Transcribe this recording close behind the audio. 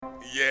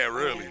Yeah,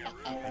 really.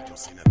 Ain't gonna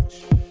see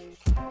nothing.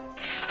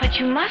 But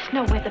you must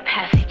know where the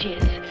passage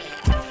is.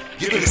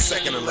 Give it a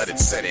second and let it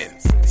set in.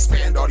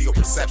 Expand audio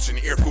perception,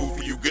 ear food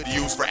for you, good to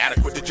use for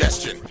adequate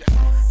digestion.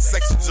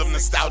 Sections of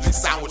nostalgic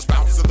sound which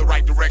bounce in the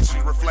right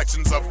direction.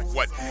 Reflections of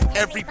what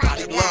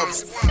everybody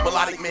loves.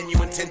 Melodic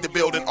menu intend to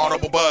build an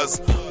audible buzz.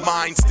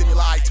 Mind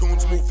stimuli,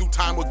 tunes move through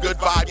time with good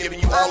vibe, giving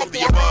you all of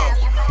the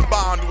above.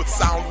 Bond with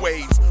sound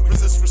waves.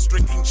 Resist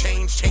restricting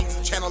change. Change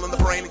the channel in the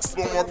brain.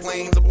 Explore more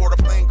planes aboard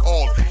a plane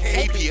called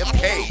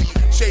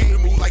KPFK. Shape your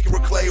mood like you were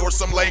clay or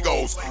some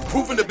Legos.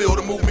 Proven to build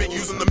a movement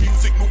using the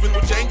music, moving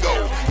with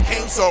Django.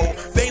 Came so,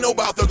 they know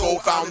about the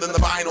gold found in the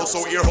vinyl,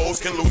 so ear holes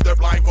can lose their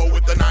blindfold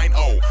with the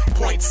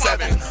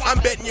 90.7. I'm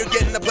betting you're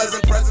getting a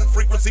pleasant present,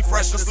 frequency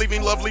freshness,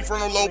 leaving lovely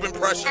frontal lobe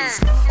impressions.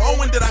 Oh,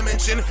 and did I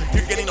mention,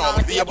 you're getting all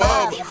of the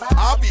above.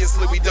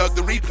 Obviously, we dug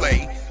the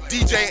replay.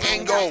 DJ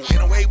Ango,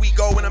 and away we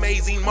go in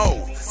amazing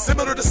mode.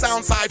 Similar to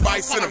sound sci-fi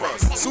cinema.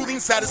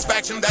 Soothing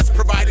satisfaction that's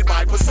provided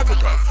by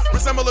Pacifica.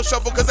 Resemble a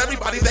shuffle cause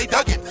everybody they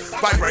dug it.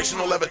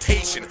 Vibrational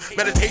levitation,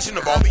 meditation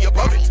of all the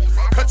above it.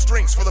 Cut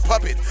strings for the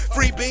puppet.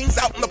 Free beings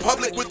out in the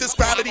public with this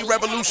gravity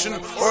revolution.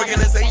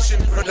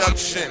 Organization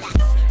production.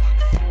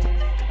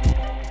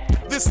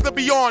 This is the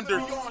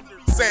Beyonder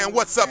saying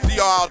what's up to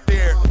y'all out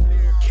there.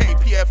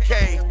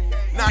 KPFK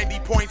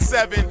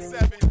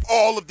 90.7.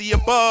 All of the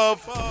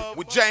above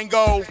with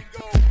Django.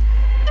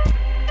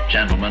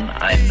 Gentlemen,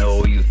 I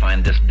know you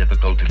find this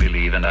difficult to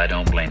believe, and I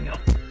don't blame you.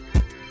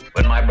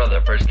 When my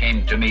brother first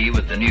came to me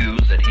with the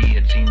news that he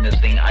had seen this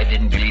thing, I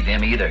didn't believe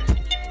him either.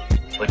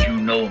 But you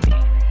know me.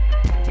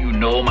 You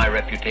know my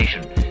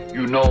reputation.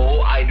 You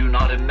know I do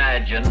not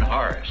imagine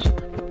horrors.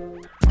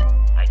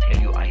 I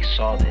tell you, I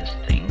saw this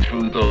thing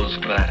through those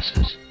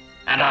glasses,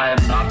 and I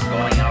am not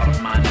going out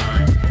of my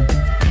mind.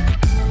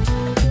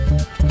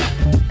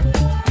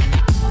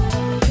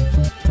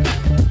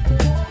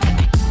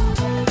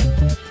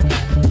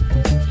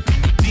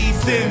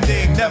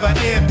 Descending,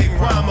 never-ending,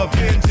 rhyme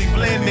avenging,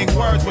 blending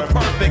words with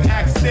perfect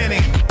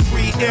accenting,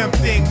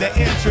 preempting the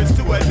entrance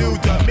to a new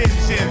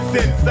dimension,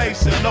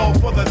 sensational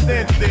for the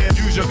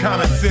senses. Use your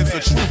common sense, the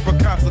truth for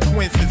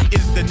consequences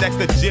is the next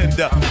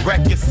agenda.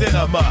 Wreck your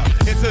cinema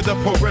into the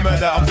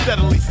perimeter. I'm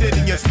steadily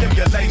sitting your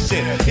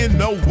stimulation, in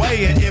no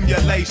way an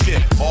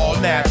emulation. All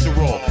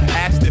natural,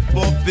 acts that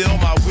fulfill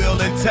my will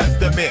and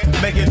testament,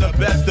 making the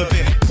best of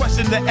it.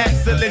 Question the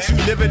excellence, you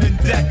living in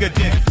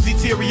decadence,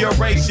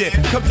 deterioration.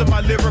 Come to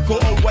my lyrical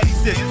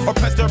oasis, or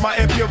pester my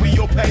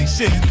imperial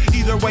patience.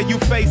 Either way you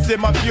face it,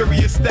 my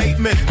furious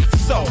statements.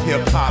 So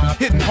hip-hop,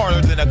 hitting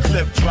harder than a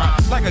cliff drop.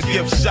 Like a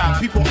gift shop,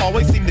 people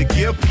always seem to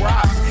give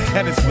props.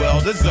 And it's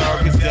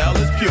well-deserved, it's Dell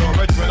is pure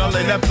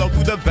adrenaline that flow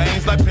through the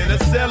veins like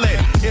penicillin.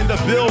 In the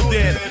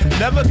building,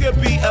 never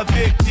could be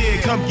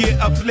evicted. Come get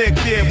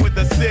afflicted with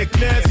the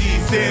sickness.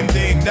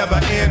 Descending,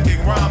 never-ending,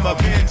 rhyme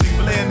avenging,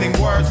 blending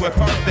words with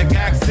perfect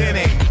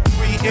accenting.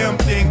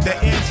 Preempting the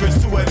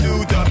entrance to a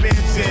new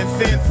dimension,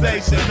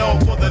 sensational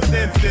for the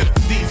senses.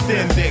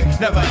 Descending,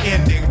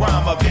 never-ending,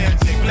 rhyme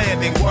avenging,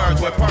 blending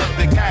words with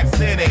perfect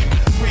accenting.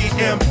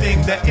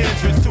 Preempting the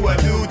entrance to a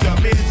new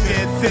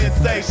dimension,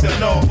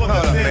 sensational for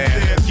the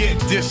senses. Man. Get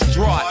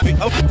distraught,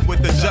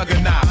 with the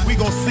juggernaut. We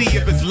gon' see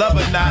if it's love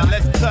or not.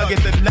 Let's tug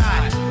at the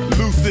knot.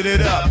 Loosen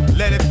it up,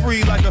 let it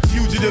free like a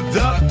fugitive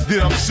duck.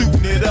 Then I'm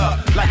shooting it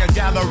up like a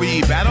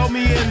gallery. Battle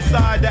me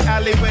inside the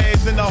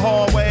alleyways and the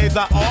hallways.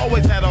 I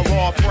always had a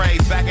raw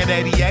phrase. Back in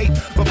 '88,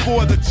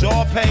 before the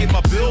jaw paid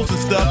my bills and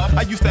stuff,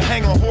 I used to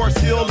hang on Horse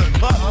Hill and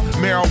puff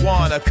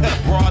marijuana, cut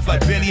bras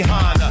like Benny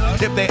Hanna.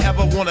 If they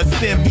ever wanna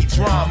send me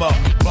drama,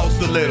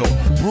 boast a little,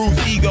 bruise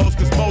egos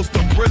cause most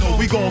are brittle.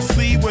 We gon'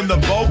 see when the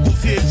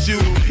vocals hit you,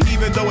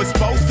 even though it's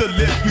supposed to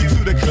lift you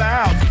to the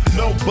clouds.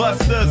 No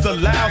busters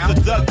allowed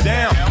to duck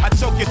down. I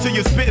choke you till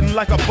you're spitting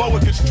like a boa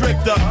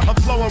constrictor. I'm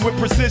flowing with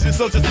precision,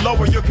 so just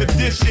lower your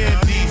condition.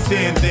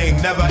 Descending,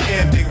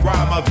 never-ending,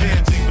 rhyme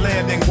avenging,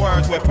 blending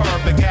words with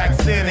perfect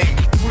accenting.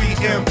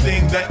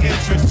 Preempting the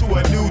entrance to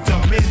a new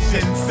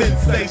dimension,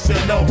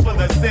 sensational for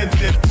the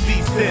senses.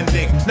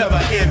 Descending,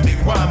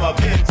 never-ending, rhyme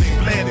avenging,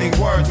 blending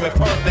words with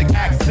perfect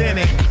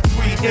accenting.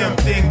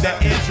 Preempting the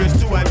entrance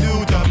to a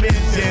new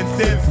dimension,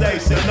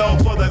 sensational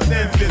for the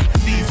senses.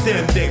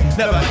 Descending,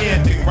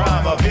 never-ending,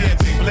 rhyme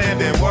avenging,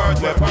 blending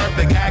words with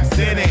perfect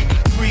accenting.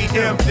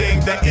 Preempting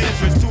the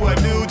entrance to a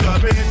new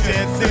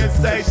dimension,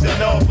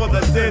 sensational for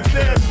the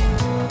senses.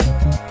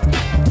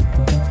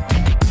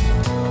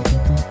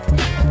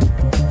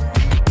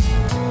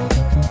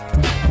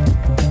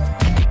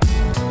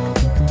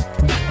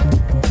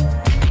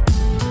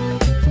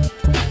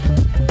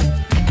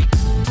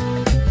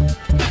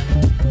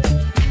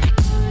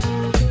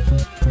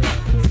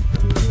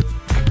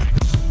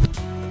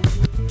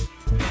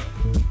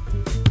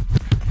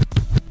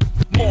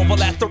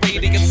 At the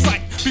radiant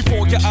sight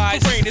before your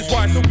eyes. The brain is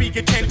wide, so be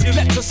attention.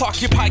 Let us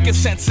occupy mic is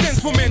sensitive.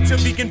 Since we're meant to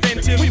be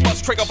inventive, we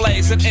must trigger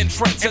blaze and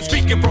entrance and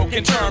speak in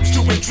broken terms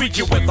to intrigue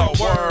you with our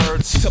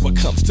words. Till it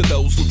comes to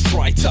those who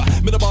try to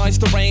minimize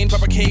the rain,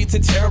 barricades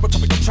and terror.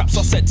 Topical traps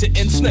are set to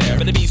ensnare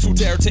enemies who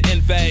dare to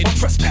invade or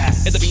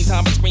trespass. In the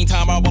meantime, it's screen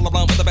time. I'm all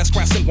alone with the best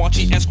grass and one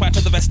GS scratch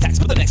of the best tax.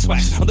 But the next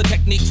wax on the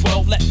technique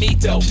 12, let me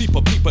delve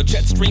deeper, peeper,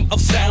 jet stream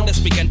of sound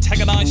as we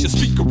antagonize your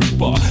speaker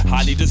reaper.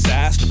 Highly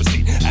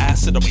disastrously,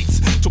 acid awaits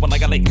to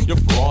annihilate your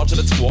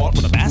fraudulent squad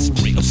with a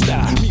mastery of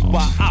style.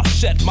 Meanwhile, I'll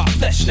shed my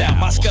flesh now.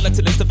 My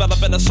skeleton is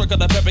developing a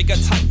circle of very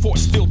good type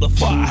force field of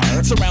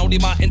fire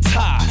surrounding my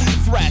entire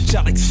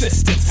fragile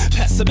existence.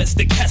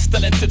 Pessimistic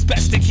pestilence, it's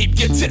best to keep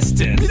your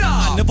distance.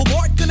 Never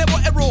mark, never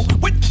error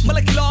with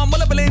molecular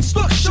malevolent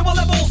structural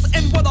levels.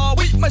 And whether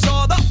we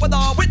measure that, whether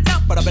we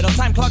not, but a better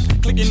time clock,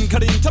 clicking,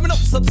 cutting, terminal,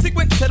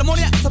 subsequent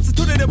ceremony,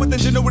 substituted it with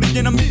ingenuity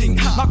in a meeting.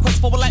 My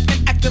quest for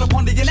enlightenment acted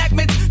upon the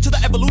enactment to the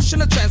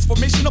evolution of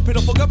transformation of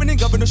pitiful governing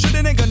governor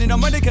shooting and gunning. I'm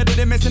medicated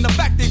and missing the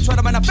fact they try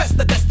to manifest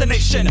the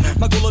destination.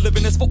 My goal of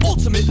living is for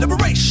ultimate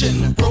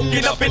liberation.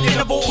 Broken up in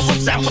intervals of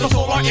sound for the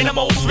soul, our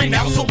animals ring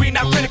out, so we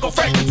now critical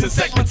fragments and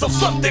segments of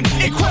something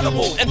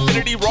incredible.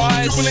 Infinity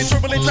rise,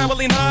 turbulent,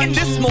 traveling high. In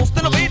this most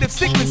innovative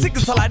sequence,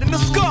 sequence to light in the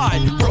sky.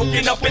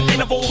 Broken up in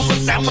intervals of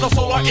sound for the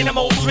soul, our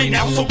animals ring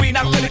out, so we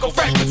now critical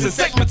fragments and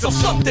segments of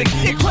something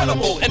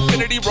incredible.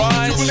 Infinity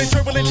rise,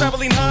 turbulent,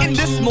 traveling high. In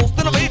this most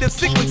innovative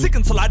sequence,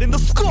 sequence to light in the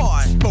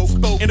sky.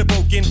 Spoke in a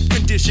broken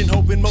condition,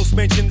 hoping most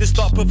mention this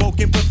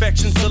thought-provoking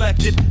perfection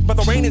selected by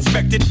the rain,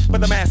 inspected by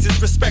the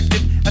masses,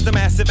 respected as a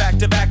massive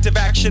active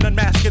action,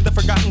 unmasking the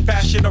forgotten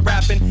fashion of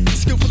rapping,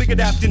 skillfully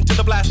adapting to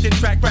the blasting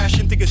track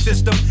crashing through your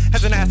system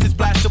as an acid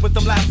splash with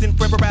them lasting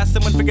forever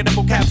assing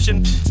unforgettable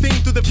caption, seen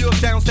through the view of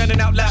sound, standing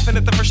out laughing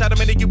at the first shot of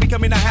minute you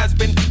becoming a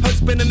has-been,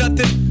 husband and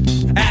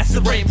nothing.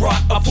 Acid rain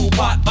brought a food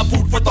pot, a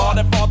food for thought,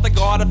 and fought the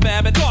god of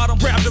famine. Got him,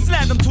 grabbed him,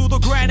 slammed him to the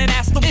ground and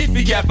asked him if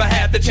he ever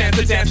had the chance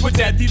to dance with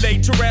death, he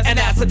laid to rest. And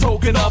as a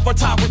token of our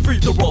time, we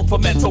freed the world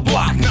from mental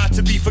block. Not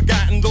to be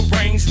forgotten, the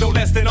range, no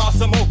less than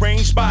awesome,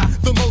 arranged by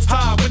the most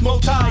high with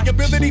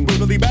multi-ability,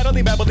 brutally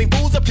battling, babbling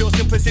fools of pure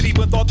simplicity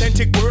with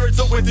authentic words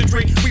of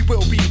wizardry. We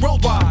will be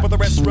worldwide, but the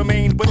rest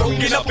remain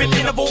broken up in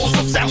intervals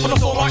of sound for the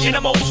soul, our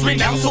animals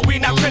renowned, so we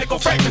now critical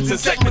fragments and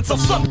segments of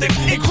something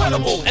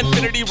incredible.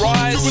 Infinity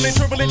rise,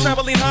 turbulent,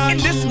 traveling high. In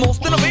this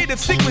most innovative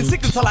sequence,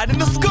 sequence to light in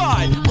the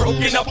sky.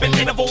 Broken up in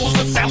intervals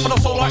of sound for the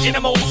soul, our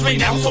animals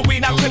renowned, so we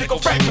now critical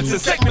fragments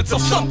and segments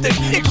of something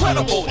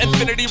incredible.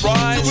 Infinity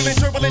rise,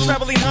 turbulent,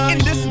 traveling high. In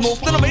this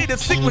most innovative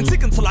sequence,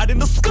 sequence to light in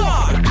the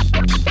sky.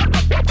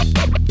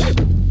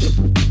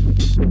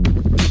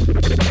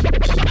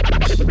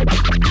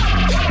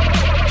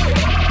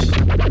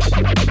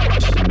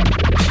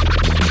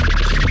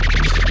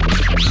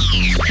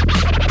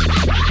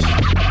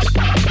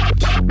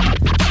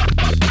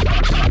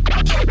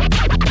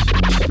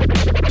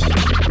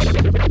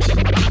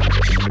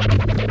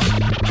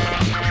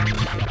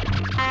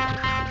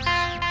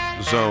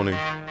 Zoning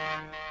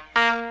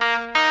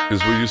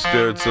is where you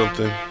stare at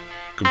something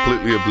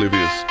completely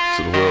oblivious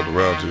to the world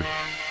around you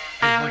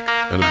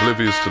and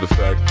oblivious to the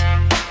fact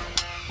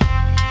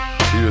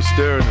you're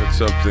staring at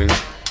something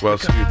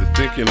whilst either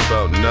thinking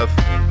about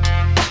nothing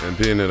and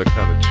being in a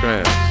kind of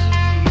trance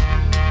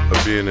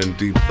or being in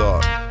deep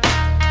thought.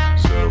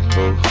 So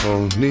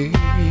ho-ho-nee,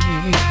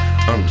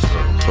 I'm so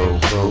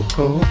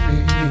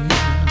ho-ho-ho-nee,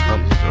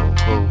 I'm so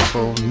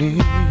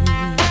ho-ho-nee,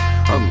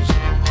 I'm so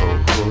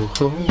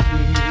ho-ho-ho-nee.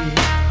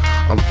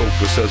 I'm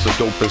focused as a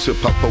dope as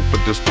hip-hop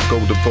opus, the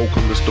golden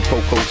vocalist, the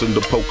pocos and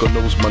the poker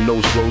nose, my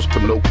nose rose,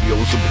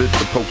 Pinocchio's a bit,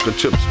 the poker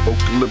chips,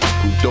 spoken lips,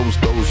 screw those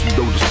who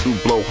know the screw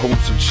blow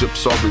holes and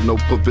ships, sorry, no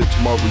Pavich,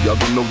 Mari, I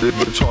don't know that,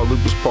 but Charlie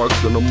was parked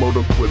in a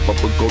motor quip, I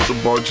would go to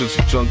barges,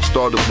 a junk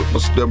started with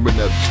my staring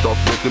at the stark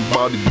naked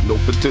body, with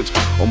no potential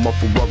on my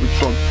Ferrari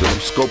trunk, then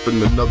I'm scoping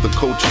another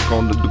coach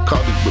on the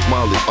Ducati with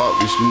Molly,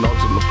 Otley, she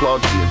nods and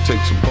applauds me and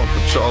takes a bump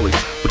of Charlie,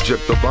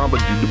 project the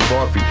Bombardier, the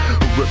Barfi,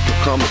 who ripped the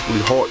comically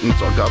hardens,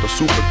 I got a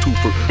super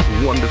toofer.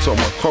 The one that's on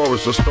my car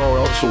is a star,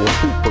 also a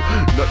pooper.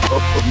 Nut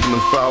up of me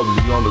and fouled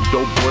me on the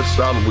dope boy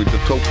salary. The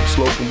token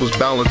slogan was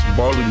balanced,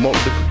 barley malt,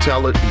 liquor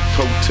talent, and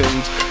toe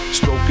tins.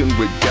 Stroking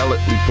with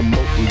gallantly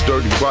promoting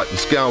dirty, rotten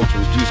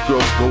scoundrels. These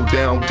girls go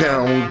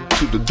downtown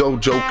to the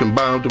dojo and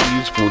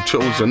boundaries for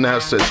chosen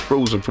assets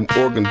frozen from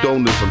organ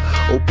donors and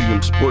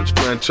opium sports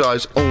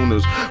franchise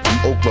owners. From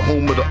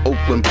Oklahoma to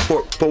Oakland,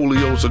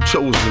 portfolios are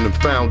chosen and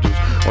founders.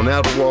 On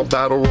Adderall,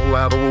 battle,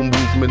 lateral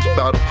movements,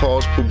 battle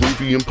cars,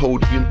 Peruvian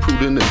podium,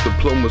 prudent and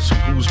diplomacy.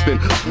 Who's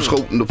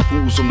holding the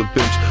fools on the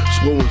bench?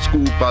 Swollen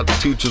school by the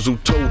teachers who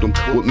told them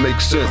what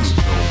makes sense.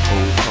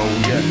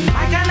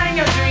 I got like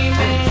you're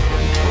dreaming.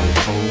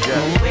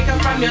 Wake up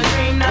from your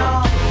dream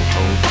now.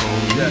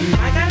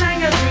 I got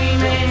like you're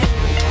dreaming.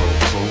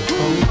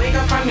 Wake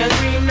up from your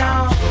dream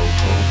now.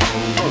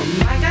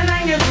 I got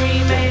like you're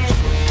dreaming.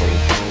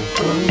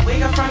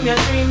 Wake up from your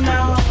dream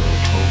now.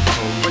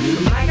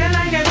 I got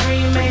like you're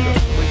dreaming.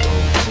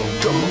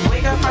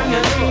 Wake up from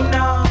your dream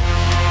now.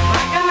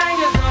 I got like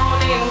you're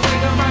zoning.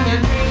 Wake up from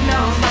your dream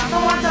now. Stop the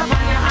watch up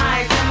on your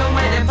eyes. Tell me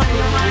where they put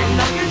your mind.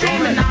 Know you're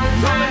dreaming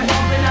now.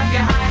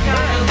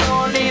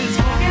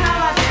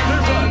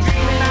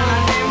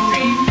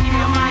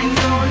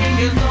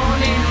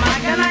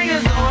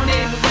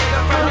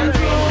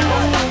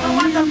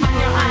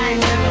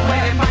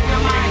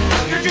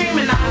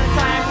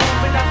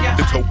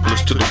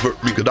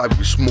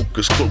 ivory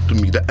smokers cloak to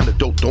me. The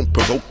antidote don't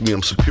provoke me.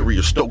 I'm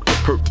superior, stoked to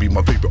perk me.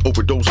 My favorite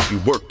overdose be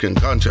working.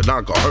 Ganja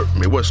naga hurt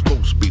me. West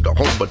Coast be the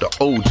home of the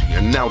OG.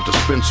 And now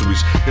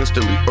dispensaries,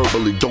 instantly,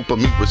 herbally,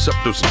 dopamine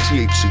receptors and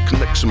THC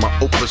connection. My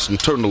opus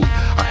internally.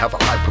 I have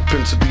a high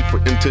propensity for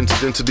intense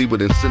density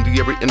with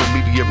incendiary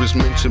intermediaries.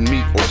 Mention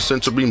me or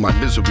sensory, my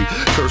misery.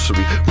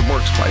 Cursory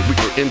remarks by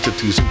weaker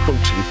entities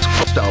encroaching.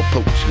 Style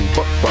poaching,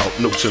 buck wild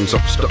notions.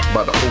 I'm stuck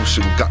by the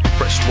ocean. Got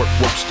fresh work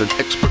roasted.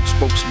 Expert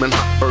spokesman,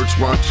 hot birds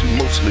raunchy.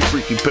 Mostly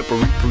freaky,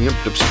 peppery,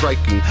 preemptive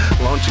striking.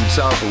 Launching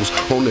salvos,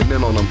 honing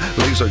in on them.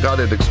 Laser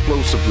guided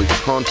explosively.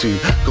 Haunting,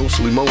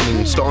 ghostly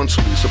moaning.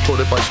 Staunchly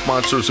supported by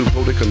sponsors who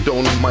voted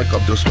condoning. Mike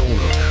Up the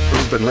Stoner,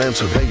 urban land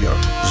surveyor.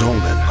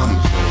 Zoning. I'm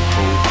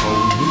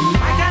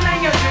I can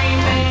like you're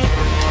dreaming.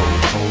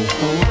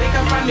 Wake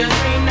up from your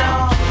dream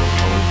now.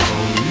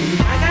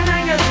 I can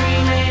like you're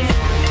dreaming.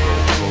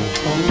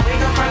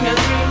 Wake up from your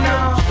dream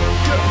now.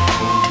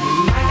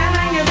 I can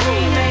like you're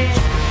dreaming.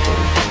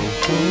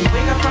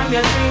 Wake up from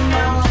your dream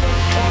now. I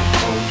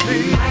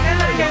can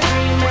like you're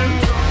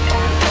dreaming.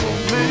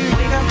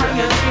 Wake up from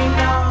your dream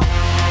now. I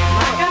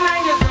can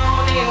like you're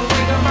zoning.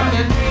 Wake up from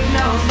your dream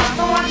now. Start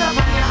to watch up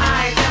on your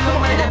eyes. Tell me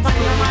what that's on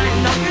your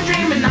mind. Know you're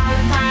dreaming all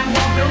the time.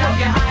 Open up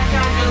your eye,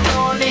 count your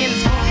zoning.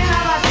 Smoking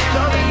all of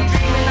them dreams.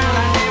 Dreaming all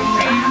of them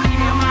dreams.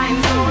 Keep your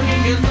mind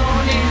zoning. You're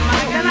zoning.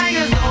 I can like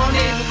you're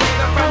zoning.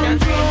 Wake up from your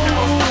dream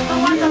now. Start to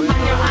watch up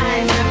on your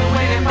eyes. Tell me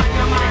what that's on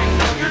your mind.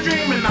 Know you're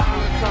dreaming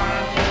all the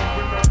time.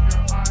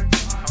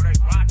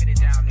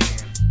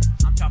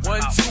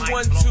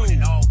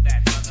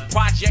 1-2-1-2.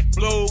 Project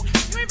Blue.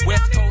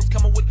 West Coast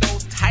coming with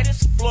those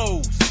tightest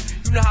flows.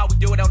 You know how we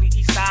do it on the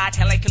east side,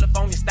 LA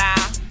California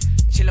style.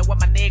 Chillin' with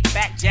my nigga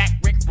back, Jack,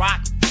 Rick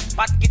Rock.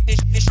 About to get this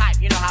hype,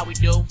 you know how we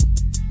do.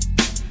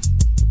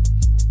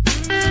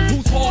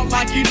 Who's hard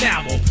like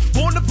enamel?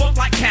 Born to bump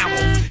like camel.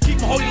 Keep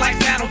them holy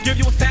like saddles, give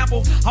you a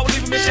sample. I will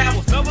leave them in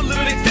shambles, never live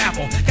an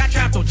example. Got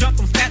trapped on jump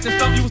some stats and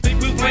stuff. You would think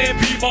we was playing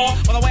b-ball.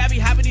 By the way, I be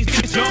having these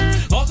niggas jump.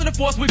 Lost in the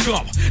force with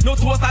gump. No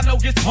tours I know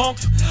gets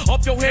punked.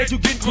 Up your head, you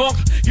get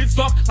clunked. Get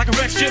sunk like a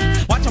wreck ship.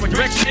 Watch how my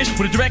direction is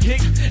with a direct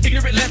hit.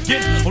 Ignorant left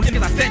get. On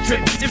niggas I set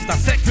trip. If I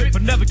set trip,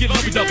 but never get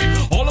lovey-dovey.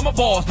 All of my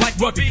balls like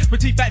rugby.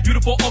 Petite, fat,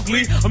 beautiful,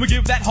 ugly. I'ma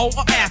give that hoe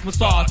a ass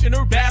massage in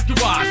her bath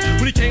garage.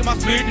 When he came, I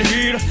slid in the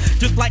head.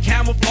 Just like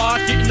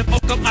camouflage, getting the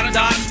fuck up out of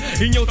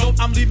Dodge. In your dope,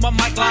 I'm leaving my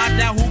mic live.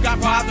 Now who got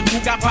props and who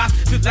got props?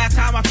 Since last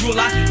time I flew a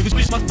lot, this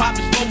bitch must pop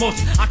in slow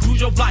motion. I cruise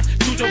your block,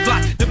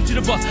 never to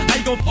the bus. How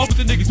you gon' fuck with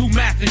the niggas who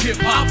master hip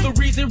hop? I'm the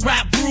reason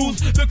rap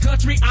rules the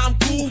country. I'm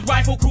cool,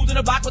 rifle cruising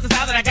the block with the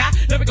style that I got.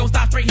 Never gon'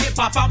 stop straight hip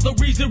hop. I'm the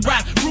reason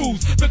rap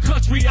rules the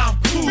country. I'm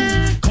cool.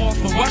 Cause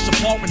for rush,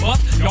 apartment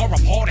bus. Y'all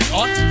reporting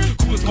us.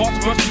 Coolest cars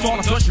to rush, all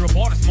of us. You're a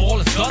part of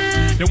small as us.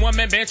 The one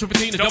man band, triple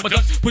team, the double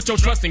dutch. Put your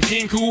trust in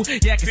King Cool.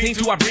 Yeah, I can sing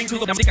too. I bring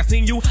cool. I think I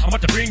seen you. I'm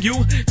about to bring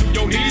you to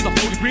your knees. I'm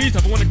 4 degrees,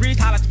 I'm 1 degrees.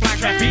 High like the fly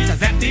trapeze. I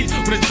zap these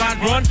with a design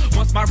run.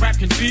 Once my rap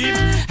conceive,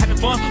 having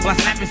fun while I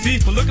slap and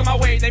seize. But look at my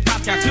way, they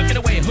probably got took it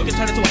away. Hook and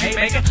turn it to a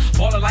haymaker.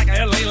 Ballin' like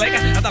a LA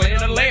Laker. As I lay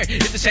on the layer,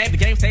 it's a shame the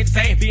game stays the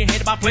same. Being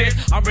hated by players,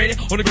 I'm ready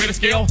on the greater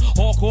scale.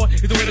 Hardcore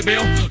is the way to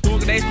build. Doing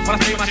the days while I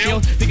stay on my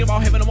shield. Thinking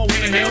about heaven, I'm on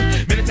way to hell.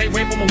 Meditate,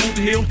 wait for my wounds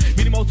to heal.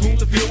 Many more tunes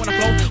to feel when I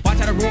flow. Watch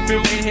how the room feel.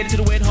 Ain't headed to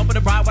the wind, humping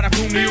the bride when I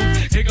boom kneel.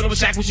 Taking over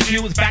shack, what you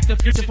feel is back to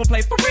future for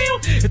play for real.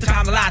 It's the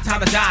time to lie,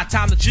 time to die,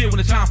 time to chill when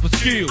the time's for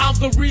skill. I'm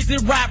the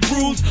reason rap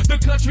rules the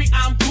country.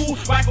 I'm cool.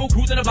 Rifle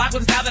cruising the block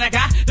with the style that I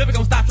got. Never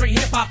gonna stop straight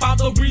hip hop. I'm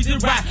the reason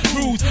rap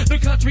rules the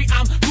country.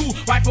 I'm cool.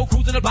 Rifle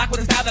cruising the block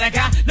with the style that I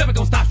got. Never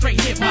gonna stop straight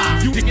hip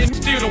hop. You niggas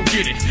still don't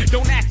get it.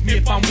 Don't ask me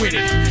if I'm with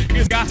it.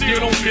 Niggas guys still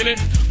don't feel it.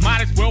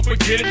 Might as well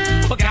forget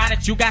it. Forgot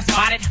that you got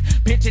spotted.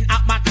 Pinching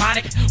out my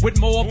chronic with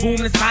more boom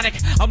than Sonic.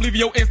 I'm leaving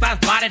your insides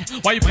blotted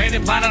while you playing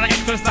and plotting on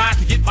exercise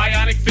to get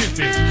bionic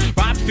senses.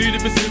 Rhymes to the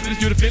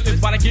persistence, you're the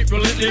fitness while I get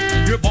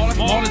relentless. You're ballin'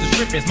 small as a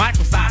strip is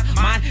microsize.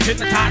 Mind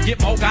hypnotized,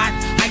 get more guys.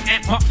 Hype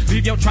and pump,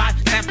 leave your try,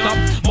 snap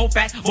thump. More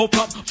fat, more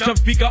pump. Jump,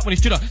 speak up when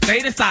he should've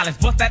stayed in silence.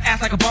 Bust that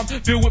ass like a bump,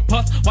 filled with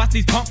pus. Watch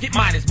these punks get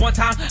minus. One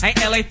time, ain't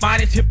LA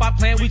finest. Hip hop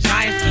playing, we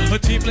giants. A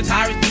team of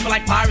tyrants, people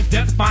like pirates.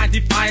 Death defying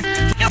defiance.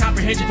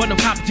 Comprehension, but no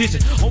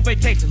competition. On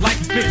vacation, like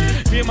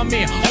suspension. Me and my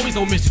man, always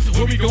on mission.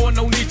 Where we going,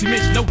 no need to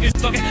mention. No diss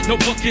sucking, no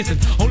buck kissing.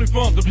 Only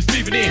from the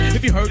receiving end.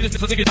 If you heard this,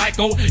 nigga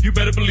psycho, you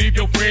better believe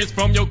your friends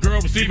from your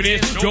girl receiving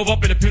it. Drove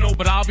up in a pinto,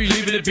 but I'll be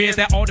leaving it bends.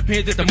 That all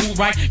depends if the move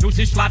right. Your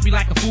shit sloppy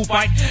like a food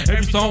fight.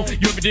 Every song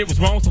you ever did was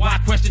wrong, so I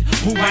question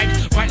who right.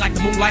 Right like the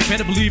moonlight,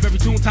 better believe every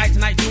tune tight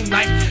tonight, June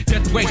night.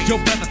 Just to waste your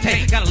breath I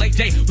take. Got a late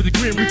J with a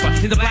Grim Reaper.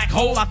 In the black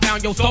hole, I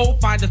found your soul.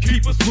 Find the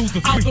keepers, lose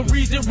the I'm the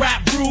reason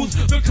rap rules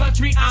the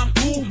country. I'm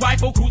cool.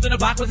 Rifle cruising the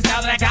block with the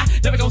style that I got.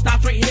 Never gonna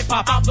stop straight hip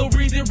hop. I'm the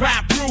reason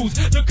rap rules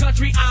the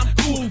country. I'm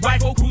cool.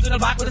 Rifle cruising the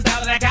block with the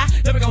style that I got.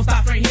 Never gonna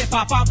stop straight hip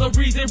hop. I'm the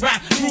reason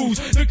rap rules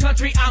the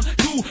country. I'm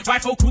cool.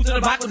 Rifle cruising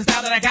the block with the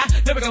style that I got.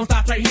 Never gonna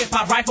stop straight hip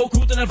hop. Rifle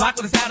cruising the block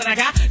with the style that I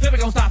got. got. Never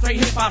gonna stop, straight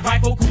hip hop,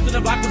 rifle, cruising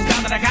the block with the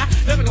sound that I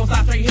got. Never gonna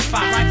stop, straight hip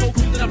hop, rifle,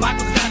 cruising the block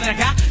with the sound that I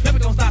got. Never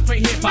gonna stop,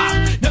 straight hip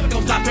hop. Never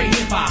gonna stop, straight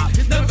hip hop.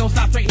 It's never gonna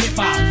stop, straight hip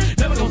hop.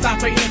 Never gonna stop,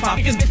 straight hip hop.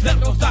 It's never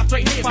gonna stop,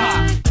 straight hip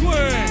hop.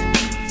 Twin,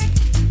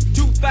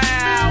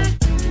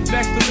 2000,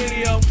 next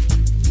millennium.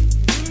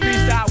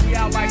 Peace out, we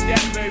out like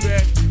that,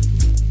 baby.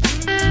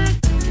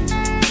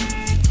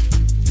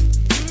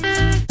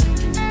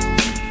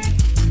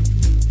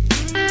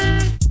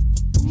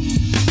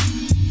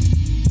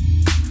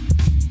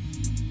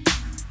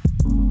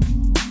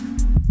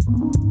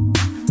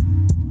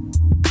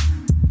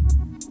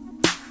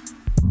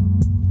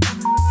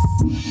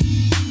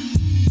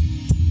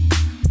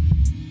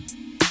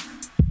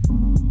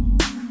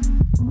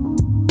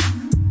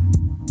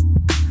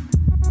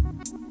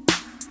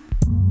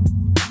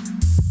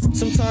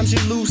 Sometimes you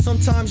lose,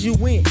 sometimes you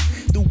win.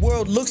 The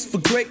world looks for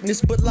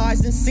greatness but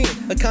lies in sin.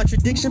 A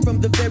contradiction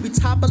from the very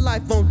top of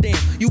life on damn.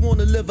 You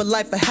wanna live a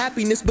life of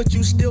happiness but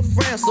you still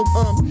frown. So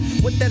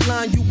what that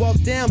line you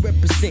walk down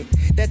represent?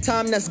 That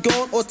time that's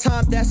gone or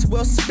time that's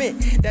well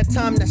spent? That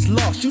time that's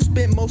lost, you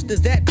spent most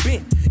of that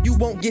bent. You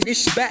won't get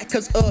this back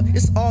cause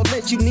it's all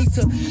meant. You need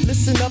to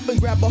listen up and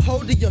grab a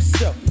hold of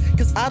yourself.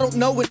 Cause I don't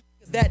know it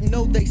that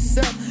know they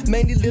self,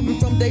 mainly living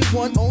from day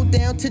one on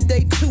down to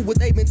day two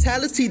with a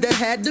mentality that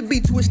had to be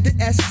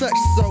twisted as such.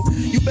 So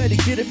you better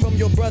get it from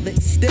your brother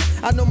instead.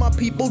 I know my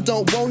people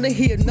don't wanna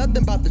hear nothing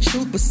about the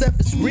truth, but Seth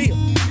is real.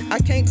 I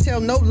can't tell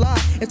no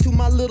lie. And to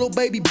my little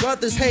baby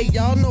brothers, hey,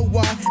 y'all know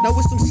why. Now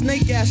with some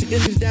snake ass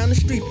niggas down the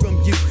street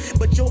from you,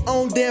 but your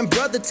own damn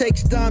brother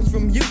takes dimes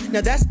from you.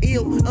 Now that's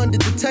ill. Under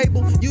the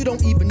table, you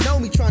don't even know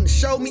me, trying to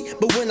show me,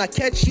 but when I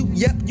catch you,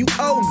 yep, you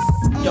owe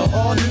me. Y'all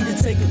all need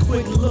to take a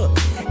quick look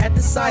at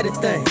the side of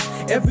things.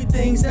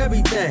 Everything's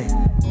everything.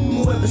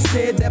 Whoever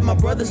said that my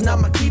brother's not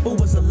my keeper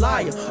was a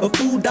liar. A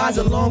fool dies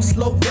a long,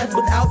 slow death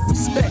without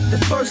respect. The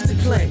first to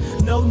claim,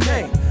 no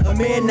name. A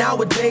man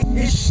nowadays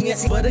is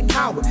shit but a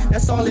coward.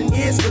 That's all it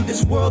is in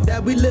this world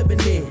that we living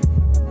in.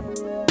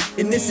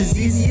 And this is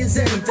easy as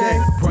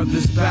anything.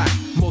 Brothers back,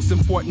 most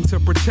important to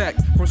protect.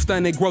 From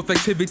stunning growth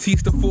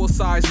activities to full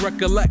size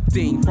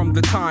recollecting. From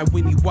the time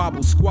when he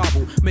wobbled,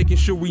 squabble, making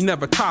sure we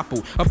never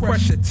topple. A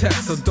pressure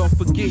test, so don't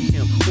forget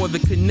him or the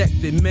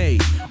connected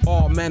made.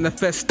 All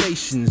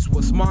manifestations,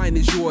 what's mine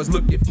is yours.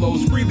 Look, it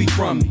flows freely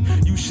from me.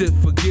 You should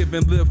forgive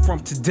and live from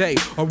today,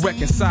 or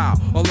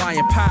reconcile, or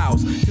lying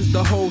pals. Cause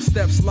the whole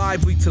step's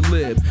lively to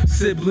live.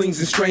 Siblings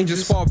and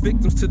strangers fall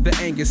victims to the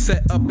anger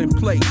set up in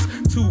place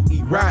to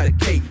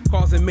eradicate,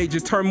 causing major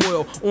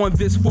turmoil on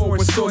this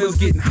foreign soil's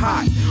getting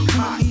hot.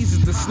 Who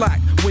eases the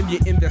slack when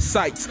you're in their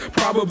sights?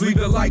 Probably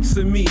the likes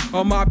of me,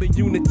 or mobbing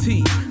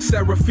unity.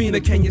 Serafina,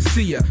 can you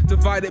see ya?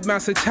 Divided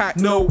mass attack,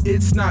 no,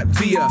 it's not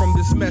via. From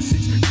this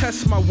message,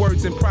 test my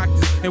words in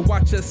practice and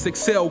watch us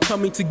excel.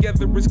 Coming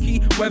together is key,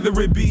 whether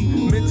it be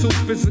mental,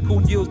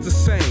 physical, yields the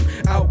same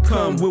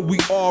outcome when we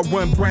all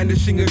run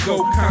brandishing a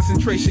go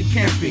concentration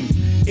camping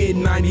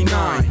in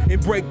 99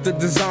 and break the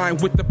design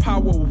with the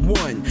power of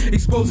one,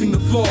 exposing the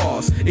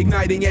flaws,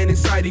 igniting and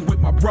inciting with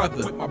my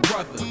brother.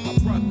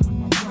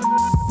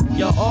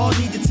 Y'all all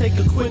need to take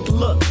a quick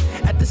look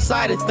at the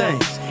side of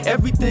things.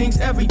 Everything's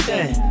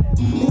everything.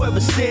 Whoever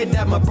said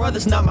that my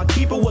brother's not my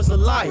keeper was a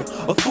liar.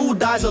 A fool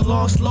dies a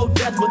long, slow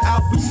death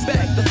without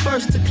respect. The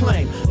first to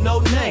claim, no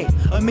name.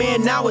 A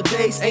man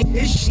nowadays ain't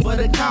his shit but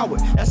a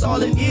coward. That's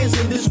all it is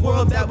in this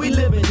world that we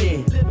living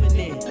in.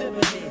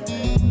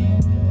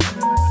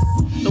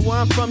 Know where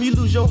I'm from, you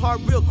lose your heart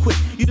real quick.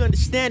 You'd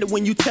understand it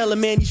when you tell a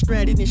man he's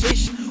stranded in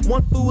shit.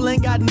 One fool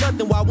ain't got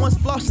nothing while one's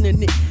flossing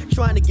in it.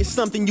 Trying to get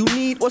something you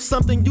need or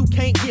something you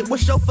can't get.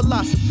 What's your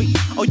philosophy?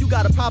 Oh, you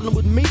got a problem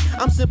with me?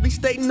 I'm simply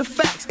stating the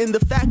facts, and the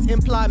facts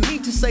imply me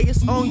to say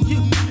it's on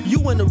you.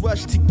 You in a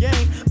rush to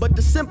gain, but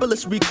the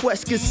simplest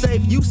request could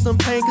save you some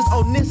pain. Cause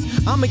on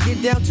this, I'ma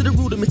get down to the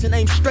rudiments and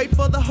aim straight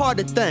for the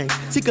harder things.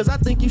 See, cause I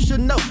think you should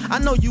know. I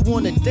know you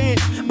wanna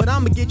dance, but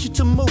I'ma get you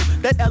to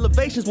move. That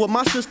elevation's what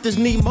my sisters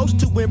need most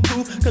to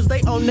improve. Cause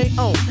they on their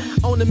own,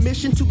 on a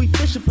mission to be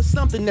fishing for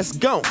something that's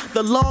gone.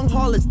 The long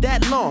haul is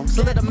that long,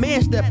 so let a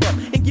man step up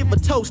and give a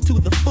toast to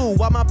the fool.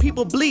 While my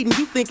people bleeding,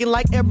 you thinking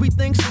like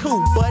everything's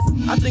cool. But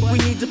I think we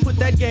need to put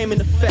that game in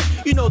effect.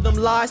 You know them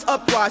lies,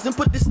 uprise and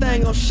put this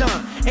thing on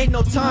shine. Ain't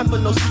no time for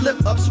no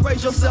slip-ups,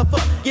 raise yourself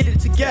up, get it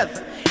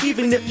together.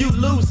 Even if you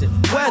lose it,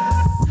 weather.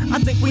 I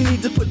think we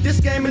need to put this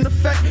game in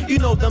effect. You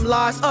know them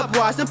lies,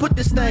 uprise and put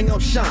this thing on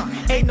shine.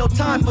 Ain't no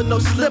time for no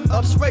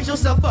slip-ups, raise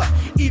yourself up.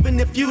 Even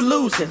if you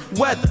lose it,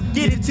 weather,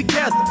 get it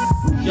together.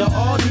 Y'all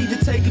all need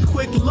to take a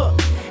quick look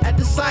at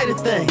the side of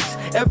things.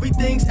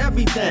 Everything's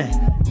everything.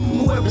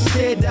 Whoever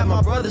said that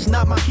my brother's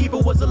not my keeper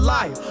was a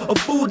liar. A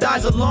fool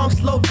dies a long,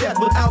 slow death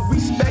without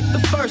respect. The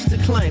first to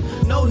claim,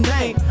 no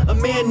name. A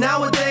man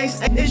nowadays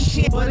ain't this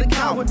shit but a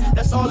coward.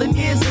 That's all it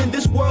is in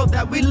this world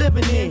that we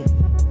living in.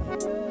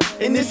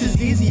 And this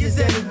is easy as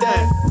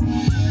anything.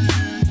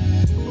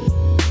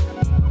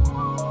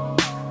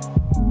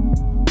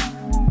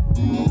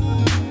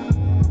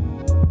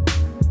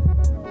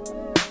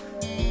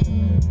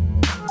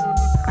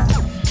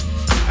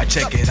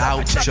 check it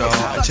out,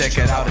 y'all. Check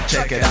it out,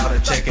 check it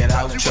out, check it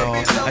out,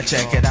 y'all.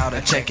 Check it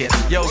out, check it.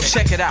 Yo,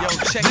 check it out.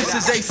 This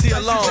is AC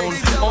Alone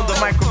on the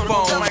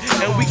microphone,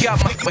 and we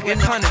got my fucking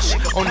Punish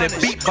on the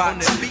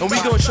beatbox, and we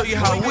gonna show you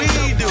how we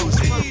do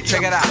it.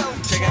 Check it out.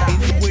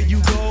 Anywhere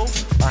you go,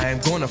 I am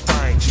gonna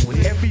find you,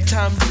 and every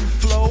time you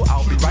flow,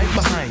 I'll be right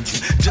behind you,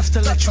 just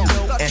to let you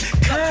know and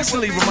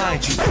constantly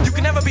remind you, you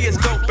can never be as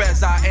dope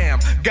as I am.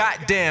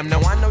 Goddamn, now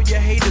I know you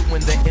hate it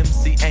when the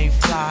MC ain't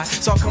fly,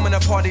 so I'm coming to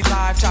party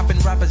live, chopping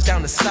rappers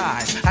down to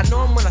size. I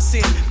know them when I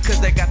see them, because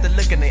they got the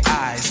look in their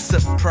eyes.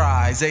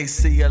 Surprise,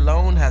 AC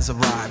Alone has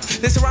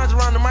arrived. They surround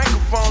around the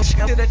microphone,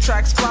 till the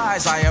tracks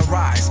flies, I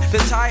arise. The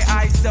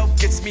tie-eye self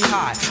gets me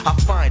high. I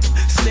find him,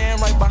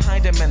 stand right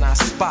behind him and I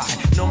spy.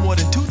 No more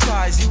than 2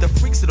 tries, either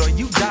freaks it or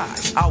you die.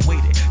 I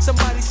waited,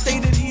 somebody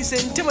stated he's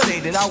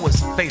intimidated. I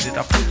was faded,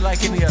 I played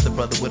like any other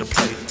brother would have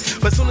played it.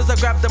 But soon as I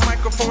grabbed the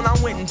microphone, I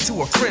went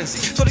into a frenzy.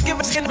 So to give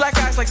it in black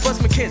eyes like Buzz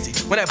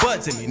McKenzie, when that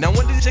buds in me. Now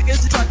when the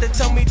chickens tried to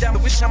tell me that I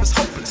wish I was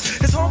hopeless,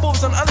 his homeboy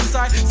was on the other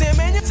side, saying,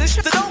 man, this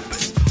shit the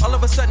dopest. All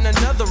of a sudden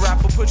another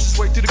rapper pushed his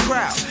way through the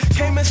crowd,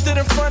 came and stood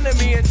in front of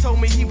me and told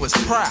me he was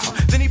proud.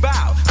 Then he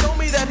bowed, told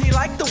me that he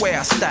liked the way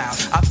I styled.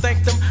 I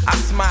thanked him, I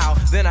smiled,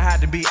 then I had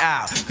to be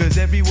out. Cause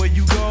everywhere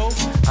you go,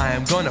 I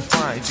am gonna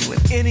find you.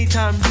 And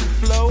anytime you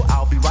flow,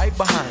 I'll be right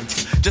behind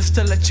you, just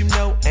to let you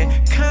know and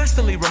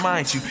constantly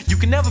remind you, you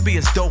can never be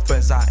as dope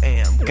as I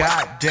am.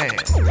 God damn.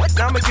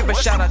 Now I'ma give a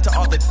shout out to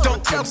all the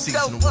dope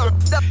MCs in the world.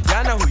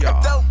 Y'all know who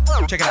y'all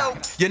are. Check it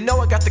out. You know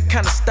I got the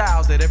kind of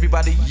styles that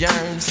everybody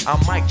yearns. I'm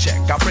mic check,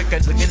 I break a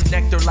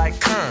nectar like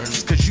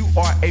kerns. Cause you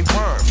are a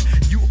worm,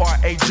 you are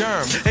a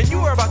germ, and you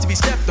are about to be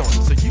stepped on,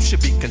 so you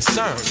should be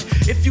concerned.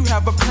 If you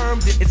have a perm,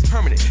 then it's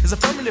permanent. It's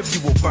affirmative,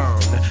 you will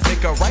burn.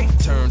 Make a right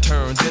turn,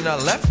 then a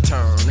left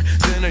turn,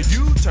 then a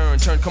U-turn,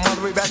 come all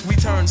the way back,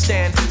 return,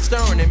 stand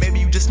stern, and maybe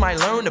you just might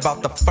learn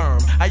about the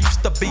firm. I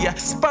used to be a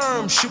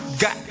sperm shoot,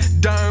 got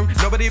darn.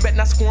 Nobody bet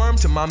not squirm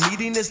till my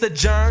meeting is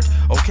adjourned.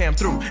 Okay, I'm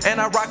through,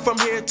 and I rock from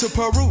here to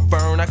Peru,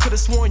 Vern. I could've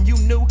sworn you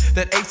knew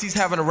that AC's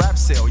having a rap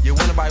sale. You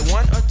wanna buy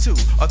 1 or 2,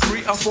 or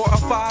 3 or 4 or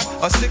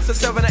 5, or 6 or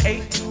 7 or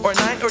 8, or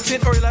 9 or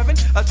 10 or 11,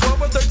 or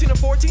 12 or 13 or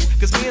 14?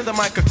 Cause me and the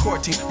mic are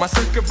courting. My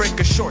circuit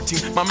breaker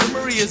shorting. My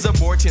memory is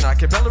aborting. I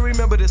can barely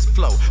remember this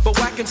flow. But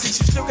whack MCs,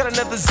 you still got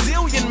another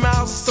zillion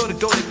miles or so to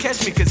go to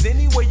catch me. Cause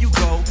anywhere you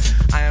go,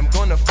 I am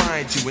gonna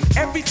find you. And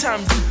every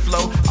time you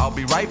flow, I'll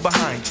be right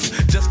behind you,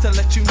 just to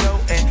let you know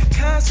and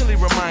constantly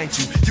remind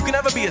you, you can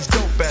never be as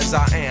dope as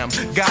I am.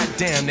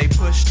 Goddamn, they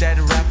pushed that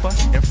rapper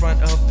in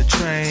front of the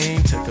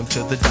train, took him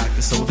to the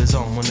doctor, sold his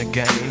own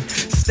again.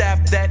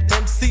 Stabbed that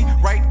MC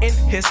right in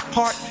his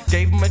heart,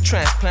 gave him a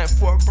transplant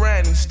for a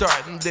brand new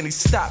start, and then he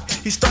stopped.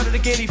 He started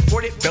again, he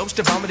fought it, belched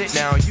and vomited.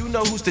 Now you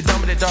know who's the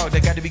dominant dog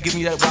that got to be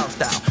giving you that wild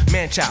style.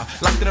 Man child,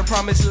 locked in a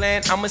promised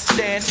land, I'ma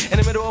stand in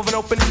the middle of an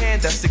open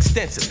hand that's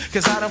extensive.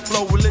 Cause I don't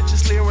flow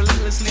religiously and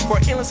relentlessly for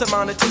endless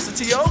amount of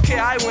intensity. Okay,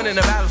 I win in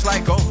the battles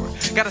like over.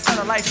 Got a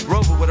satellite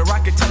rover with a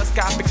rocket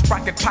telescopic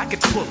sprocket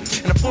pocket pulley,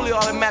 and a fully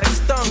automatic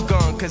stun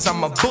gun, cause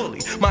I'm a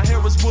bully. My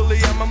hair is woolly,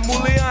 I'm a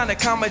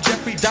Mulianic, I'm a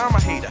Jeffrey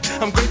Dahmer hater.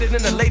 I'm greater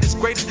than the latest,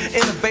 greatest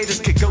innovators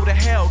could go to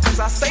hell. Cause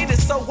I say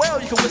this so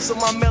well, you can whistle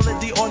my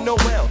melody or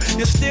Noel.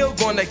 You're still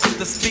gonna get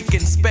the speaking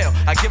spell.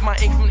 I get my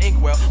ink from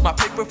Inkwell, my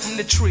paper from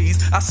the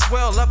trees. I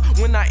swell up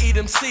when I eat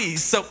them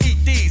seeds, so eat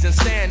these and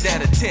stand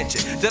at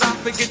attention. Did I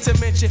forget to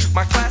mention,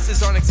 my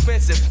classes aren't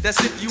expensive.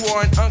 That's if you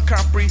are an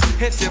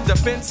uncomprehensive,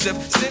 defensive,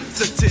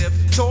 sensitive,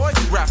 toy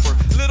rapper,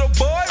 little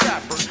boy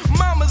rapper,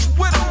 mama's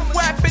widow,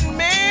 wapping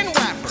man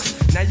rapper.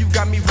 Now you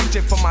got me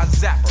reaching for my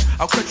zapper.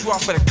 I'll cut you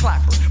off with a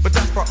clapper, but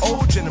that's for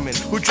old gentlemen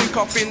who drink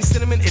coffee and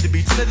cinnamon. It'll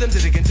be 10 of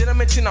them. Did I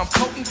mention I'm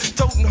potent,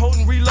 toting,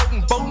 holding,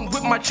 reloading, boating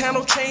with my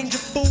channel change, you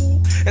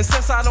fool? And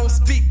since I don't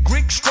speak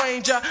Greek,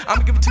 stranger,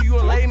 I'm giving to you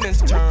in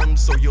layman's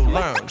terms so you'll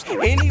learn.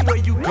 Anywhere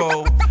you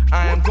go,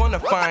 I am gonna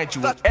find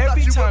you. And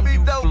every time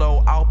you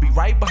flow, I'll be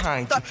right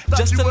behind you,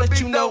 just to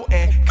let you know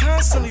and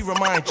constantly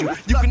remind you,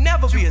 you can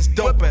never be as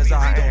dope as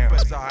I am.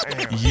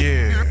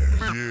 Yeah.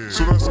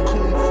 So that's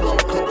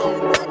cool.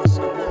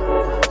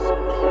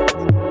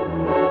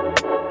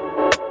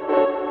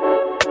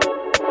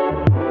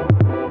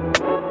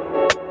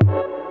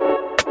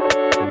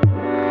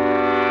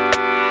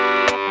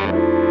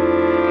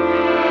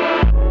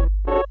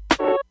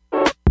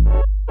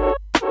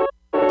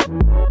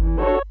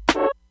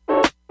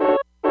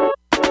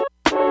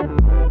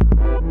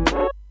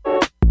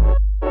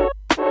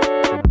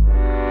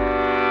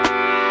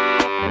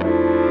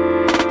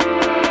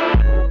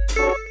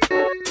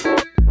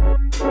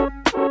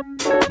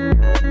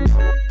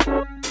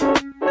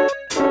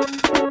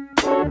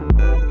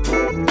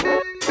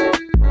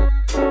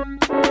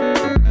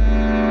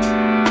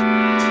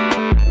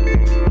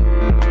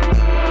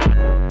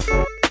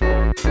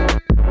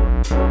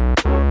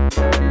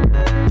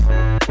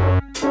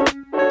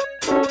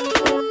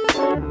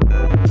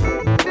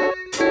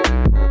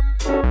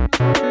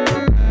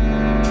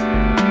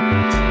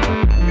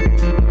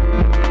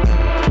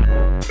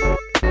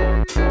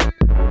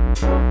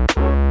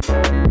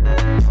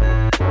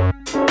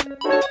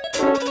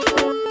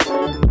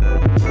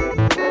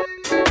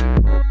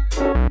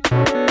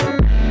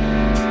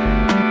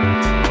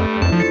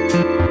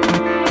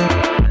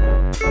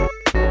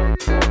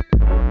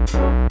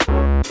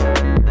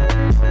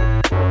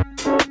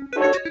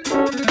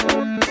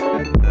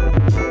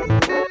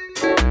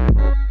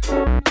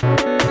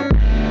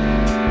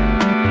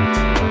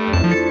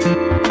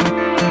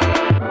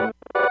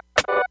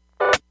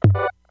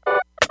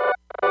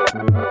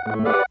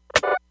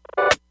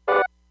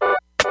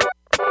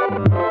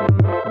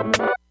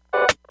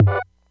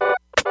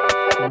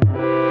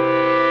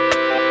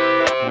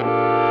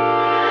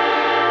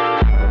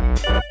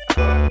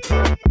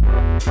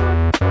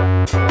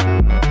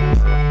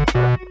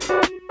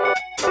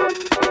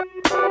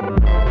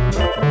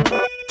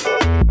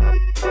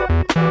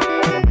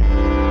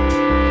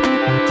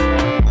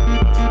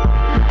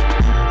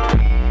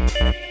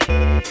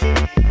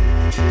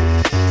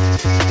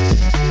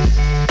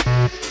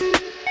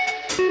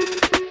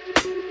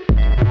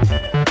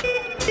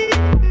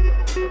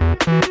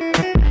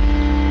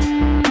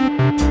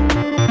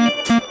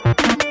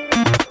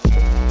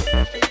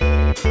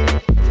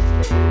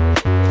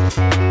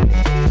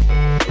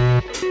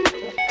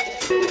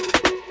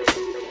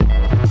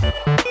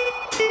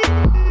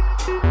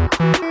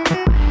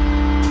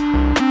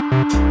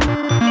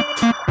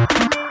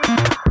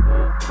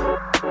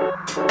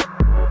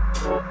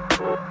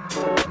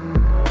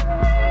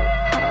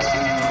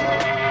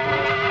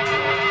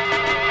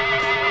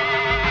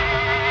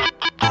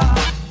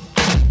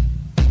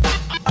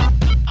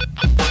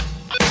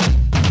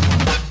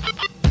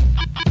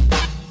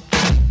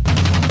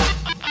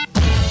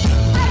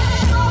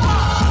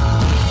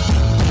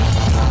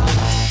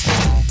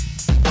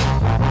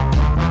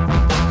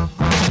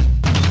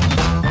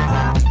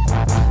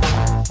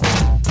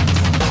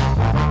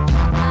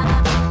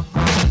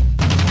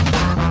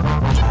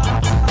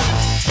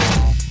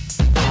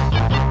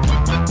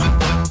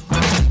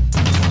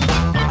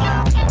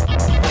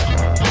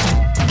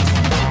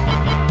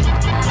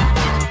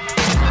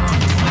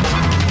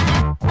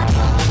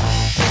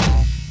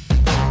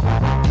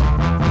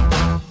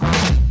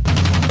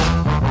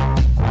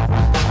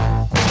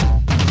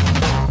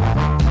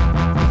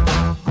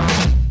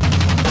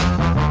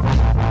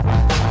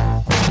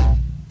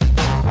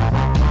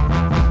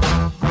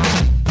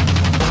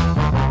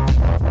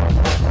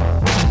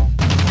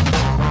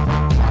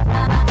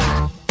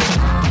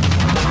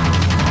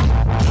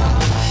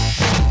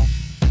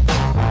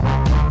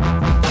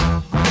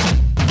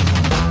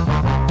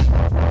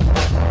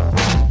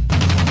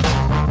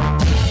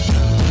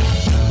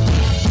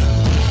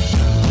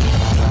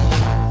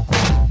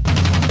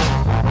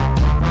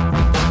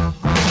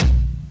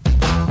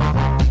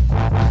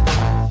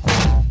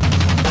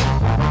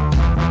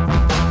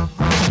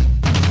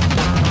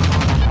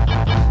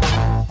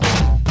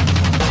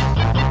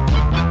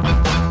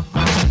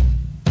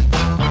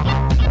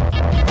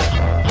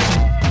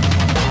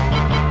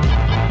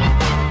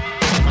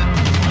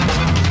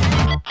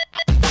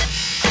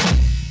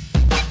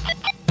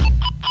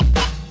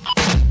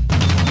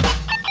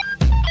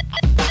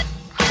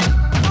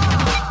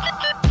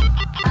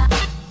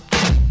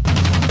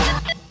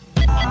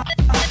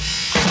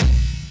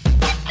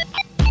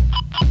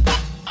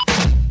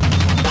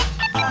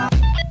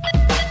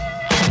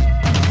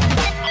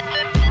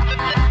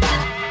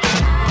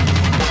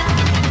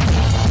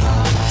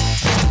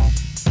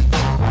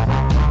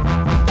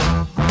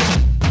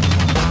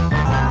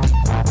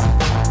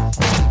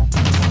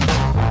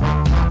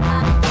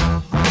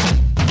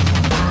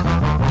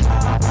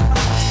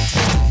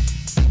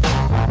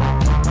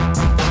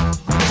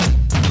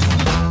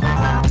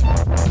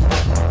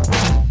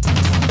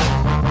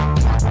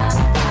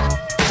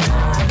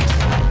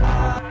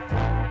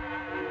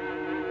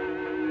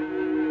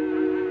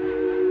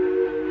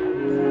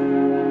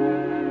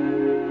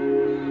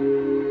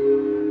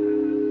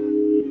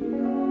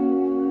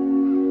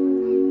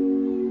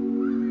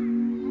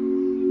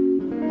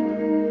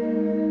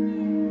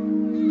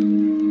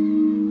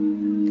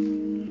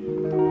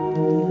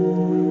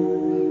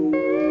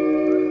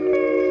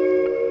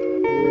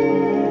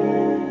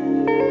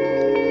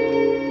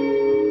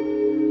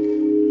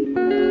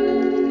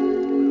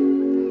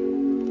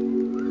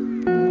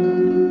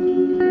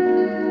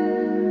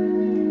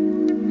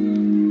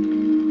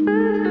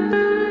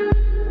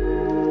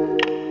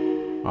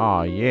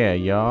 Yeah,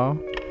 y'all.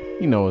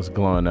 You know what's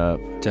glowing up.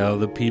 Tell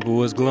the people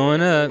what's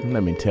glowing up.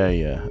 Let me tell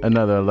you.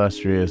 Another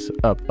illustrious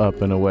Up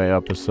and Away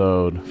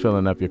episode.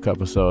 Filling up your cup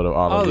episode of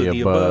all of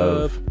the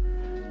above.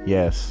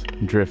 Yes,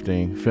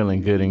 drifting.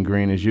 Feeling good and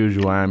green as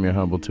usual. I'm your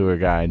humble tour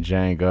guide,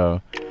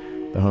 Django.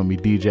 The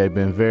homie DJ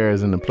Ben Vera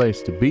is in the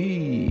place to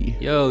be.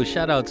 Yo,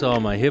 shout out to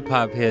all my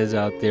hip-hop heads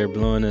out there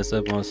blowing us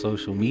up on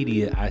social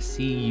media. I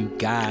see you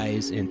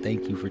guys, and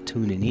thank you for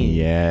tuning in.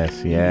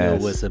 Yes. You know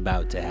what's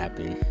about to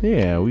happen.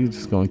 Yeah, we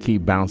just going to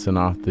keep bouncing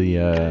off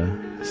the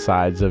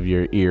sides of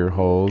your ear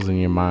holes in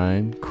your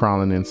mind,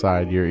 crawling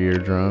inside your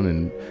eardrum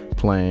and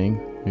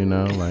playing, you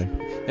know, like...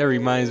 That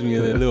reminds me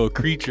of that little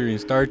creature in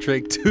Star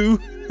Trek 2.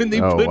 When they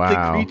put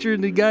the creature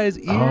in the guy's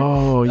ear.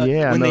 Oh,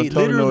 yeah. I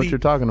totally know what you're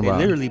talking about.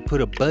 They literally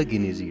put a bug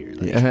in his ear.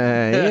 Like,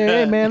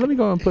 hey, man, let me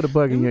go and put a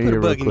bug in your ear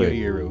real quick. Put a bug in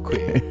your ear real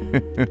quick.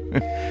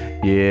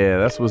 Yeah,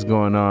 that's what's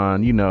going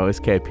on. You know,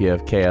 it's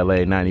KPF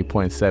KLA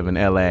 90.7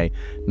 LA,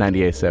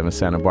 98.7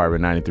 Santa Barbara,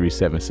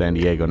 93.7 San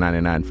Diego,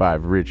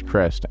 99.5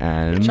 Ridgecrest,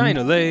 and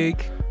China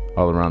Lake.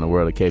 All around the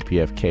world at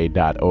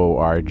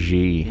kpfk.org.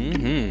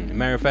 Mm-hmm.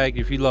 Matter of fact,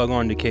 if you log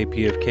on to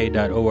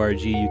kpfk.org,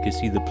 you can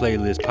see the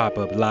playlist pop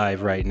up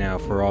live right now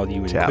for all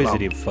you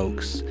inquisitive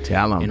folks.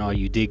 Tell them. And all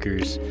you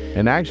diggers.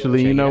 And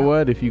actually, you know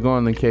what? If you go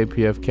on the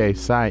KPFK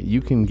site,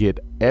 you can get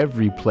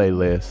every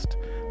playlist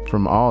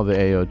from all the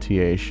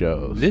AOTA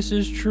shows. This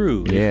is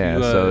true.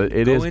 Yeah, so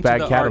it is back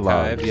catalog.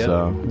 Archive, yep.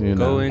 So, you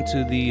know. Go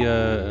into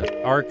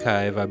the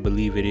archive, I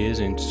believe it is,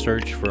 and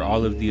search for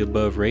All of the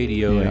Above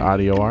Radio. Yeah,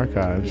 audio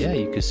archives. Yeah,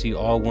 you can see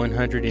all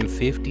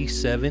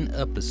 157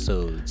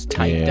 episodes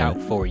typed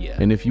out for you.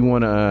 And if you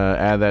want to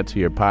add that to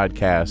your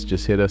podcast,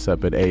 just hit us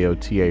up at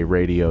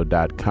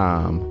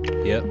aotaradio.com.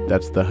 Yep.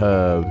 That's the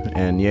hub.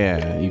 And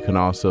yeah, you can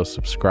also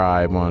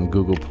subscribe on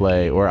Google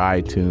Play or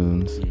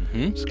iTunes.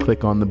 Mm-hmm. Just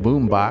click on the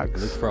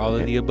boombox. Look for All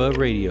of the Above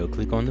Radio.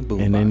 Click on the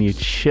boombox. And then you're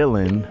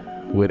chilling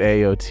with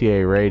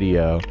AOTA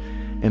Radio.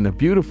 And the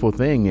beautiful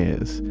thing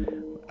is,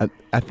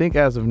 I think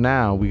as of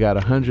now, we got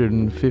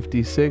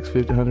 157.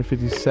 It's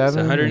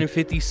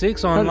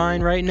 156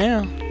 online right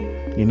now.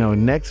 You know,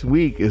 next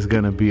week is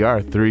going to be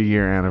our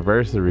 3-year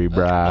anniversary,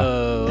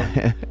 brah.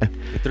 The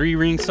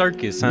 3-ring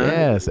circus, huh?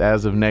 Yes,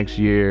 as of next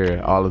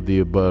year, All of the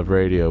Above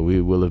Radio, we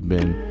will have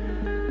been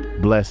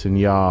blessing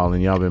y'all,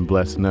 and y'all been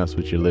blessing us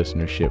with your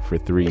listenership for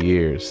 3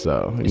 years.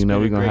 So, you know,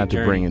 we're going to have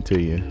to bring it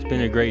to you. It's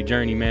been a great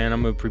journey, man.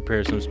 I'm going to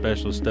prepare some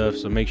special stuff,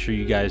 so make sure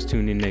you guys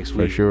tune in next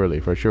week.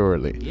 For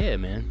surely. Yeah,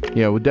 man.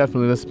 Yeah, well,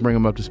 definitely, let's bring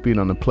them up to speed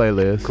on the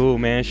playlist. Cool,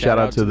 man. Shout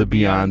out to the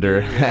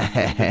Beyonder.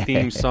 The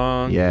theme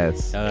song.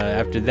 Yes.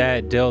 After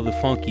that, Del the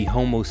Funky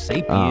Homo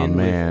Sapien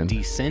with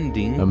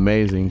Descending.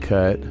 Amazing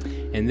cut.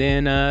 And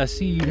then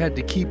see, you had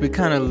to keep it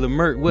kind of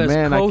Lemert West Coast.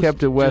 Man, I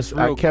kept it west.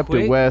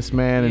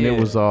 Man, and it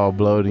was all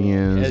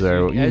Bloodians,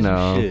 you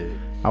know.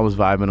 I was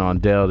vibing on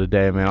Dell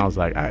today, man. I was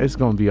like, it's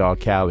gonna be all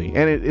Cali,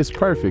 and it's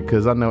perfect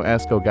because I know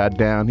Esco got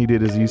down. He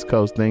did his East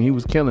Coast thing. He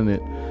was killing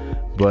it.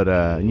 But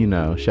you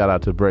know, shout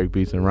out to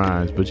Breakbeats and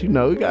Rhymes. But you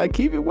know, we gotta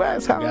keep it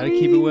West. Gotta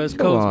keep it West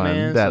Coast,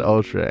 man. That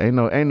ultra ain't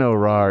no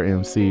raw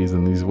MCs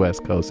in these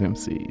West Coast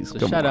MCs.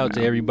 So shout out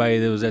to everybody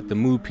that was at the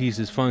Mood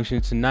Pieces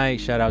function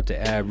tonight. Shout out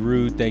to Ab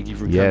Rude. Thank you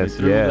for coming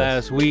through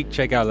last week.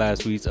 Check out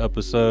last week's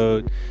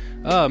episode.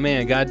 Oh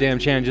man, goddamn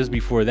Chan just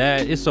before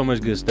that. It's so much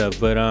good stuff.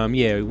 But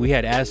yeah, we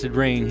had Acid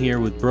Rain here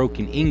with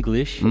Broken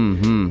English.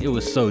 Mm-hmm. It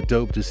was so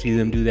dope to see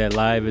them do that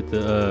live at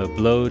the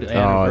Blowed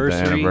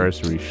anniversary. The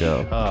anniversary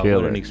show.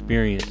 What an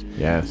experience.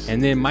 Yes.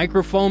 And then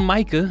Microphone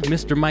Micah,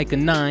 Mr. Micah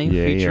 9,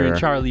 featuring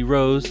Charlie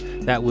Rose.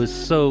 That was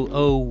so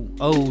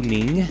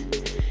owning.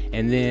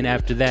 And then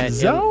after that,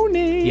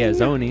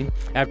 Zoning.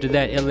 After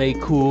that, LA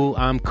Cool,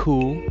 I'm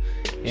Cool.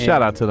 And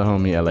shout out to the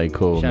homie LA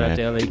Cool, man. Shout out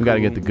to LA Cool. We got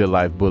to get the Good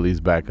Life Bullies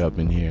back up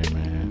in here,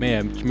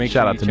 man. Make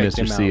shout sure out to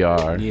Mr.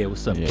 CR. Yeah,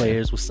 what's up,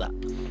 players? What's up?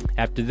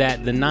 After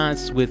that, The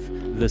Nonce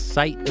with The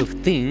Sight of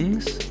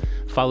Things,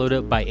 followed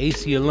up by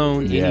AC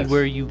Alone,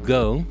 Anywhere You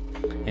Go.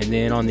 And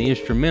then on the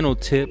instrumental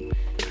tip,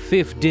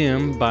 Fifth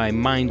Dim by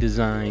Mind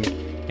Design.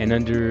 And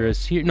under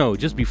us here,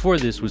 just before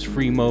this was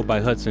Free Mo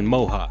by Hudson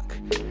Mohawk.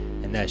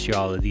 And that's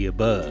y'all of the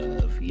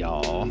above,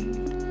 y'all.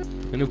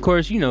 And of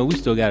course, you know, we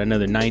still got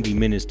another 90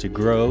 minutes to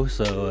grow,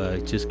 so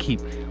just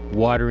keep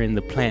watering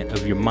the plant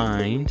of your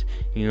mind.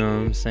 You know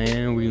what I'm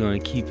saying? We're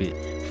going to keep it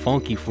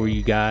funky for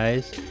you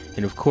guys.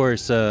 And of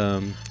course,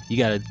 you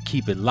got to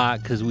keep it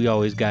locked because we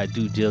always got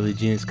Due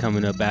Diligence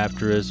coming up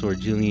after us, or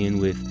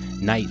Jillian with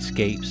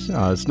Nightscapes.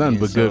 Oh, it's nothing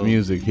but good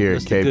music here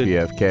at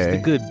KPFK. It's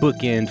the good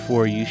bookend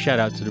for you. Shout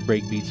out to the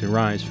Breakbeats and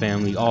Rhymes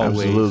family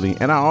always. Absolutely.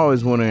 And I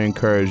always want to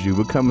encourage you,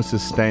 become a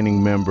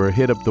sustaining member,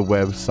 hit up the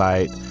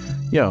website.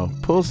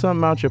 Pull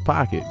something out your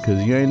pocket,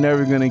 because you ain't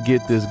never going to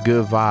get this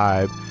good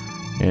vibe.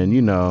 And,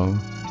 you know,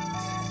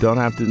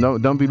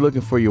 don't be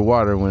looking for your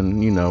water when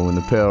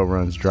the pail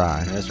runs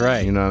dry. That's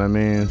right. You know what I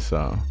mean?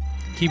 So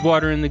keep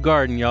watering the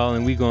garden, y'all,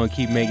 and we going to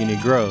keep making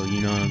it grow.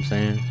 You know what I'm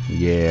saying?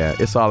 Yeah,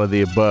 it's all of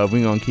the above.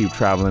 We going to keep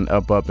traveling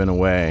up and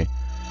away.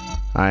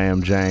 I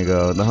am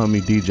Django. The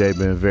homie DJ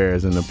Benver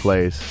is in the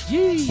place.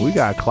 Yee. We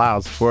got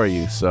clouds for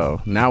you,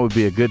 so now would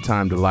be a good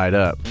time to light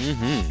up.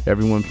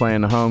 Everyone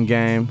playing the home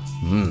game.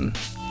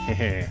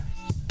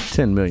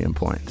 10 million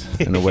points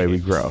in the way we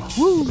grow.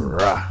 Woo.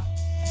 Rah.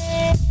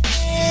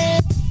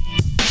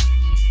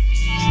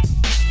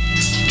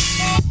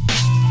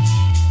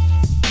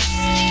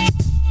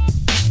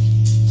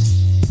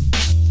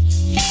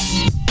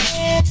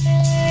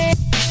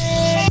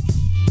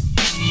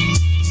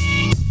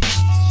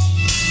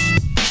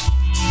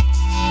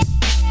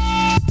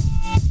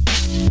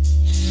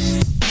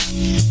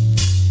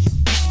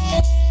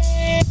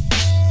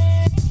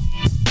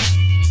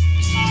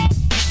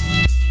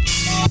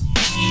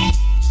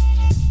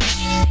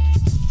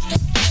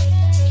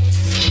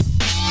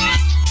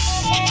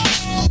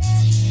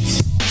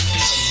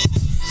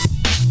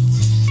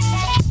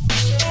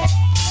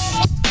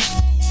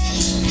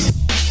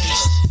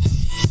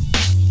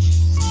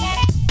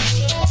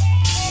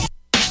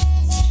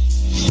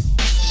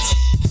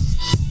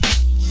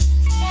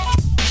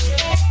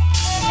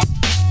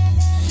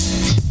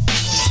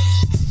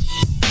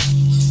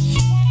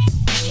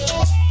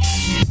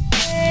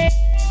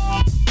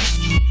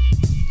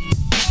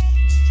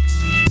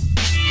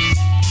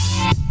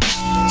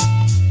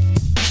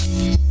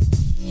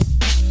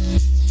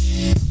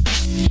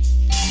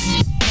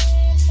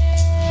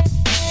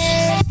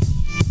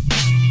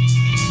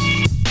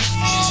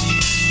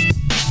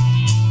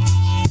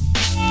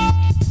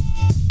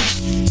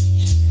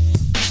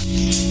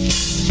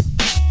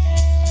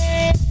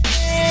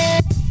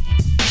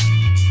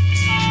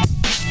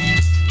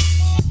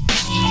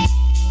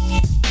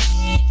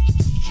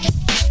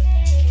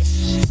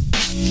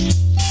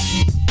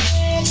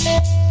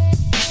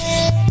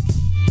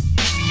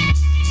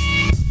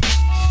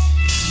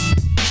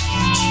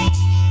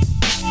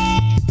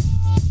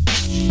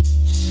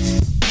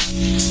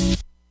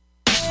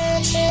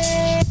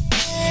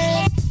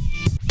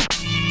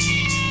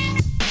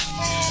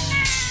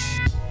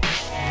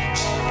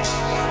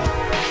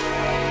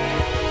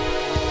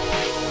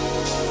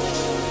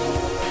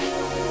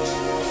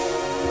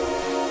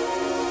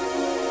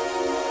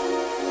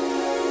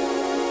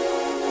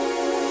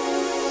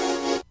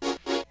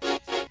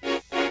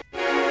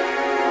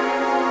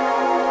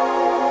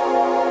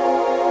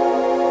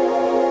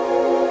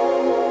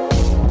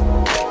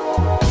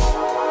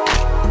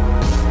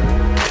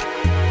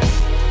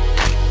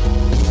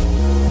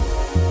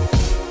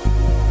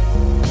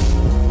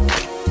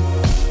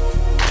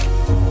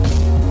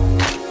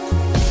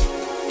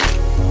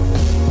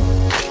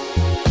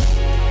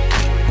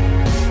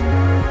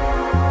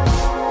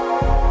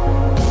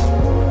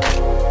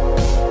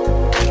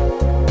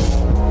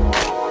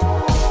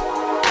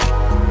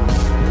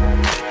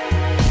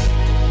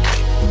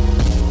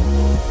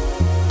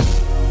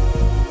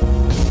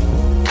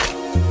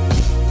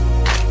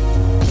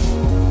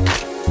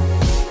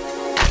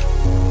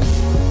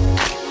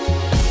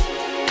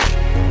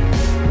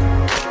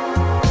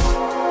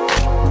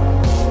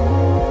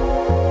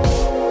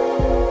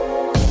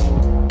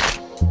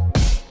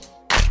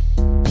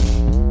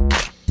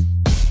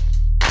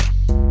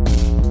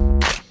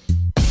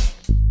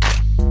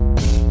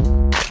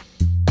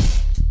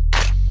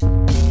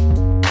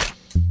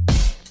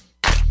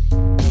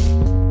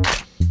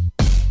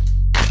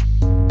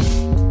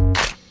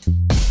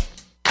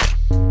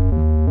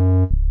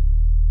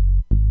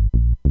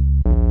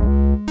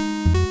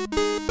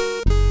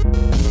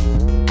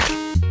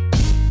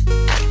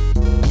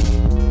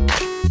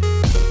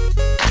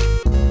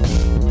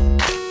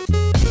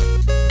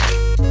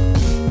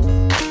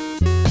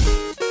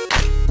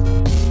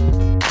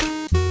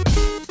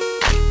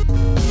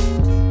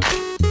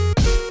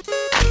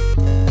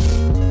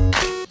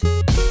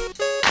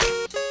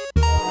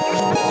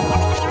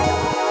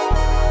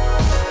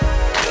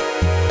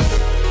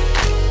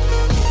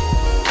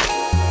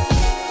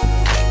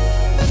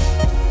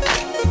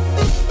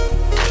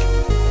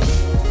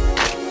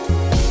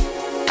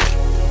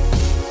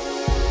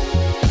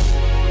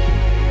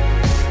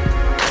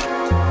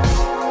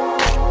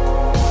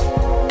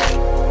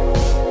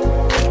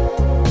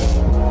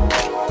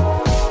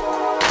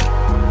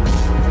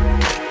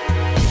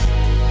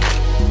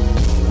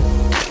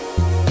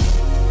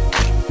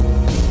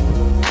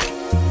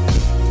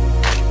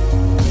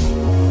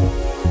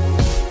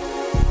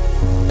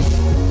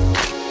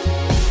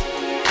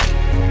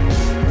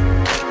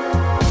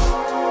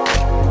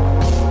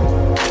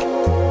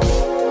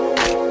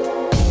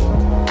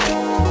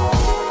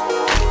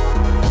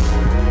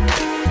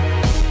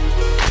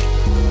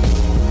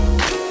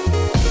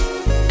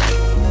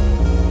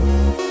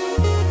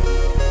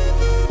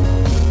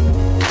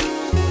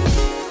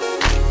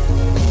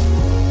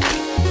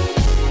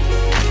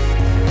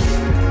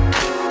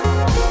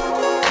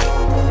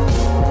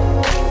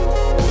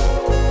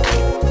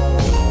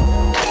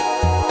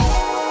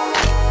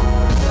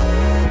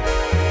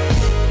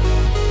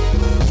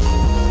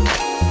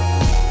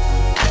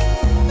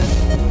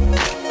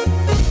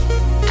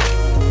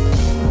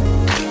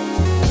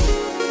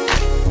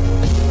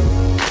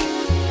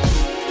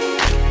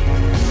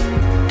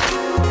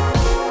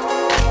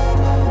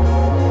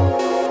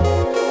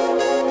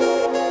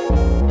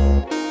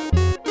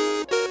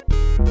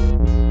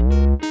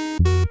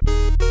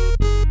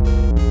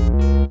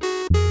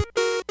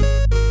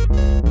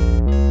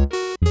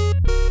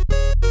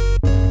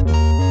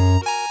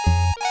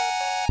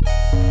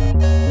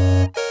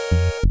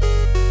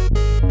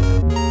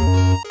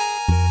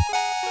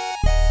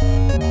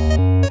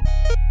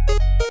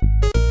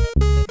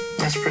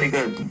 pretty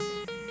good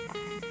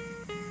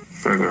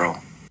for a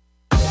girl.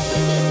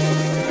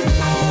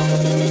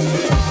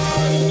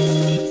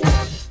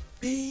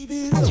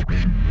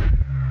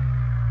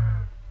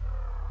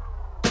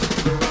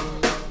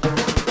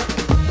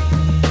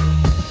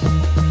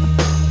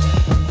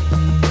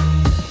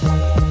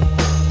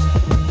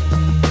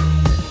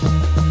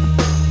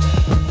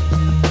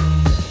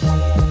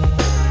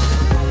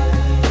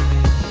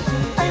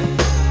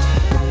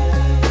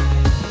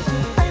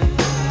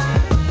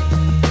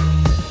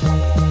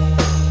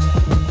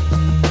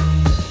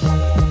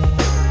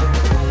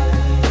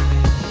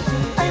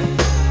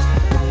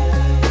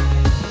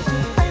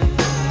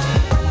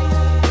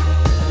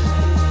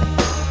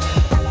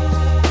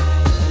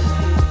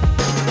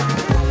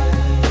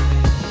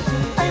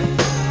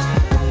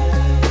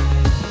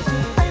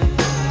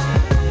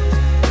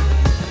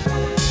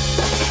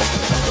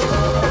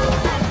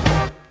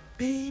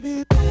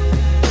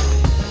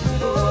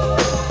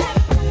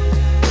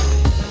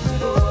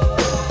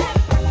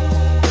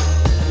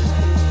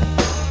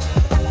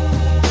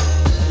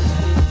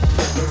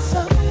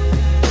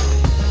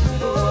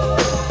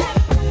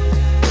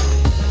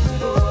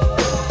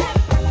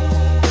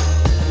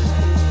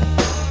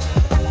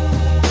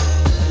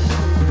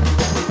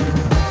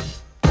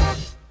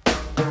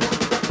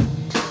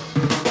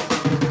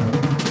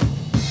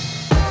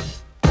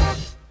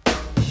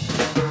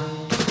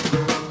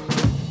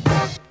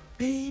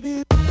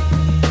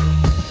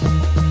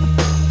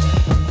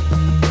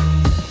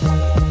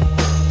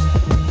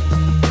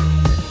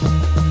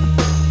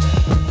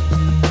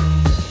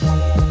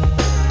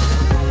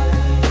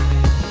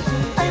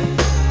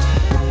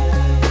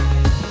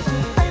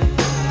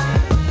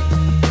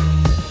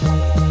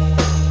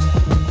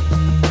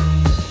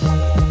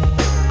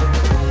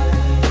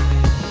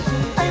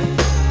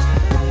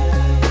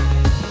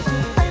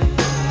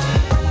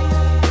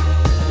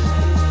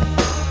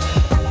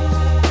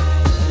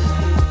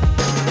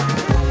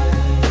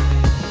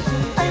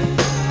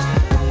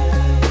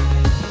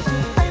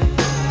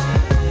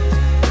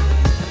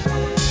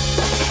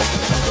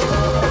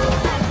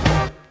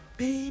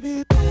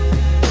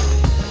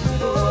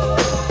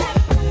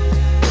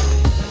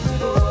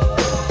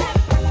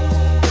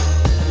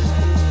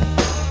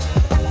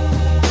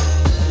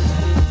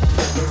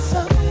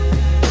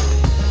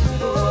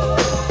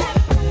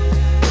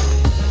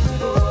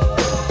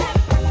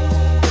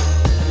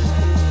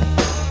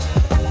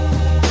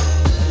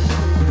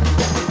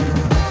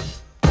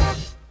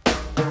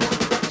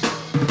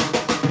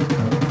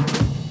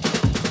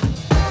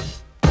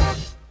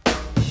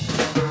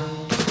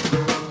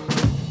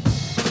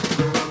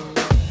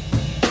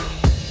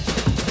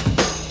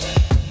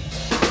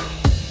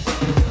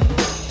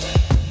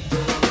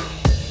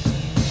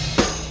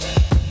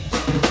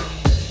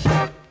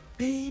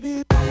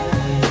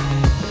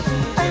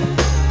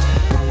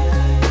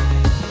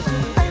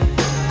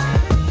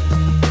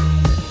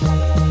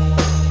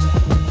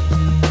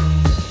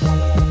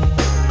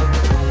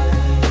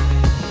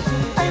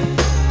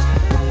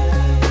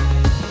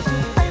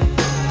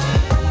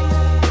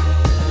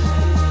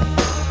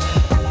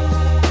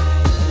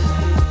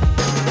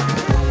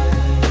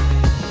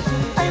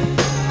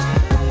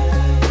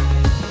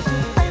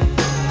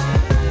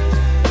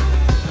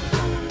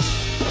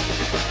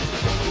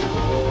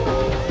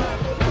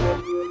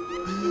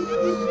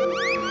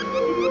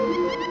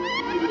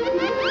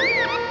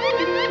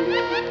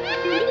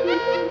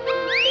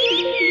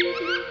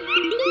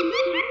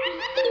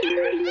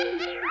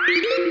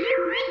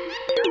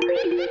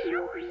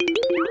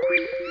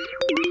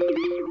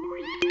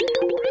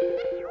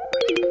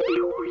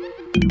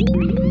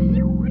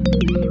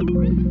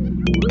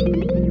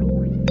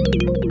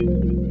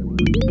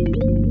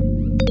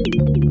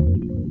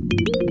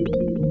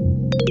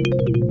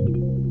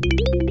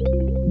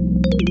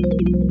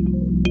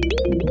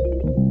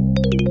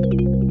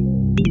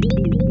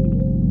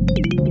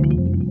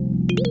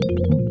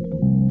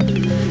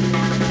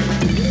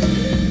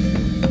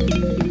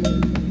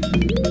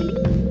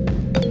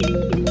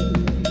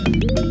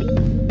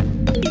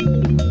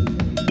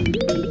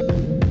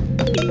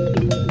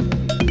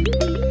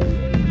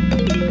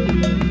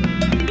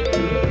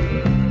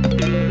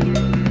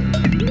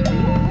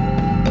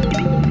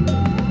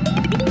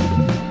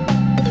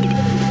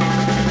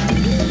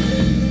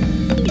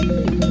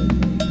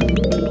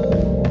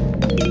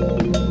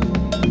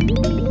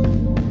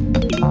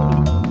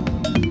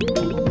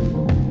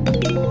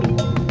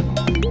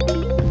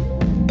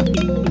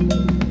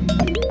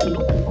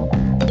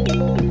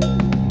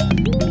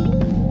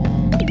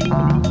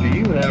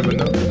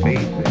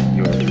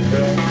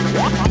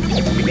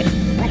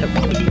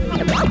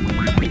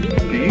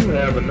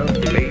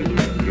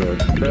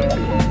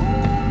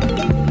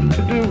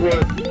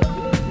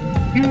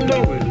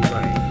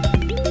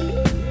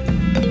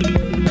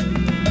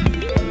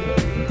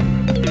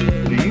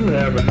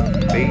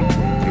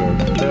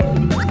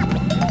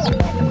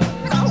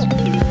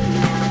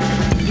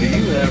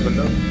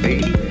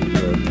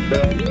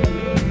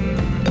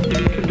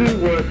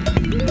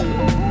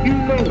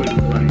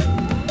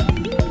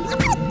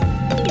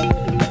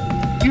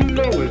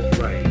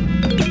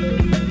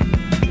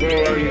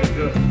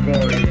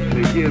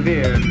 give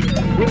in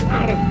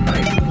without a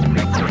fight.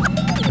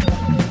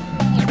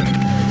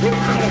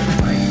 Without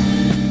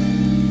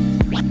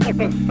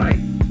a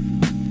fight.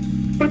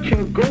 But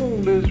your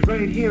goal is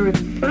right here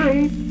in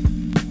sight.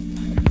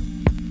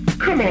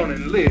 Come on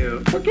and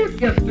live. Forget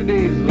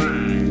yesterday's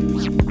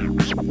lies.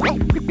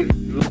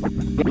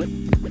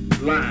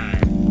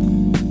 Lies.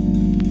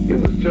 It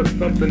was just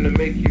something to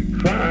make you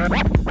cry.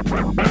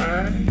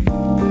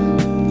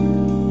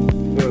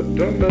 Well,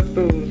 don't let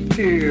those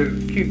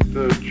tears keep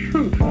the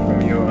truth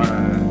from your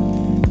eyes.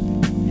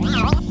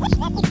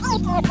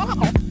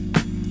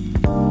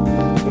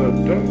 Well,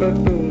 don't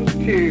let those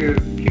tears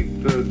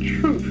keep the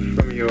truth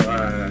from your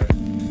eyes.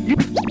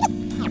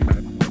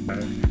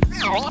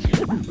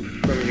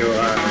 From your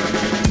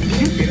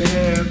eyes. You can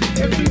have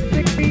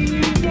everything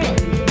you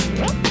want.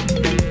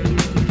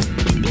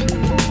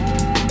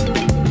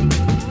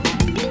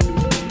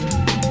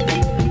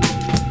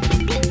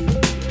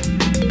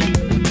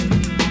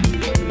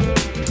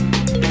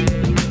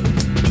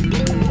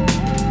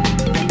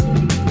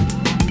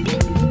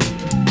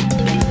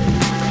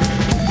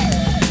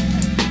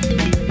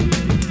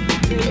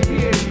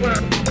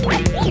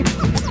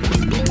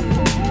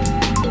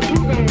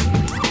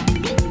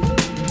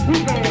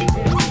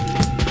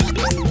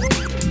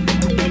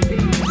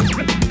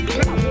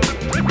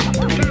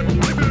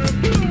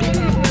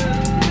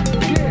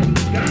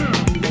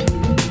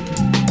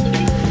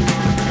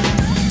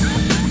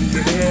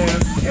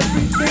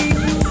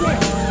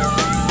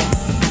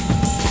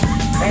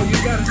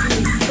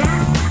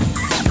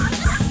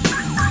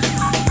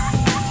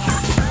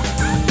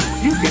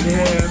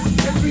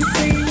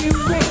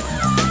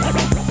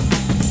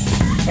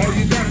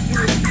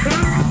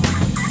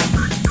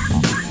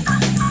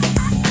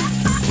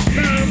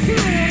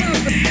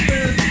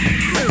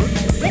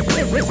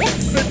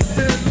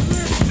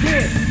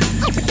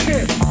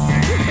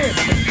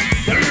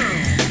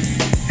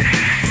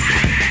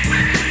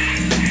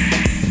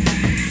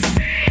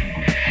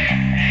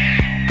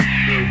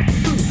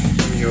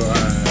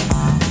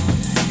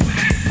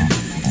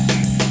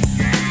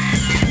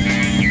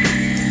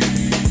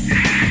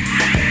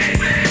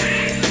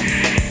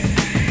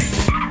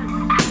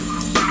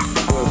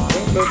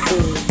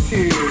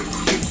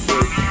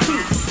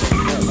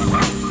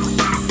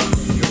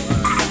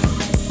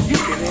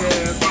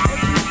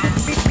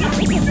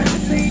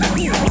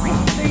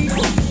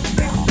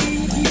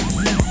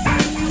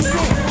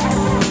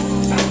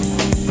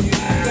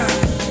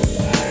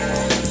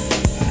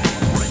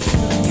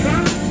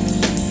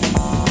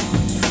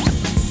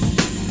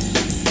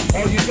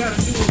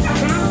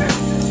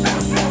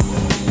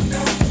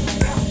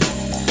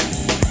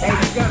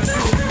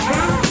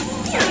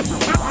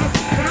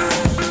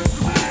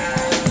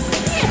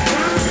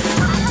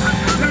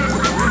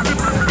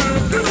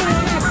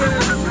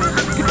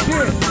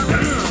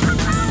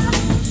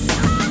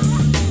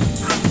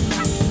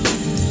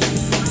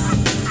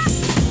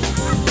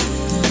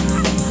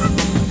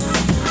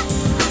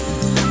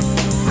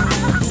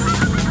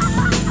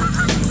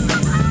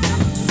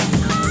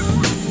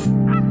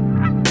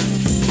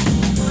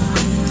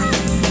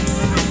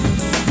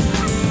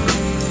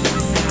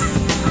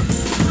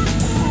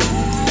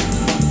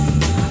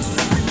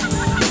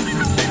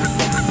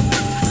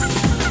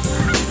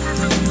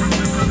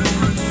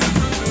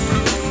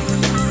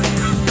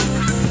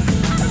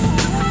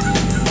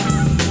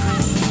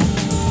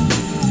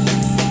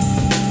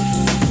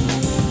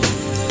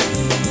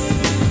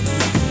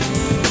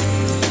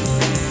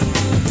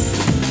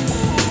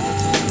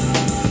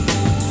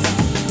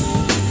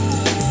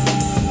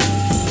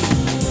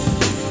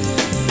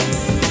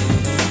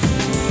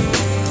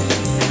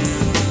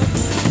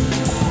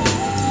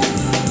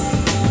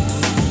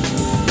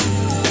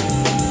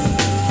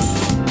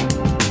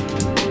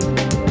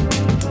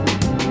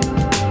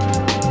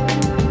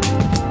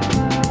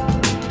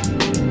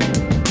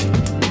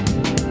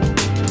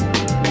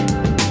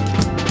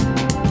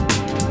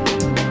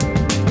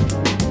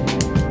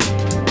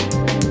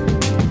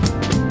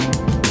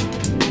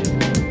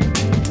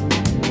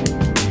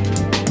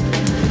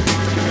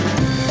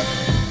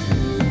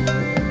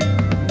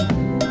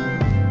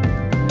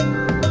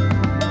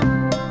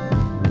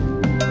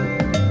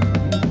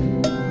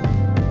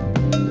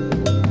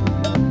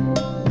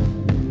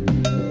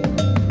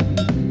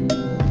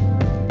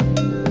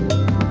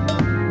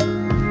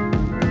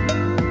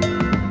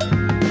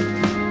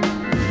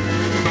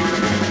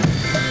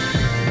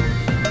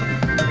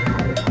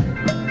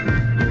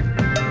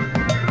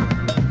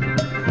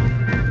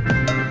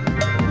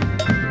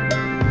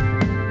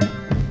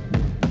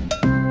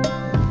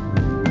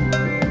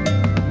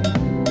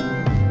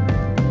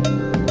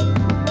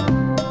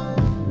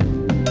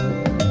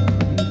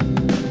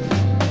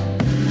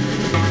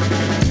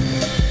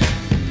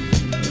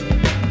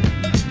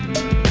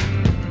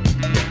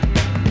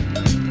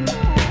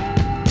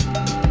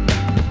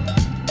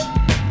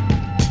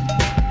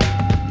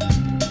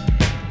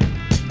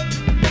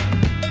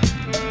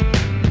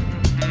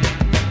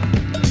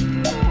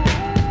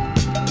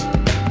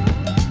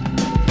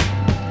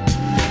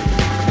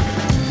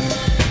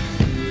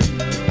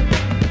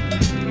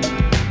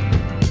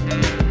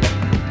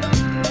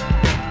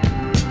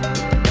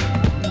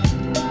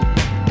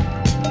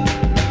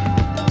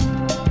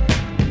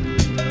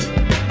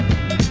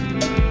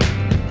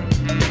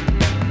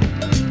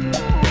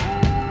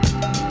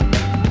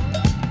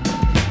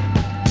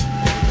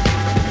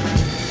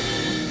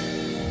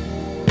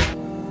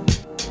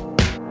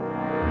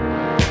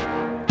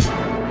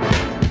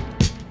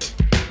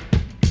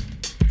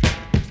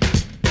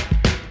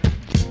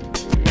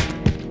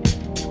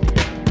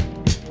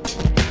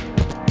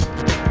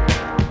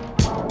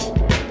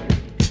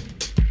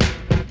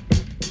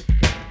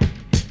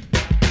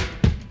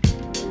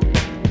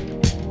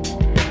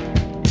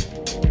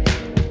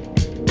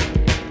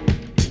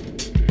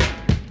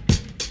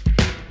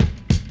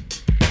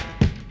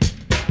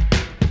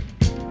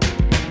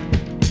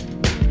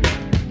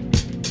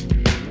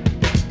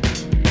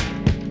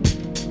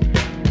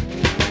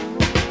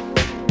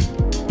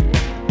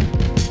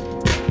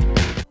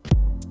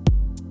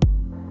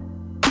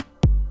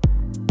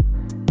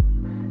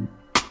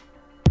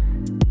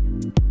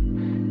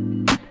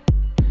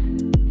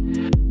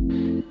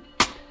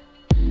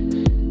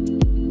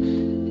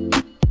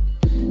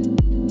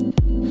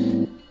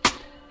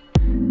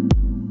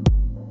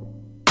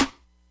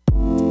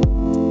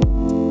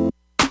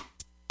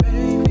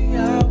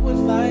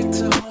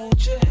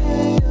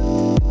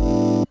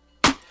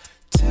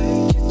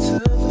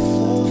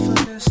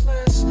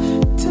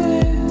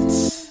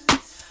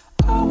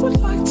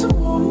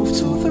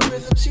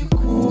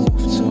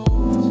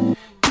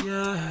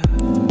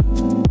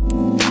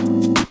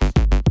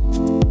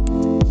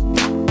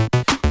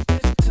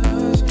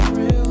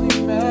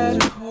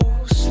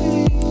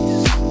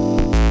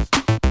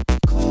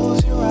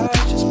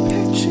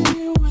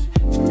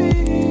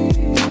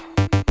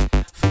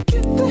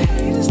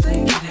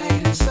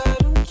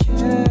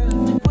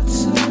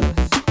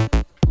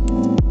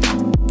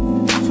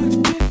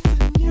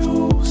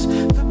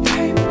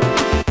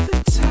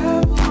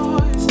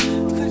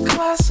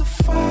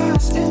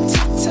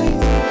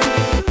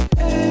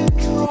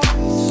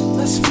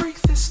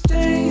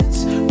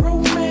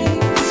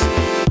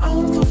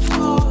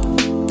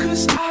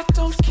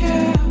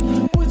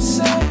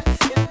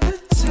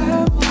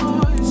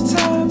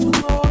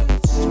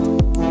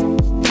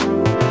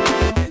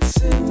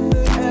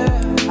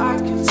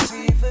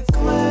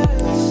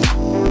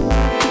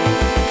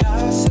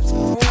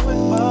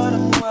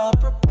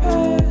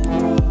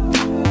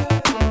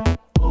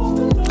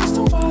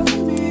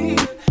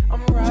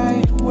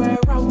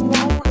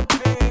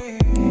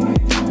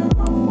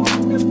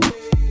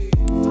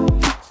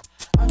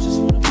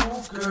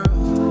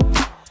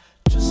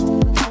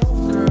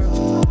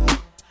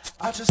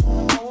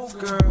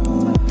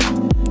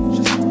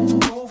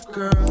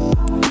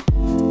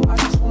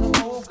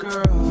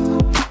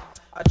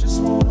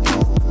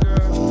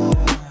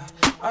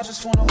 I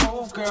just wanna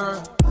hold,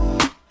 girl.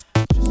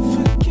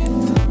 Forget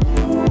the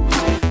news,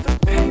 the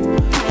paper,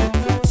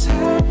 the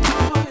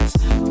tabloids,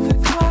 the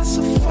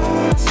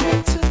classifieds,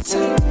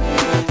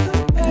 entertainment,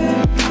 the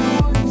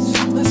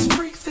airports. Let's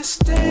freak this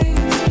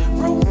dance,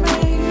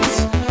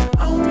 romance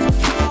on the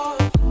floor.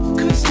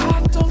 'Cause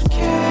I don't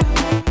care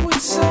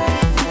what's said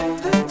in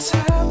the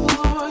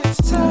tabloids,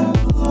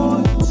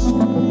 tabloids.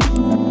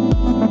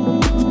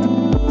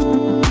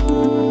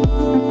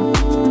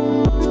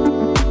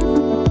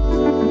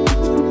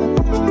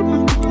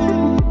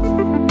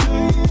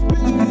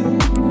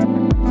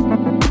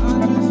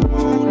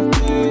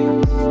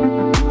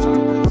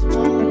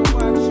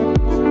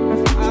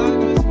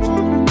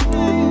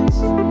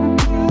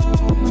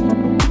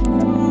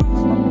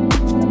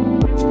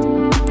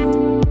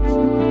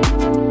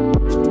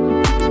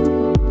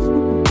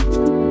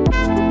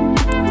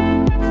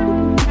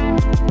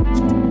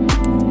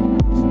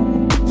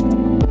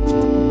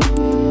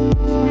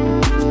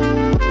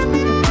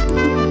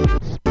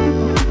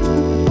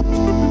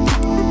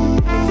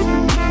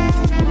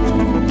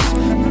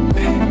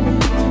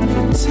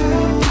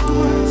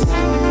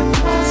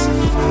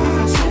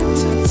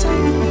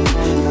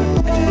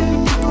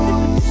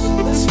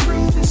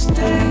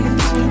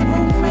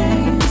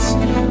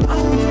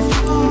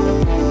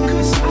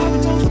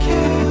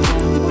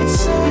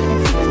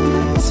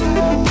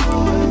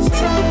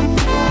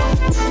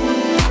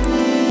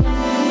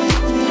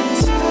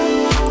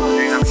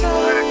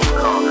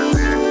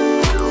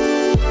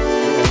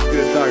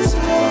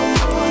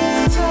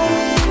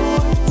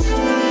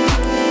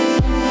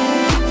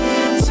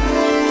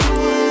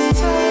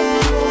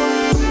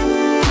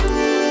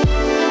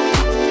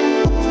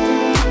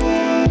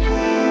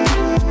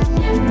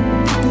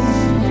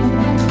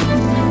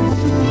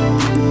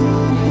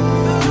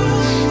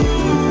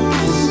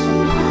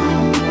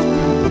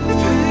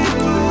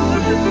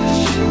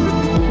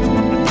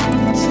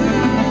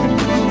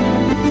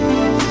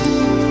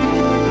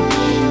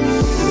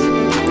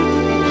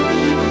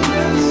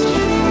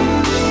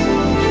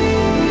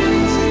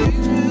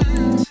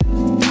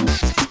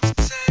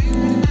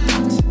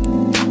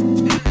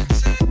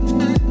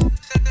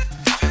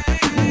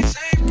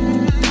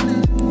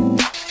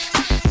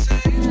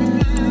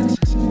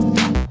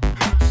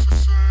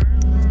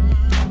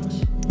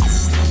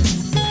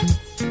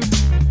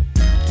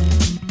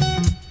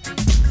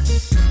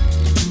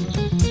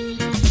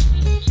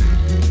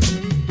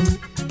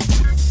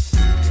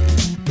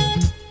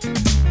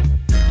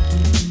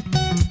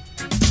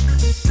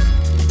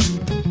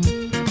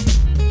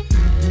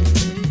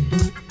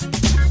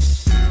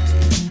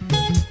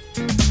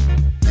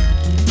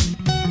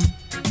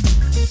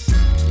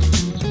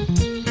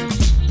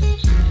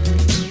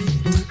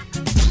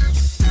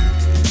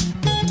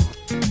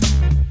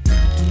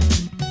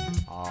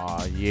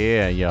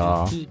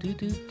 Y'all.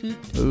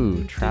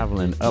 Ooh,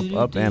 traveling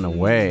up and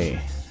away.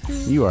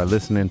 You are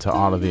listening to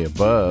all of the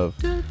above.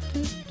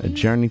 A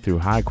journey through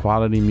high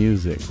quality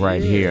music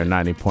right here,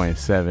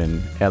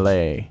 90.7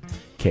 LA,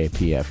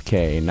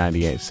 KPFK,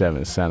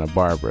 98.7 Santa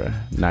Barbara,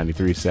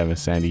 93.7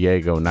 San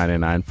Diego,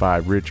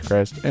 99.5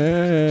 Ridgecrest,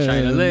 and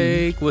China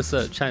Lake. What's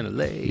up, China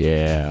Lake?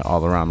 Yeah,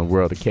 all around the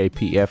world at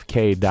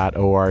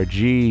kpfk.org.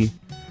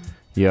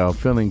 Yo,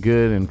 feeling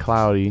good and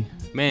cloudy.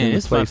 Man,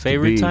 it's my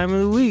favorite time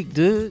of the week,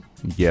 dude.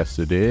 Yes,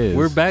 it is.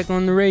 We're back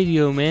on the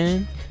radio,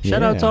 man.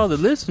 Shout out to all the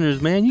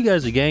listeners, man. You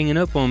guys are ganging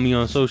up on me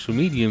on social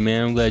media,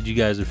 man. I'm glad you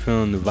guys are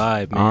feeling the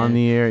vibe, man. On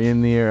the air,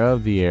 in the air,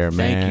 of the air,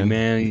 man. Thank you,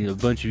 man. A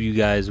bunch of you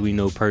guys we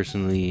know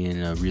personally,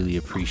 and I really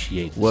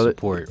appreciate the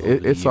support.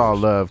 It's all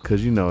love,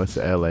 because, you know, it's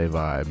a LA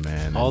vibe,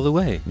 man. All the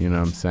way. You know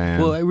what I'm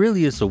saying? Well, it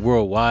really is a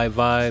worldwide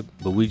vibe,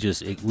 but we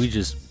just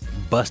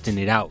busting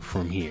it out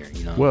from here,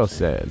 you know. Well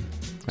said.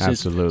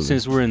 Absolutely.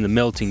 Since we're in the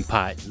melting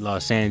pot,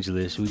 Los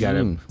Angeles, we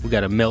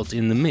gotta melt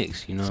in the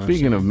mix. You know.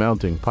 Speaking of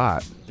melting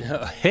pot,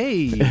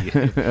 hey,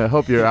 I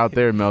hope you're out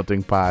there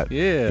melting pot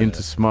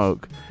into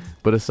smoke.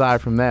 But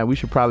aside from that, we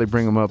should probably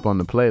bring them up on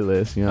the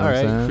playlist. You know what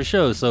I'm saying? For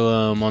sure.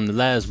 So on the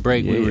last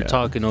break, we were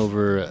talking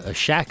over a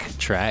Shaq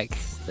track.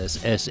 That's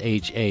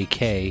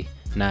SHAK,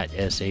 not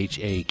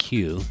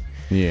SHAQ.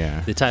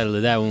 Yeah. The title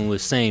of that one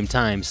was Same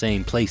Time,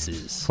 Same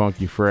Places.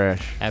 Funky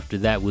Fresh. After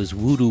that was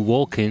Voodoo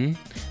Wolken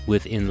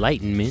with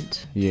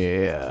Enlightenment.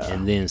 Yeah.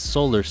 And then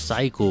Solar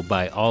Cycle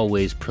by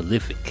Always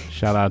Prolific.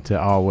 Shout out to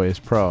Always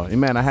Pro. And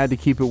man, I had to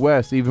keep it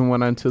West even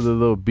when into the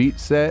little beat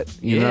set,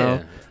 you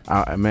know.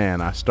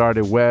 I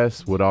started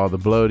West with all the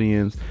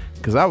Bloodians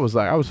because I was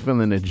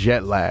feeling the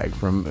jet lag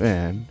from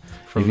last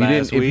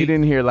week. If you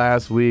didn't hear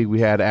last week, we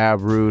had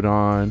Ab Rude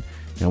on.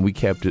 And we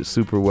kept it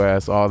super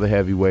West, all the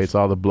heavyweights,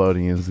 all the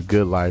Bloodians, the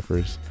good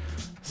lifers.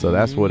 So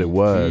that's what it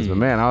was. But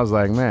man, I was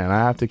like, man, I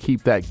have to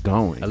keep that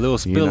going. A little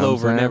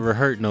spillover never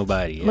hurt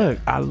nobody. Yeah. Look,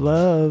 I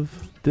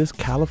love this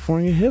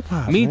California hip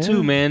hop. Me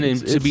too, man.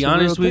 And to be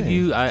honest with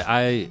you,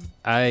 I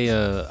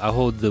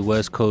hold the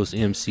West Coast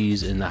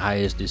MCs in the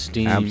highest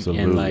esteem.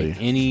 Absolutely. And like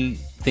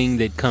anything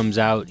that comes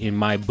out in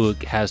my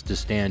book has to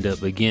stand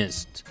up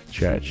against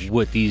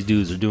what these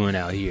dudes are doing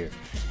out here.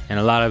 And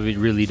a lot of it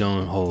really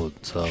don't hold.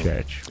 So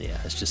Church. Yeah,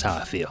 that's just how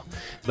I feel.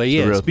 But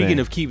yeah, speaking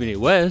of keeping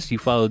it West, you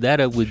followed that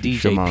up with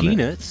DJ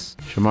Peanuts.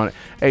 Shimon.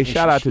 Hey,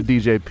 shout out to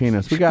DJ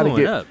Peanuts. We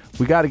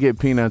gotta get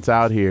Peanuts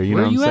out here. You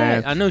know what I'm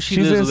saying? I know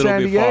she's in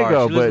San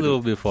Diego, but a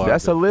little bit far.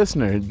 That's a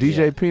listener.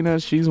 DJ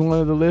Peanuts, she's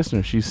one of the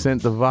listeners. She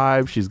sent the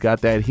vibe. She's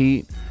got that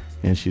heat.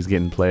 And she's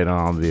getting played on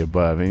all of the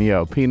above. And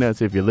yo,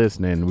 Peanuts, if you're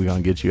listening, we're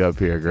going to get you up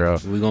here, girl.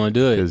 We're going to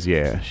do it. Because,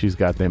 yeah, she's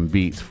got them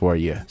beats for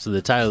you. So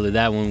the title of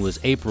that one was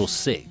April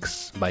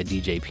 6 by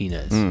DJ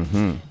Peanuts.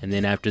 Mm-hmm. And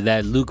then after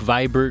that, Luke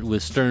Vibert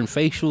with Stern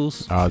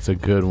Facials. Oh, it's a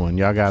good one.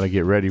 Y'all got to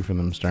get ready for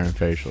them Stern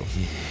Facials.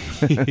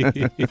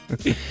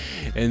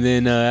 And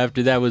then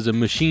after that was a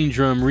Machine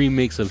Drum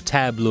remix of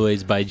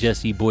Tabloids by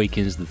Jesse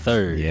Boykins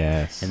III.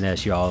 Yes. And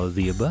that's your all of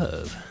the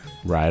above.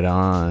 Right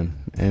on.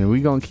 And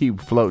we're going to keep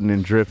floating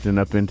and drifting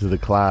up into the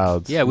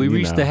clouds. Yeah, we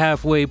reached the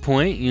halfway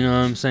point, you know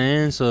what I'm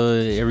saying? So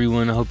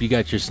everyone, I hope you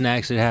got your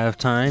snacks at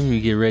halftime.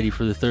 You get ready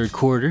for the third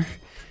quarter.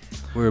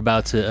 We're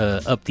about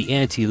to up the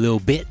ante a little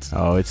bit.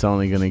 Oh, it's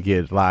only going to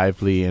get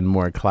lively and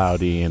more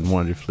cloudy and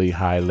wonderfully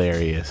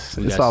hilarious.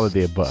 It's all of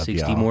the above,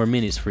 60 y'all. more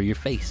minutes for your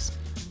face.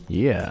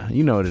 Yeah,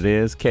 you know what it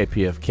is.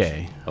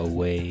 KPFK.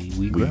 Away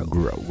we grow.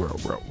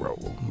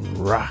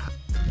 Rah.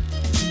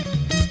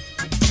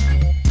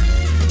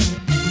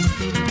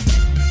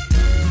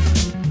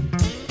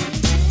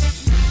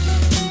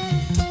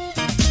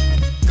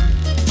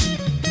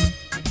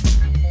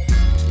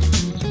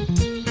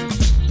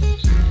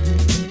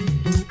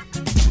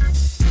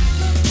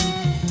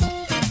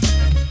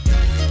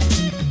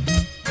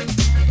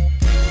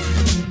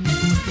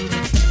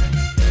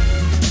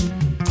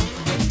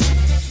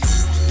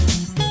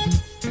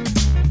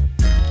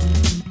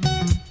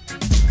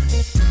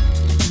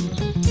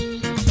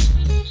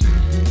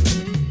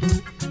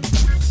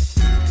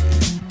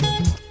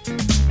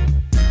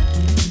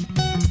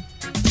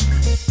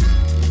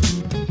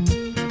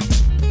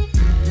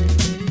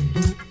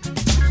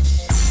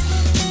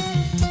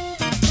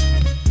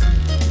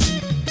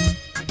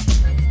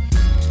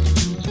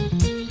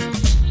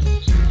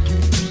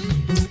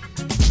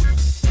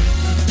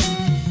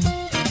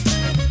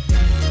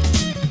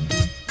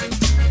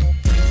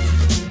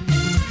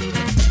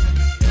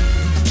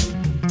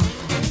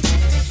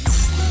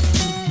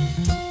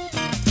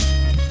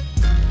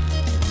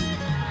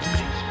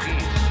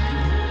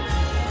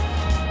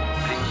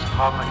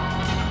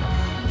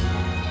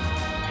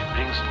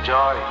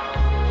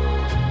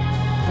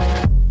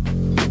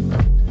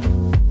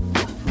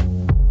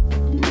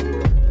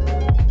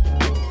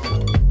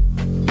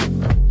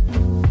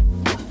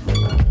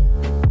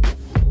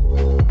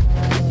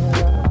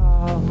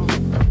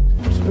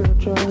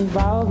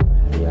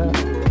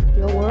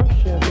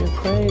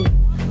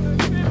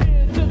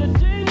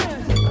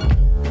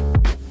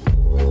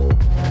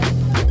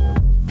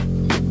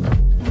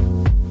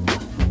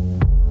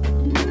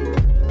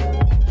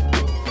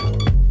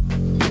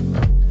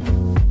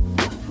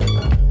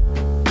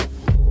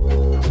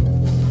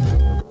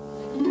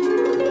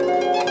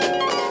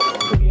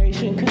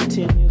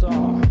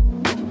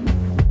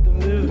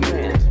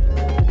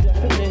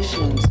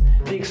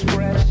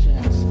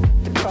 expressions,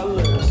 the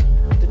colors,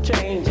 the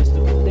changes,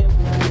 the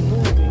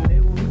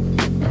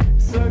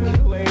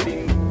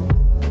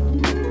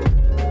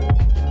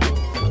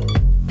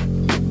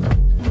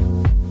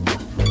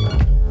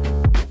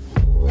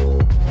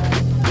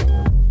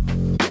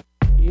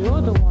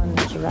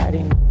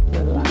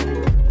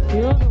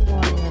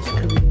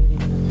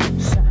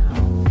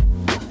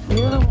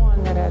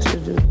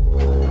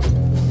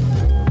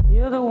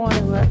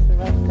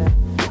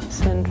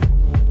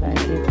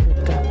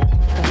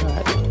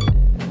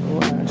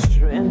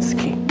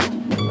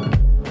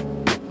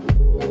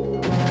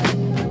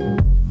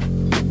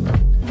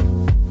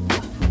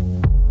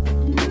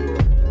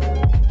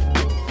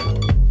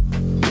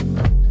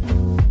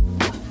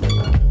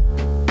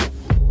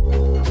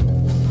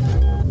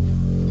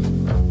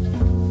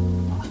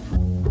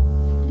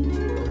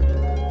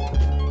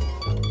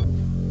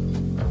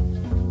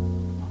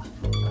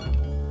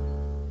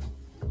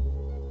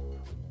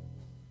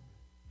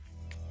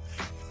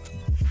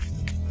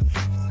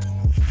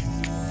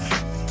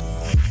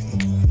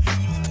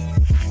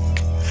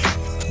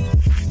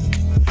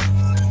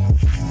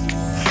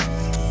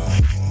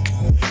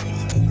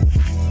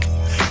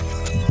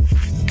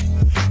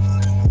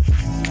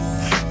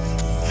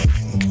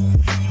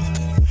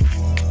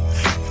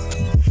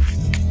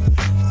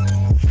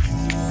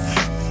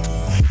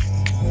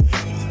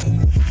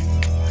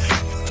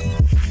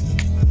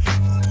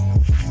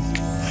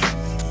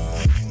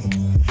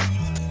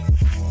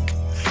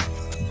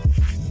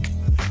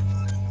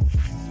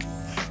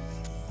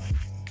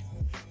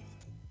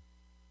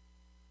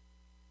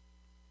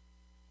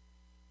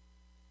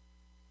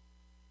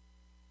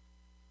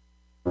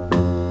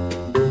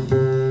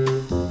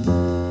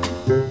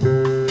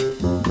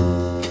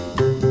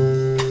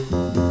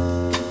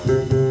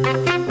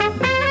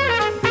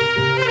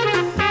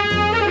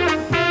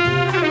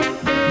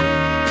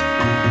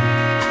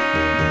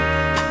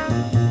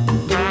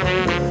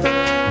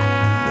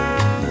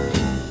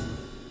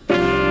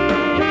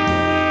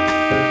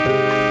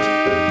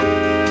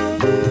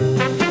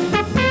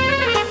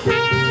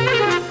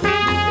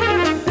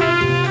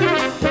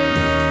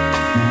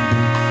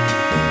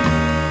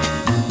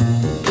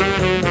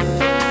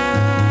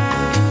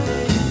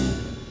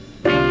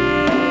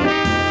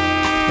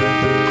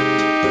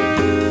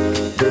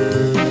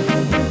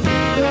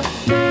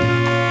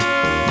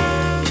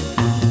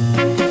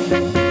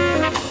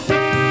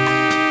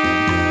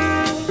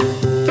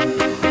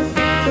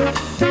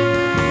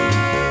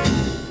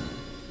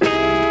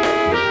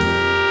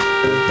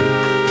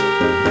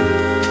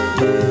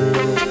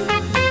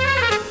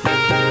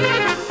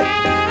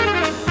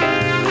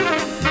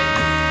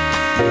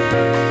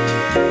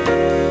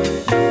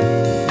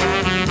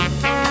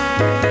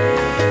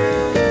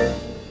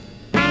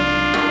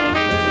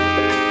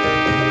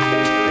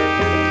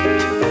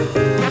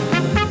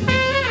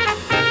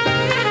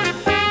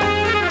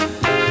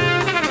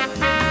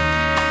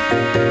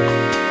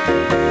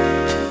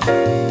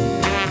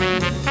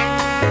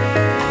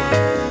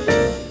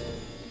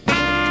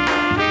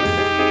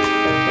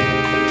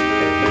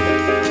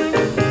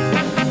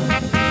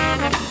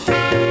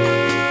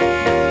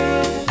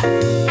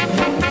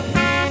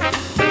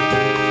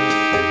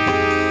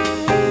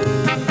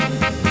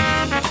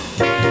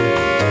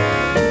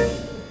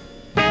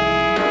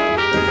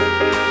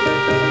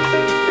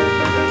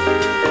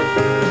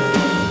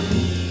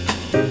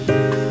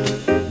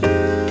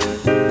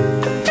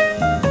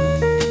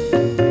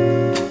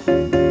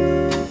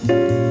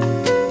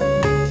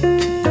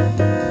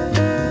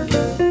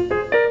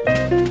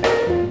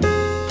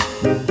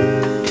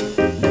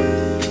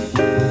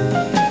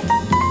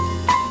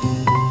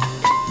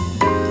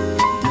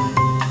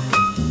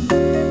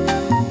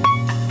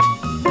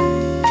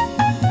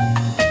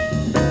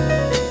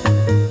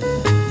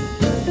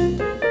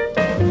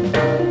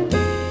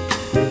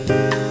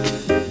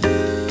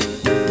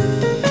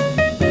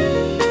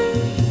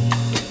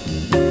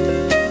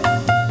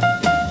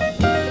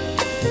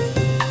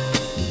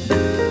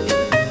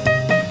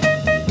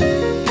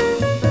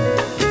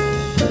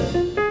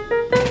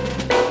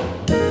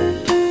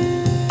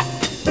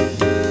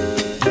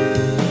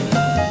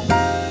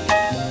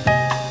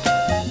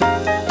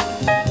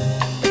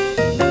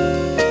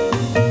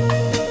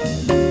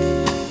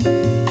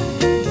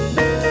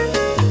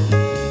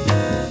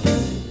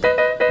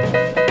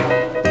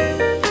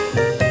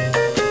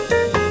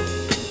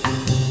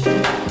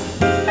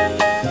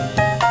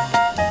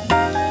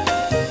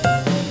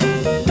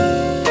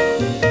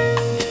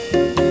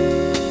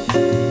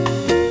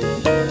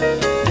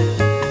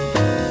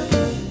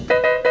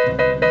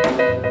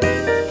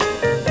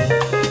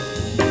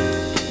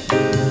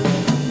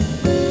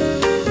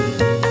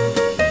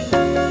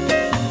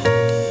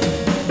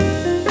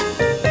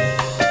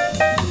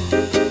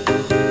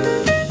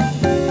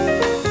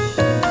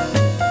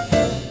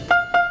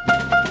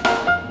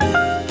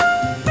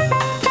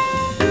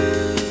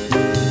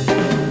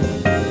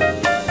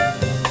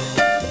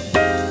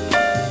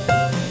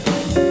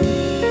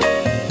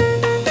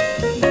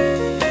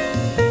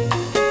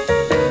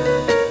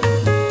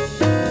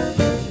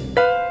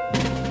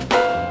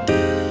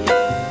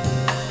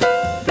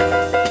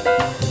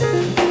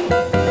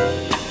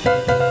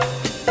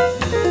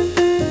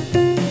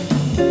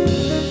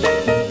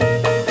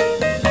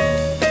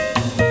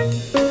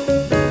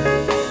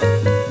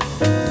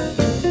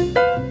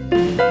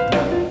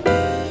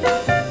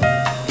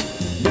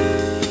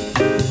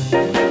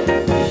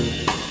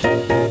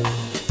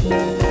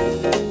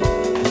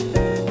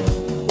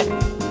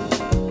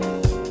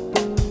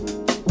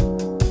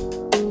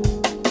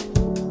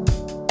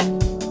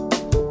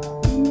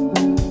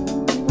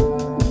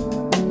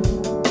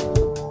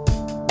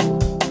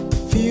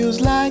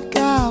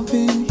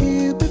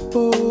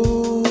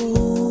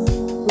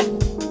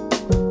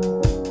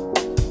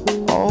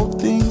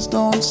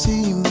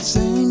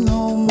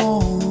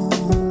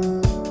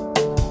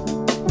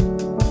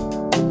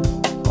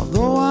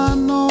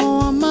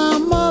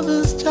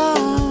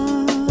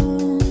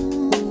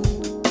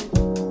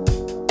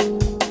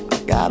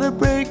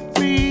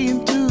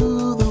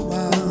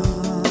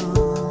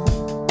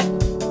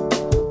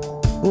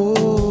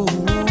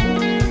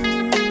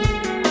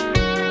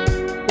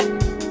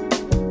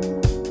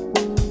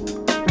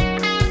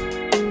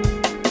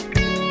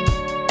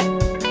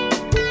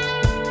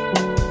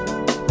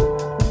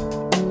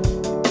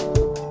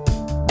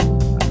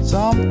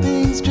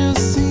things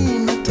just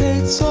seem to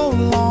take so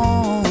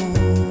long.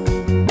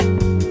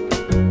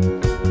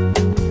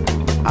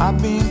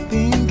 I've been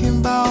thinking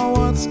about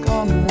what's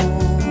gone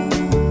wrong.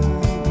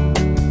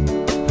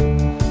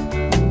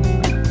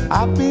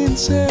 I've been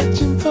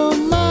searching for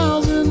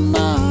miles and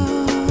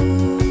miles,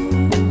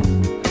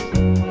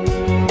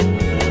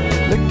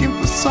 looking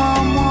for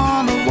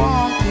someone to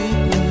walk with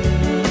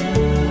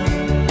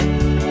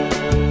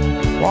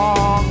me.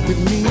 Walk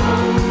with me.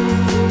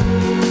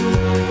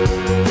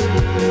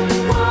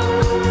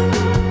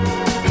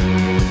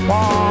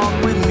 Walk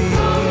with me.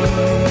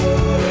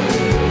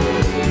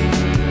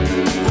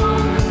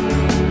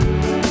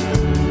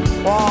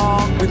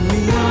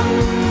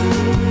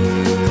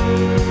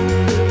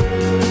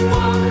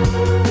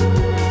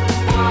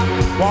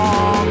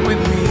 Walk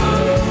with me.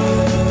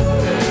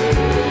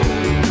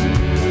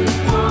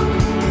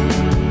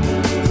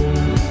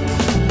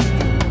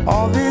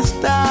 All this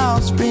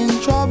doubt's been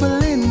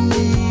troubling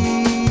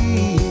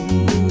me.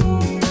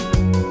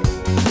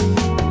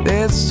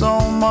 There's so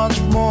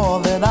much more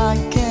that I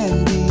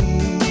can be.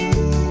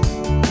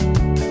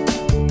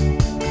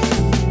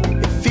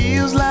 It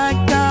feels like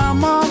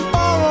I'm on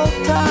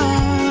borrowed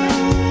time.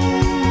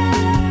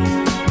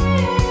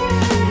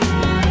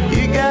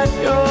 You got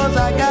yours,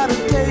 I gotta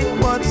take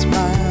what's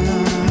mine.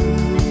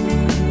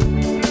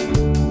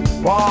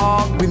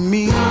 Walk with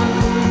me.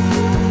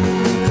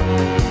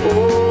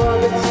 Oh,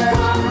 I've been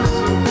searching.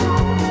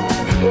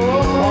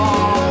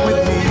 Walk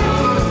with me.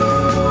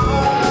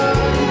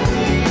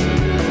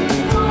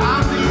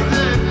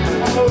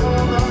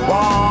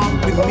 Walk with me.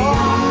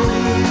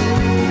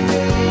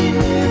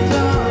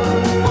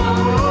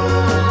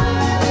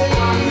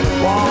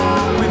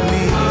 Walk with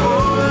me.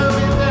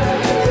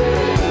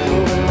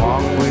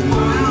 Walk with me.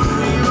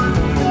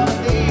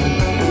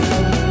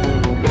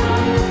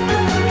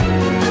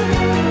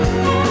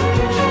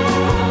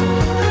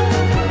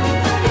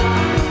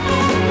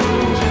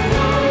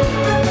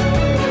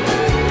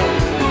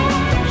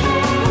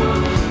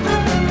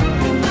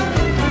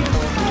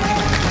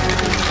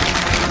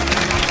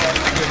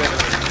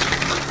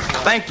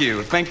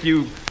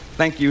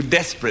 Thank you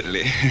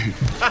desperately.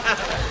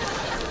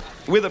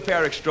 We're the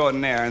pair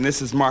extraordinaire, and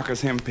this is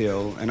Marcus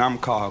Hemphill, and I'm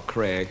Carl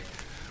Craig.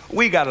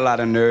 We got a lot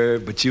of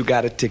nerve, but you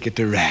got a ticket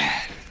to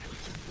ride.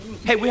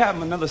 Hey, we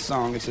have another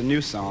song. It's a new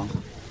song.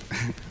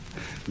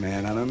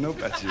 Man, I don't know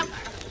about you.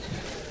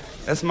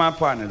 That's my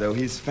partner, though.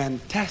 He's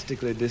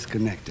fantastically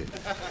disconnected.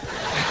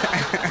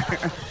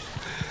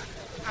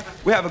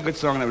 We have a good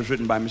song that was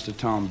written by Mr.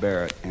 Tom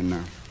Barrett,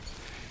 and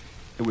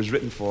it was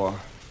written for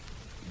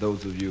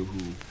those of you who,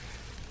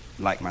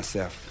 like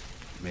myself,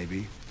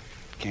 maybe,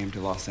 came to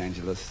Los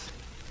Angeles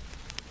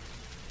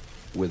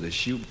with a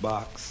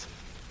shoebox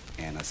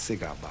and a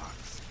cigar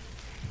box.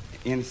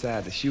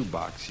 Inside the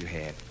shoebox, you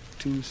had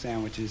 2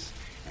 sandwiches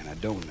and a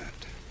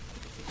donut.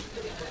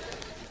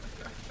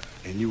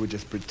 And you were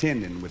just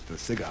pretending with the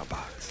cigar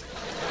box.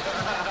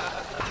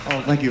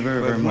 Oh, thank you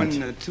very, very much.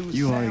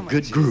 You are a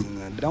good group.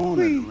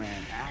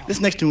 This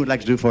next tune we'd like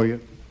to do for you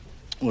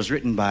was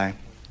written by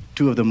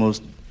 2 of the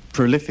most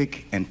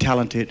prolific and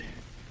talented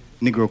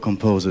Negro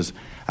composers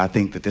I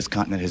think that this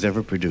continent has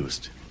ever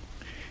produced.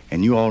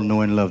 And you all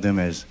know and love them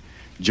as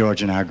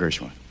George and Ira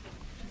Gershwin.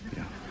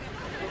 Yeah.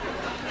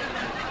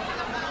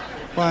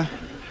 Why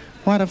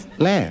the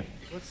laugh?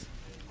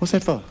 What's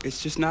that for?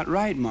 It's just not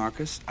right,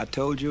 Marcus. I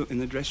told you in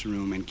the dressing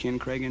room, and Ken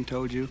Cragen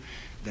told you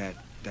that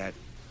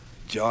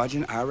George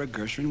and Ira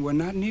Gershwin were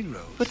not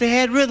Negroes. But they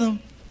had rhythm.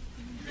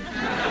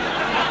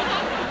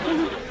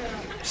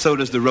 So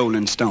does the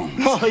Rolling Stones.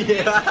 Oh,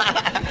 yeah.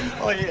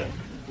 Oh, yeah.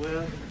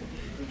 Well,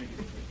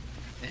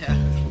 yeah.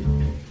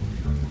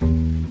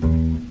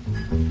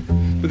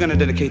 We're going to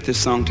dedicate this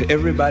song to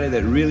everybody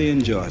that really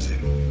enjoys it.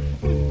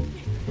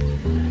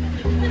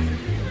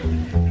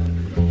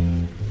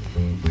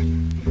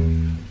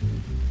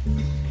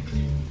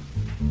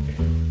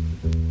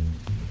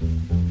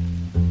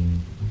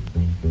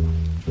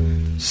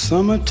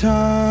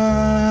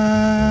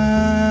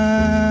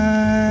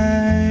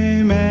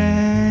 Summertime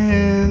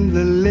and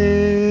the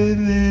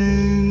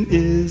living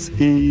is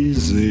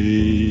easy.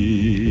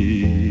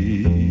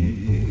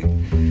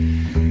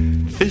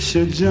 Fish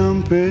are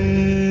jumping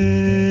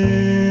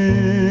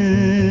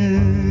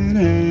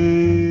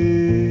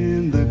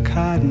and the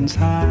cotton's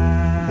high.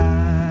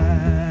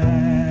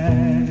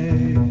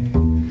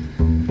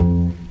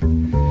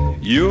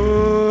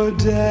 Your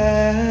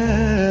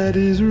dad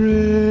is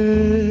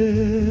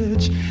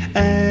rich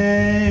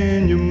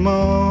and you're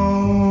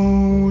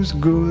most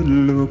good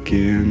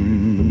looking.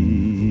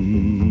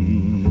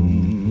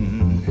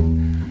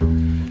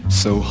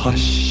 So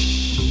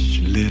hush,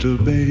 little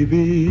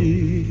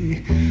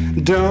baby,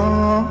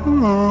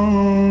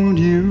 don't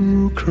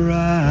you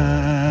cry.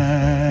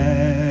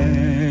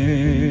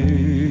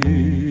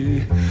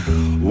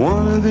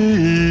 One of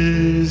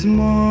these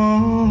mornings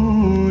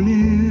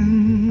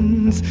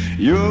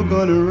you're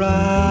gonna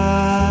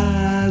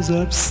rise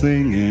up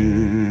singing.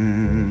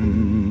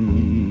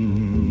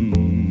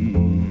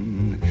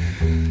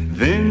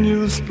 Then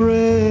you'll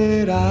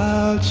spread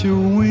out your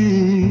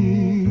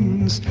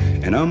wings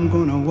and I'm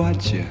gonna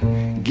watch you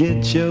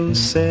get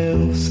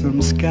yourself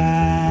some sky.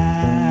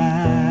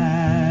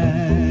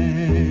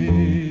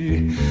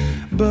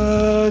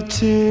 But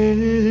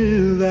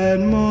till that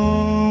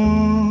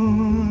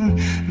morn,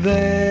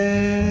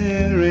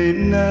 there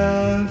ain't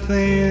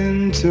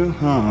nothing to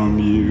harm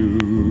you.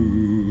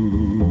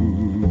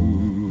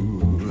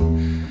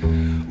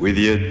 With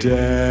your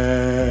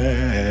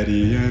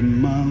daddy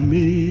and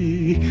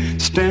mommy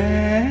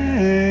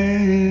standing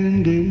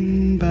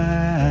by.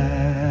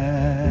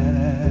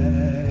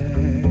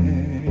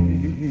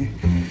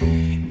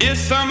 It's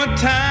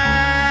summertime,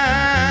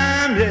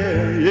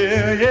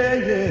 yeah,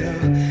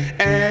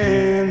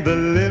 and the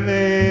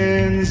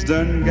living's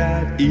done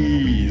got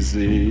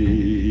easy.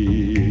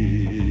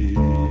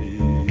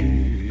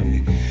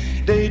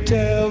 They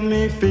tell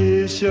me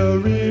fish are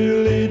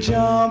really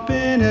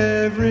jumping,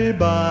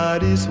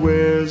 everybody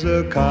swears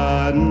the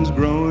cotton's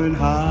growing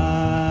high.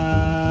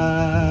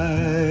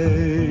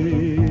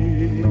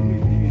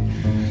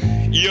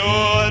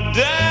 Your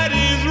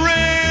daddy's rich,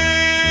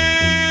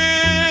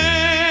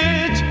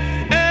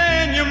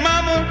 and your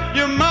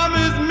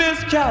mama's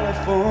Miss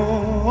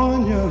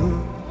California.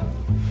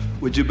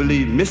 Would you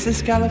believe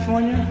Mrs.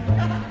 California?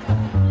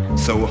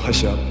 So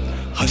hush up,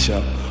 hush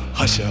up,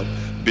 hush up.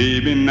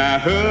 Baby, now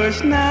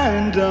hush now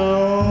and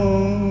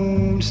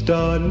don't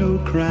start no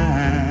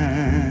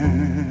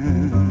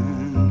crying.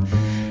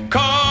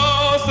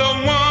 'Cause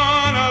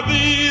one of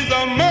these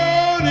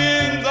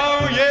mornings,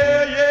 oh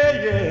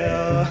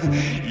yeah,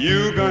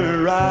 you're gonna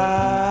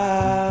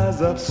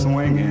rise up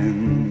swinging.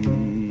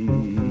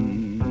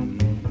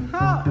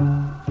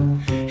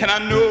 And I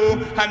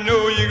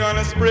know you're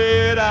gonna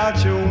spread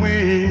out your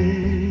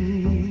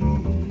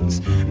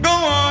wings. Go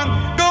on,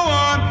 go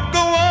on,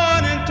 go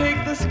on and take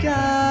the sky.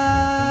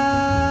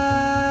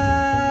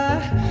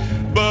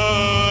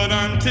 But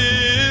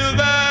until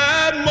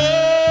that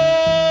morn,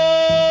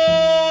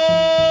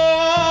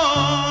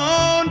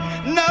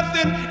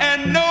 nothing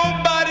and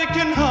nobody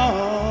can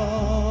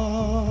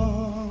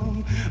harm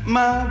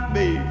my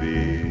baby.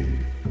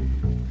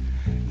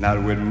 Not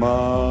with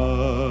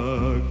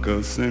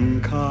Marcus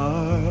and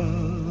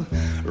Carl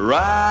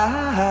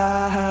riding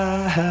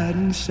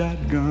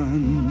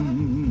shotgun.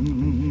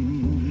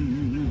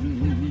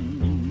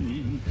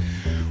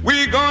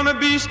 We're gonna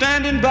be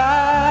standing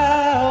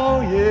by,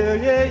 oh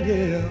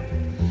yeah.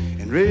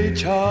 And Ray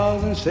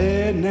Charles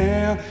said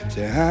now,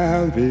 say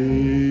I'll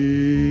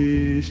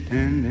be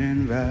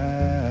standing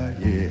by,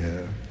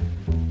 yeah.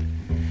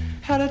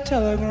 Had a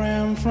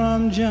telegram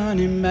from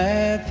Johnny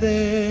Mathis,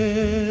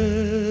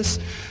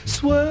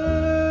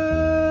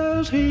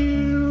 swears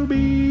he'll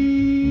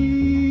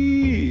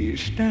be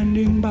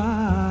standing by.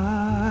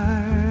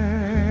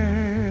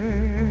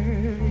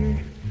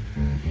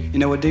 You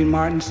know what Dean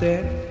Martin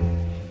said?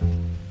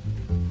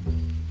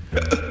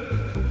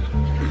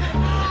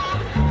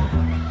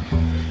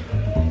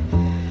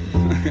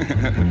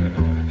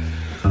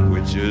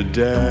 With your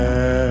daddy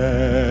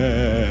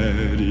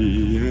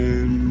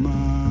and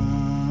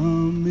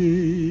mommy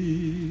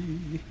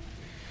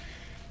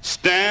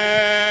standing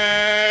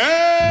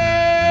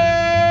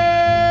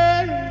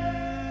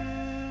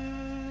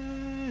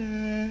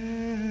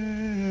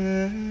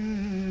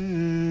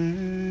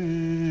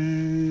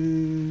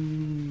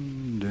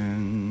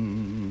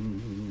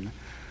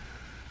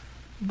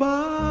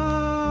by.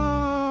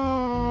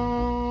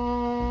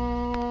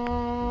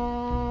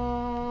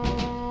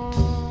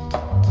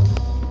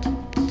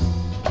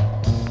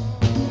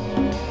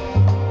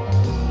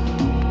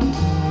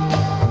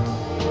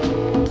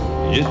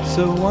 It's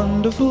a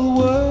wonderful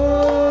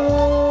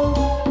world,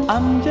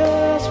 I'm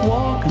just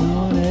walking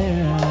on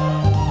air.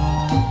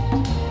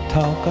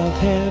 Talk of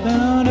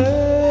heaven on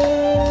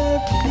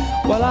earth,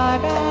 well I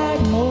got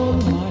more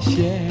than my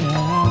share.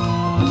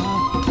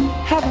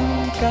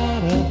 Haven't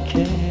got a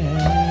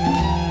care,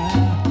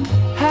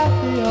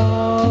 happy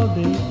all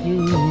day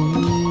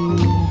through.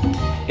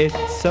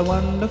 It's a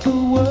wonderful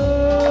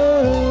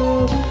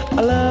world,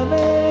 a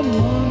loving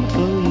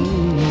wonderful you.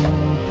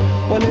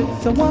 Well,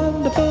 it's a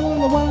wonderful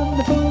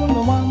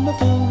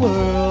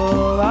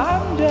world.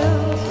 I'm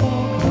just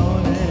walking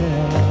on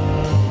air.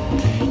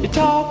 You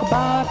talk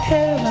about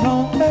heaven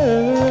on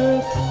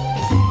earth.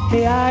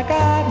 Hey, I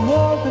got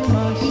more than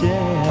my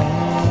share.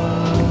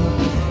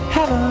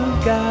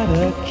 Haven't got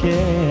a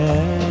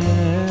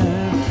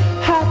care.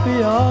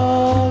 Happy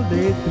all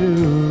day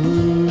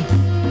through.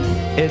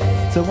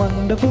 It's a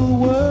wonderful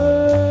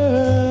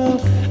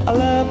world. A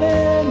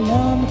loving,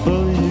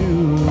 wonderful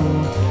you.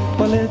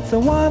 Well, it's a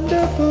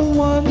wonderful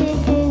world,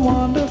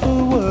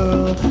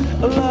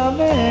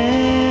 loving,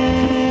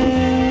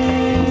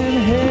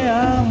 hey,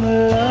 I'm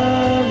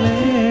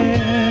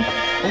loving,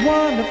 a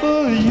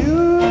wonderful you.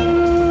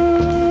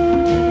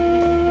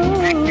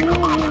 Thank you for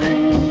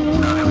calling.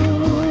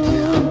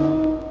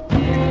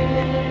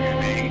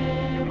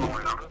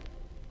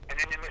 And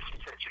any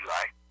message that you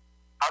like,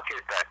 I'll get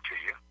it back to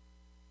you.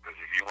 Because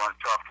if you want to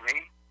talk to me,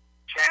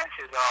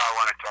 chances are I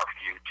want to talk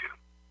to you too.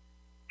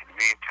 In the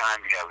meantime,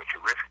 you have a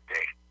terrific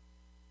day.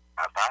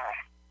 Bye-bye.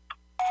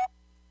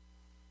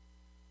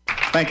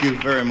 Thank you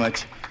very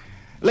much.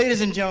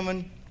 Ladies and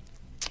gentlemen,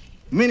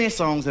 many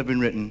songs have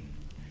been written,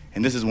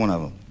 and this is one of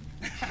them.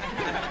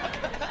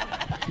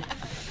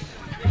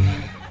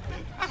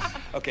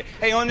 Okay.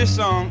 Hey, on this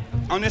song,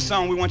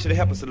 we want you to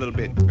help us a little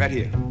bit. Right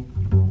here.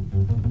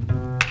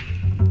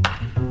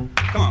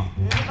 Come on.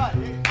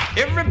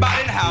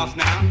 Everybody in the house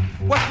now.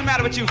 What's the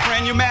matter with you,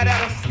 friend? You mad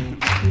at us?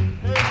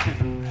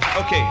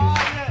 Okay.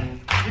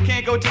 You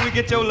can't go till we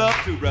get your love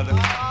too, brother.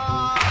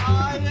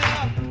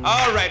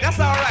 All right, that's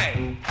all right.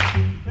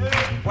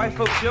 White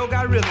folks sure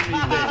got rhythm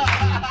these days.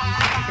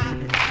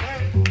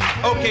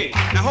 Okay,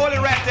 now hold it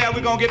right there. We're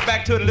gonna get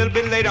back to it a little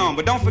bit later on,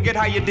 but don't forget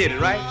how you did it,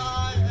 right?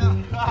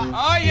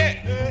 Oh, yeah.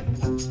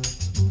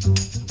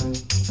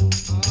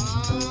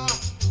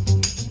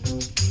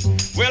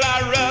 Well,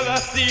 I'd rather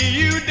see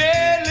you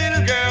dead,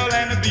 little girl,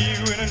 than to be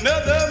with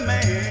another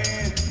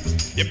man.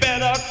 You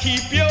better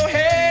keep your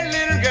head,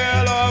 little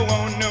girl, or I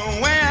won't know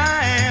where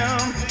I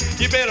am.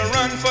 You better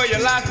run for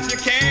your life if you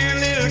can,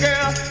 little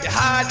girl. You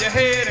hide your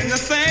head in the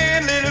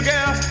sand, little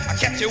girl. I'll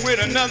catch you with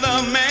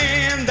another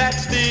man.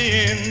 That's the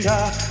end,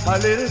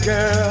 little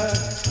girl.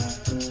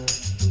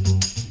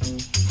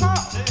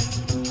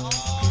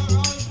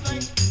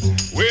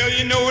 Well,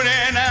 you know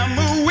that I'm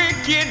a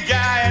wicked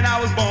guy, and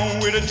I was born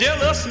with a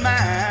jealous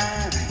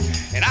mind.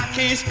 And I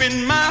can't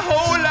spend my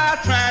whole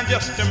life trying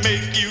just to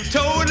make you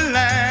toe the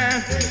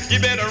line. You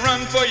better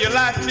run for your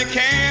life if you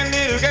can,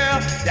 little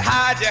girl. You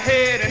hide your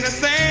head in the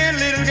sand,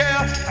 little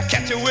girl. I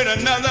catch you with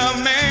another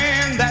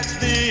man. That's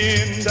the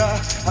end,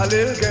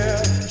 little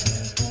girl.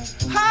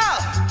 Ha!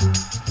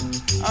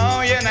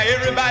 Oh, yeah, now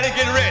everybody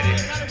get ready.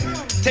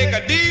 Take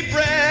a deep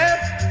breath,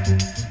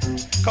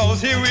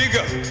 'cause here we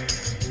go.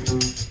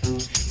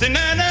 Say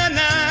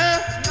na-na-na,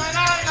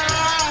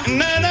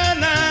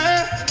 na-na-na.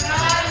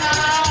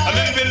 A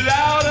little bit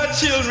louder,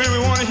 children. We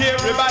want to hear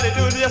everybody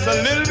do it just a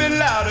little bit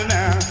louder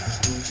now.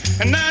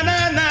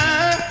 Na-na-na,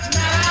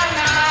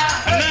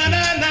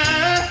 na-na-na.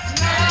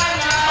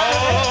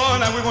 Oh,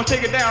 now we're going to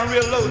take it down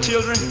real low,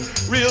 children.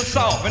 Real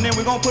soft. And then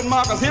we're going to put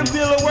Marcus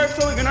Hemphill to work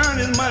so he can earn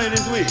his money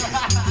this week.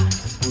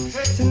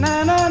 Say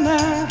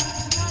na-na-na,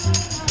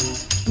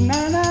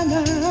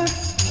 na-na-na,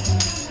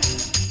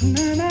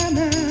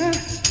 na-na-na.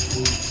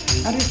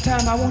 Now this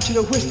time I want you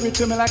to whisper it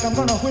to me like I'm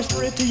going to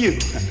whisper it to you.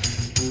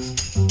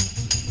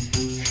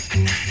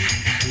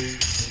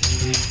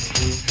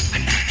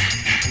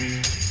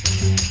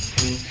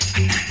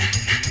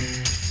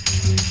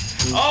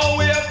 All the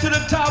way up to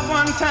the top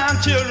one time,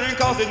 children,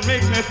 'cause it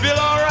makes me feel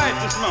all right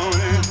this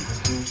morning.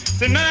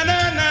 Say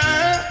na-na-na,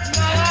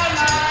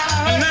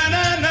 na-na-na,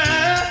 na-na-na.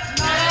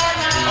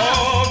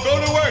 Oh, go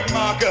to work,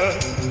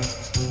 Marcus.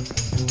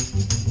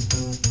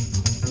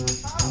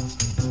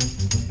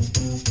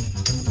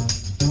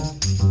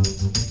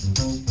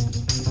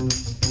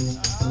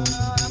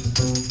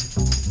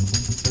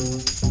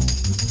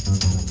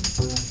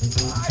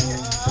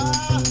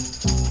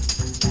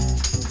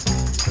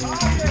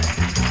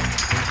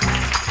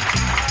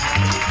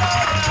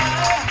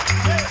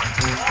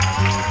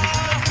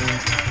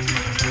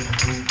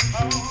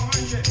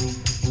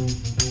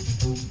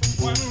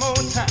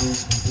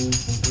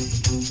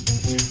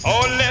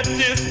 Oh, let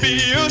this be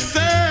your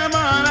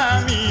sermon.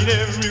 I mean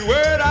every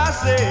word I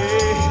say.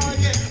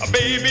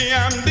 Baby,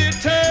 I'm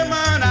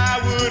determined. I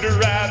would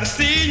rather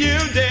see you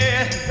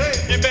dead.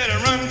 You better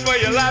run for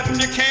your life if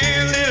you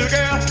can, little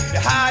girl. You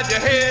hide your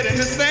head in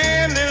the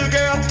sand, little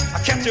girl.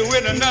 I'll catch you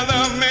with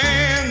another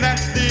man.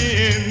 That's the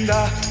end,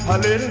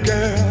 little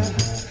girl.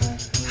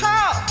 Ha!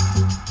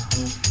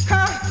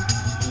 Ha!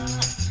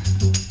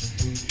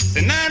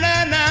 Say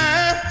na-na-na.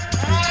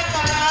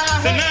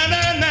 Say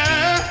na-na-na.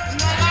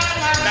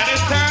 Now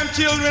this time,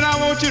 children, I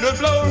want you to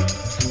blow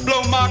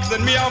Marcus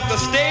and me off the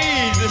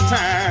stage this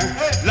time,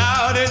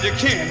 loud as you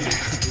can.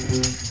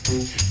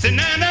 Say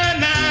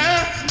na-na-na,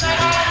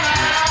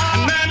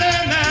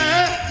 na-na-na.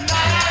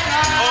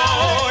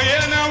 Oh,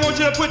 yeah, now I want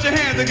you to put your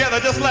hands together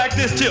just like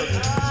this,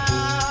 children.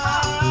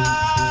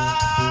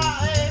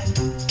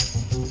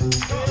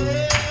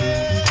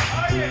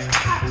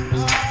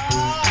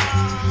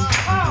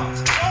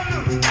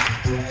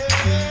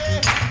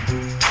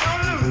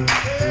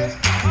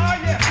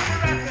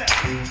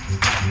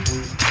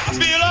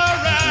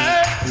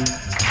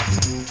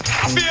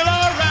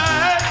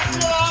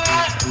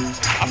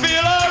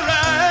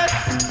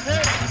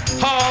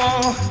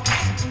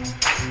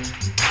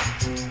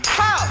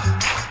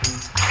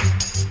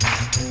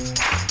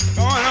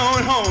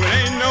 Home, it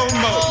ain't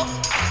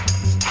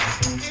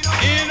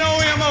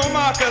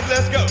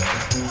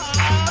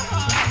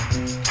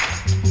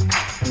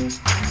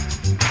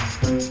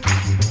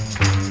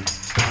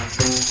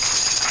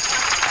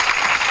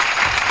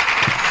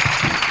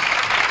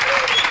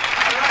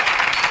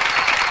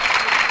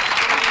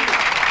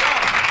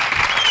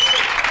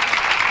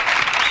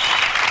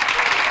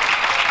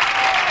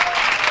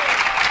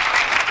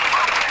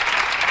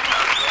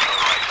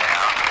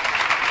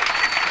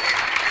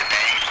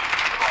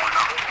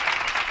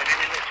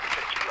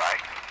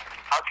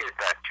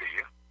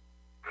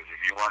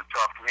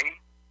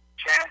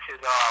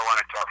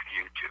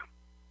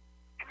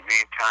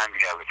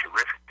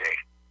terrific day.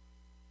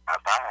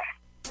 Bye-bye.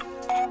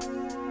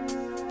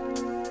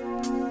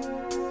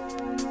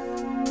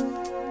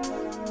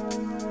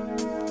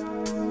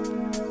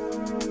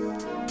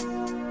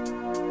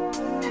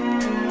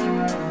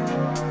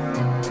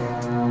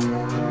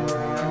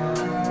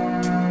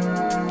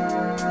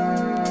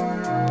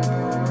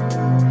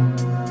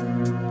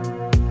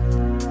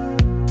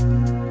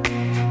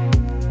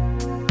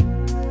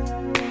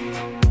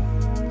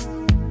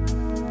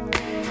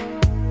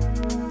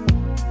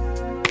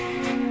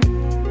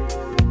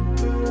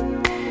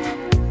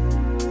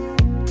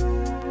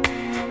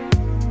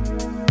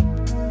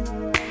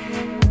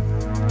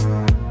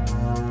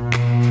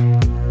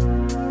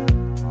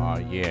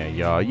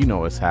 You know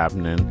what's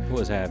happening.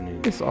 What's happening?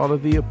 It's all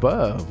of the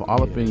above,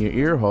 all up in your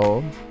ear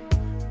hole.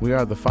 We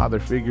are the father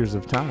figures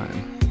of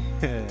time.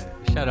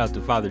 Shout out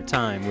to Father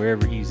Time,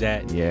 wherever he's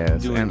at,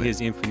 doing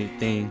his infinite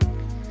thing.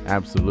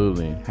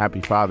 Absolutely. Happy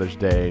Father's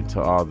Day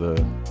to all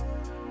the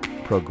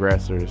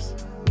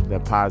progressors,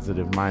 that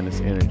positive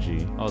minus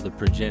energy. All the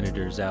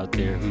progenitors out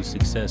there who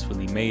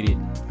successfully made it.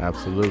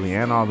 Absolutely.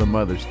 And all the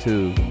mothers,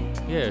 too.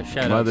 Yeah,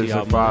 shout mothers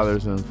out to y'all. Mothers are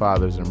fathers and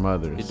fathers are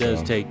mothers. It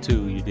does take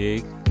two, you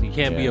dig? You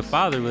can't be a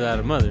father without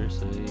a mother,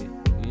 so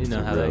you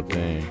know how that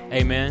goes.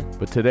 Hey, man.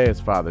 But today is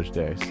Father's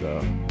Day,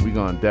 so we're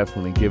going to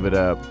definitely give it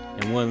up.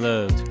 And one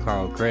love to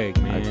Carl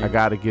Craig, man. I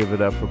got to give it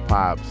up for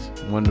Pops.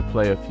 Wanted to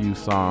play a few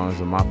songs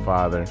of my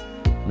father,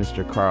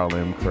 Mr. Carl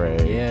M.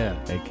 Craig.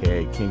 Yeah.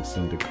 A.K.A.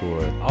 Kingston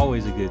Decor.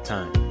 Always a good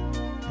time.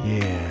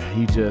 Yeah,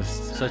 he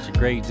just... Such a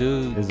great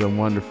dude. Is a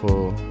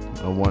wonderful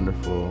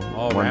wonderful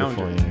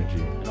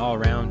energy. An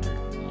all-rounder,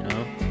 you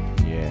know?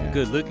 Yeah. A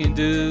good-looking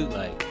dude,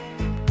 like...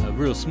 a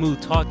real smooth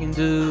talking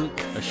dude,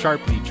 a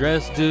sharply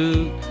dressed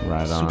dude,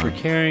 right on. Super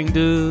caring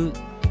dude.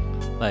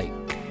 Like,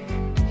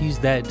 he's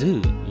that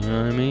dude, you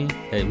know what I mean?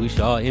 That we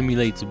should all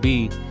emulate to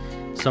be.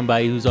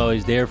 Somebody who's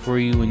always there for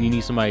you when you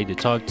need somebody to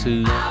talk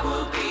to.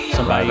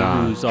 Somebody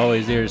who's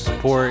always there to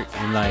support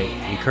and like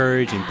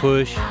encourage and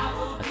push.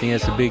 I think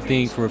that's a big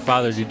thing for a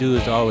father to do,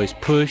 is to always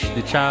push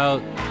the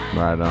child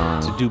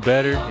to do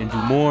better and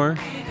do more.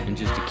 And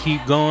just to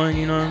keep going,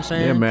 you know what I'm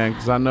saying? Yeah, man,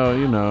 because I know,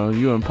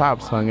 you and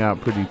Pops hung out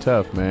pretty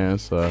tough, man.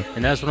 So.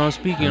 And that's what I'm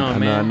speaking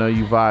on, man. I know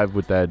you vibe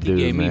with that dude, man.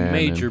 He gave me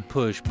major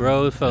push,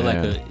 bro. It felt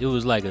like it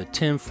was like a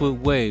 10-foot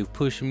wave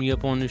pushing me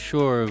up on the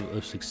shore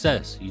of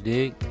success. You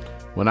dig?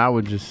 When I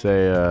would just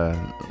say,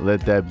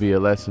 let that be a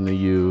lesson to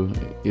you,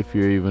 if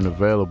you're even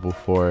available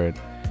for it,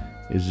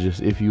 is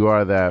just if you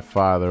are that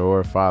father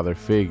or father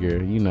figure,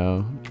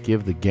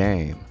 give the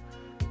game.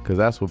 Because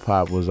that's what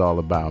Pop was all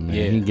about, man.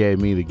 Yeah. He gave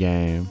me the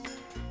game.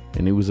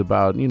 And he was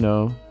about, he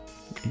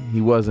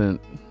wasn't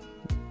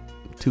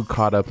too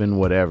caught up in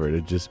whatever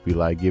to just be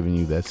like giving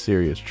you that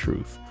serious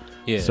truth.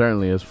 Yeah.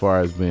 Certainly as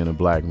far as being a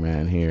black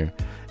man here.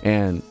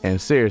 And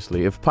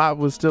seriously, if Pop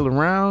was still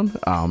around,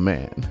 oh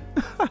man.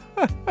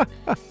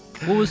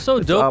 What was so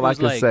That's dope all was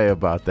I can say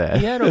about that.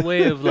 He had a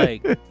way of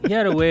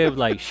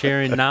like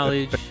sharing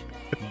knowledge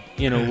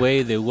in a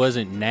way that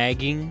wasn't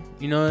nagging,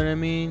 you know what I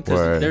mean?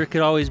 Because there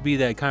could always be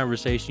that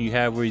conversation you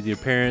have where your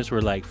parents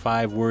were like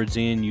 5 words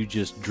in, you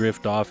just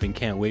drift off and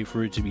can't wait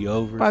for it to be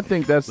over. I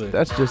think that's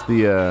just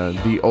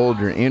the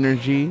older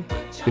energy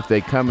if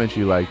they come at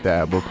you like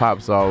that. But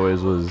Pops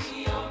always was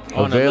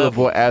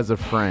available as a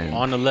friend.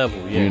 On the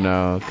level,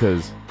 yeah.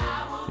 Because,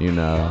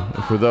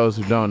 for those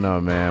who don't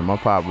know, man, my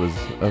Pop was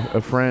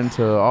a friend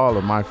to all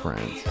of my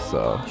friends.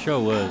 So sure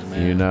was,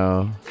 man.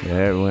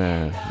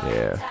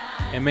 Yeah.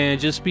 And man,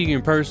 just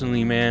speaking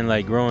personally, man,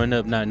 like growing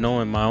up not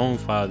knowing my own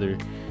father,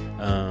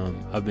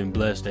 I've been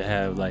blessed to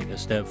have like a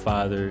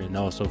stepfather and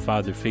also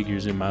father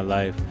figures in my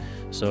life.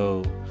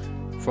 So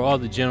for all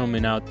the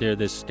gentlemen out there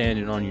that's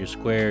standing on your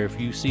square, if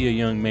you see a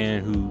young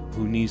man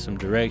who needs some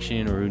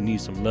direction or who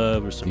needs some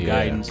love or some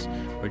guidance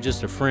or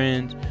just a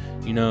friend,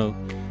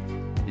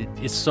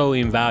 it's so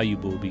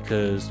invaluable,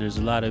 because there's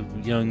a lot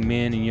of young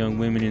men and young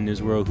women in this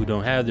world who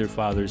don't have their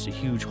fathers. A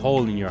huge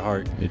hole in your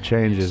heart. It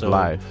changes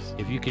life.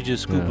 If you could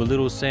just scoop a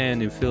little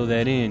sand and fill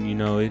that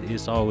in,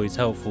 it's always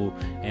helpful.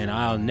 And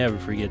I'll never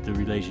forget the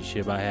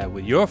relationship I had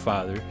with your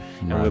father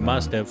and with my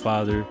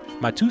stepfather,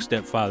 my 2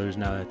 stepfathers,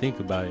 now that I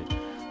think about it.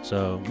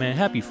 So, man,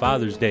 happy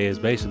Father's Day is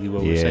basically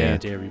what we're saying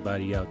to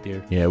everybody out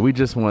there. Yeah, we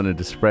just wanted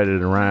to spread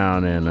it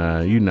around,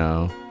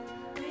 and,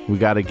 we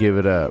got to give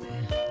it up.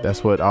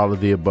 That's what all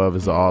of the above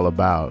is all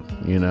about,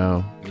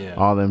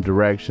 all them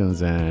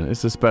directions. And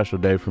it's a special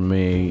day for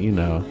me,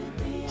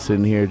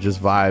 sitting here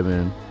just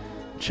vibing,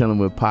 chilling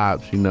with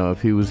Pops.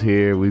 If he was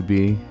here, we'd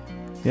be,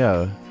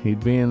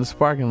 he'd be in the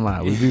parking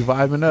lot. We'd be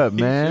vibing up,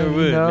 man. He sure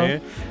would,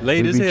 man.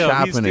 Late as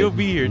hell, he'd still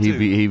be here, too.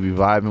 He'd be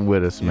vibing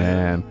with us,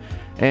 man.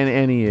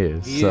 And he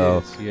is. He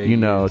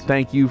is.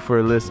 Thank you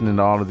for listening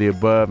to all of the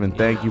above, and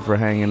thank you for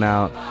hanging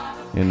out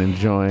and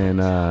enjoying,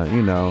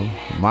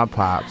 my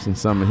Pops and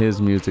some of his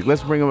music.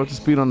 Let's bring him up to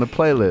speed on the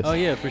playlist. Oh,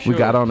 yeah, for sure. We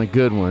got on a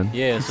good one.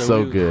 Yeah,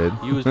 so good.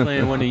 You was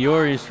playing one of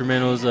your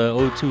instrumentals,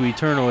 O2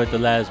 Eternal, at the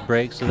last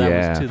break, so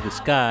that was To the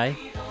Sky.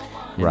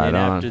 And then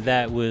after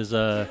that was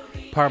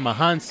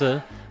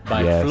Paramahansa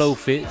by Flo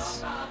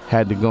Fitz.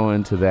 Had to go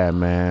into that,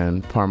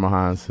 man.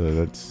 Paramahansa,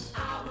 that's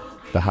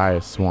the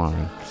highest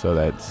swan, so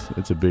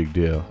it's a big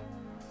deal.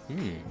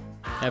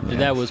 After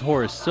that was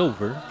Horace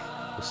Silver,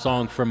 a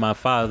song from my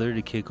father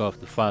to kick off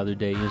the Father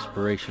Day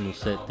inspirational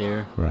set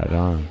there. Right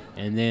on.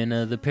 And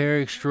then the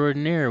Pair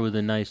Extraordinaire with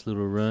a nice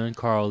little run.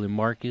 Carl and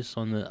Marcus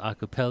on the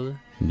acapella.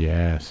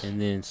 Yes. And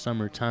then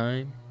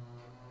Summertime,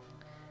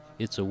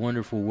 It's a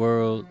Wonderful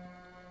World,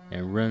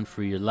 and Run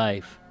for Your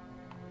Life.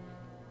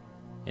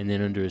 And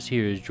then under us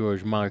here is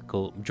George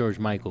Michael,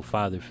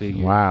 father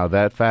figure. Wow,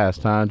 that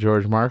fast, huh,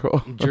 George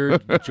Markle?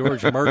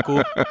 George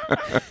Merkel.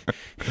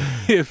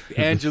 If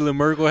Angela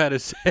Merkel had a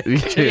set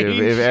change.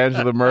 If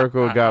Angela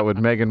Merkel got with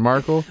Meghan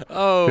Markle,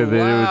 then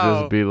it would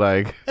just be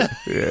like,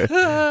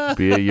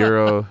 be a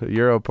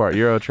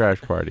Euro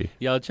trash party.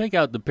 Y'all check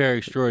out the Pair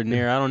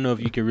Extraordinaire. I don't know if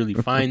you can really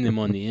find them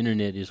on the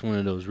internet. It's one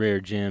of those rare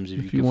gems.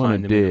 If you can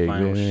find them in the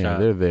final shot.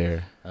 They're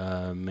there.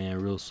 Man,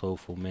 real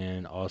soulful,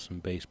 man. Awesome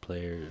bass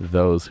player.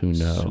 Those who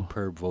know.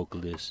 Superb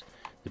vocalist.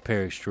 The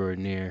Pair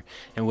Extraordinaire.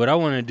 And what I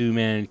want to do,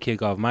 man, to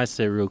kick off my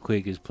set real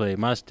quick is play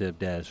my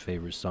stepdad's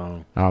favorite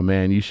song. Oh,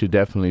 man, you should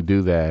definitely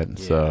do that.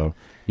 Yeah. So,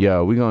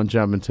 yo, we're going to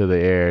jump into the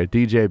air.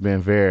 DJ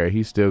Ben Vera,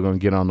 he's still going to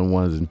get on the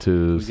ones and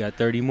twos. We got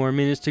 30 more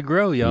minutes to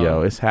grow, y'all.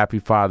 Yo, it's Happy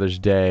Father's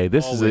Day.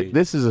 This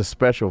is a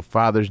special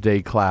Father's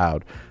Day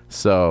cloud.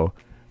 So,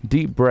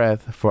 deep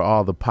breath for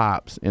all the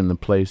pops in the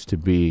place to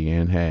be.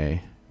 And,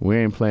 hey, we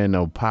ain't playing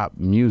no pop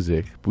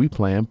music. We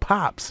playing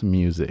pops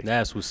music.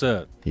 That's what's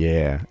up.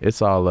 Yeah,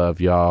 it's all love,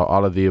 y'all.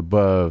 All of the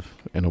above,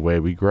 and away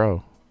we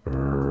grow.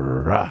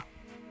 Rah.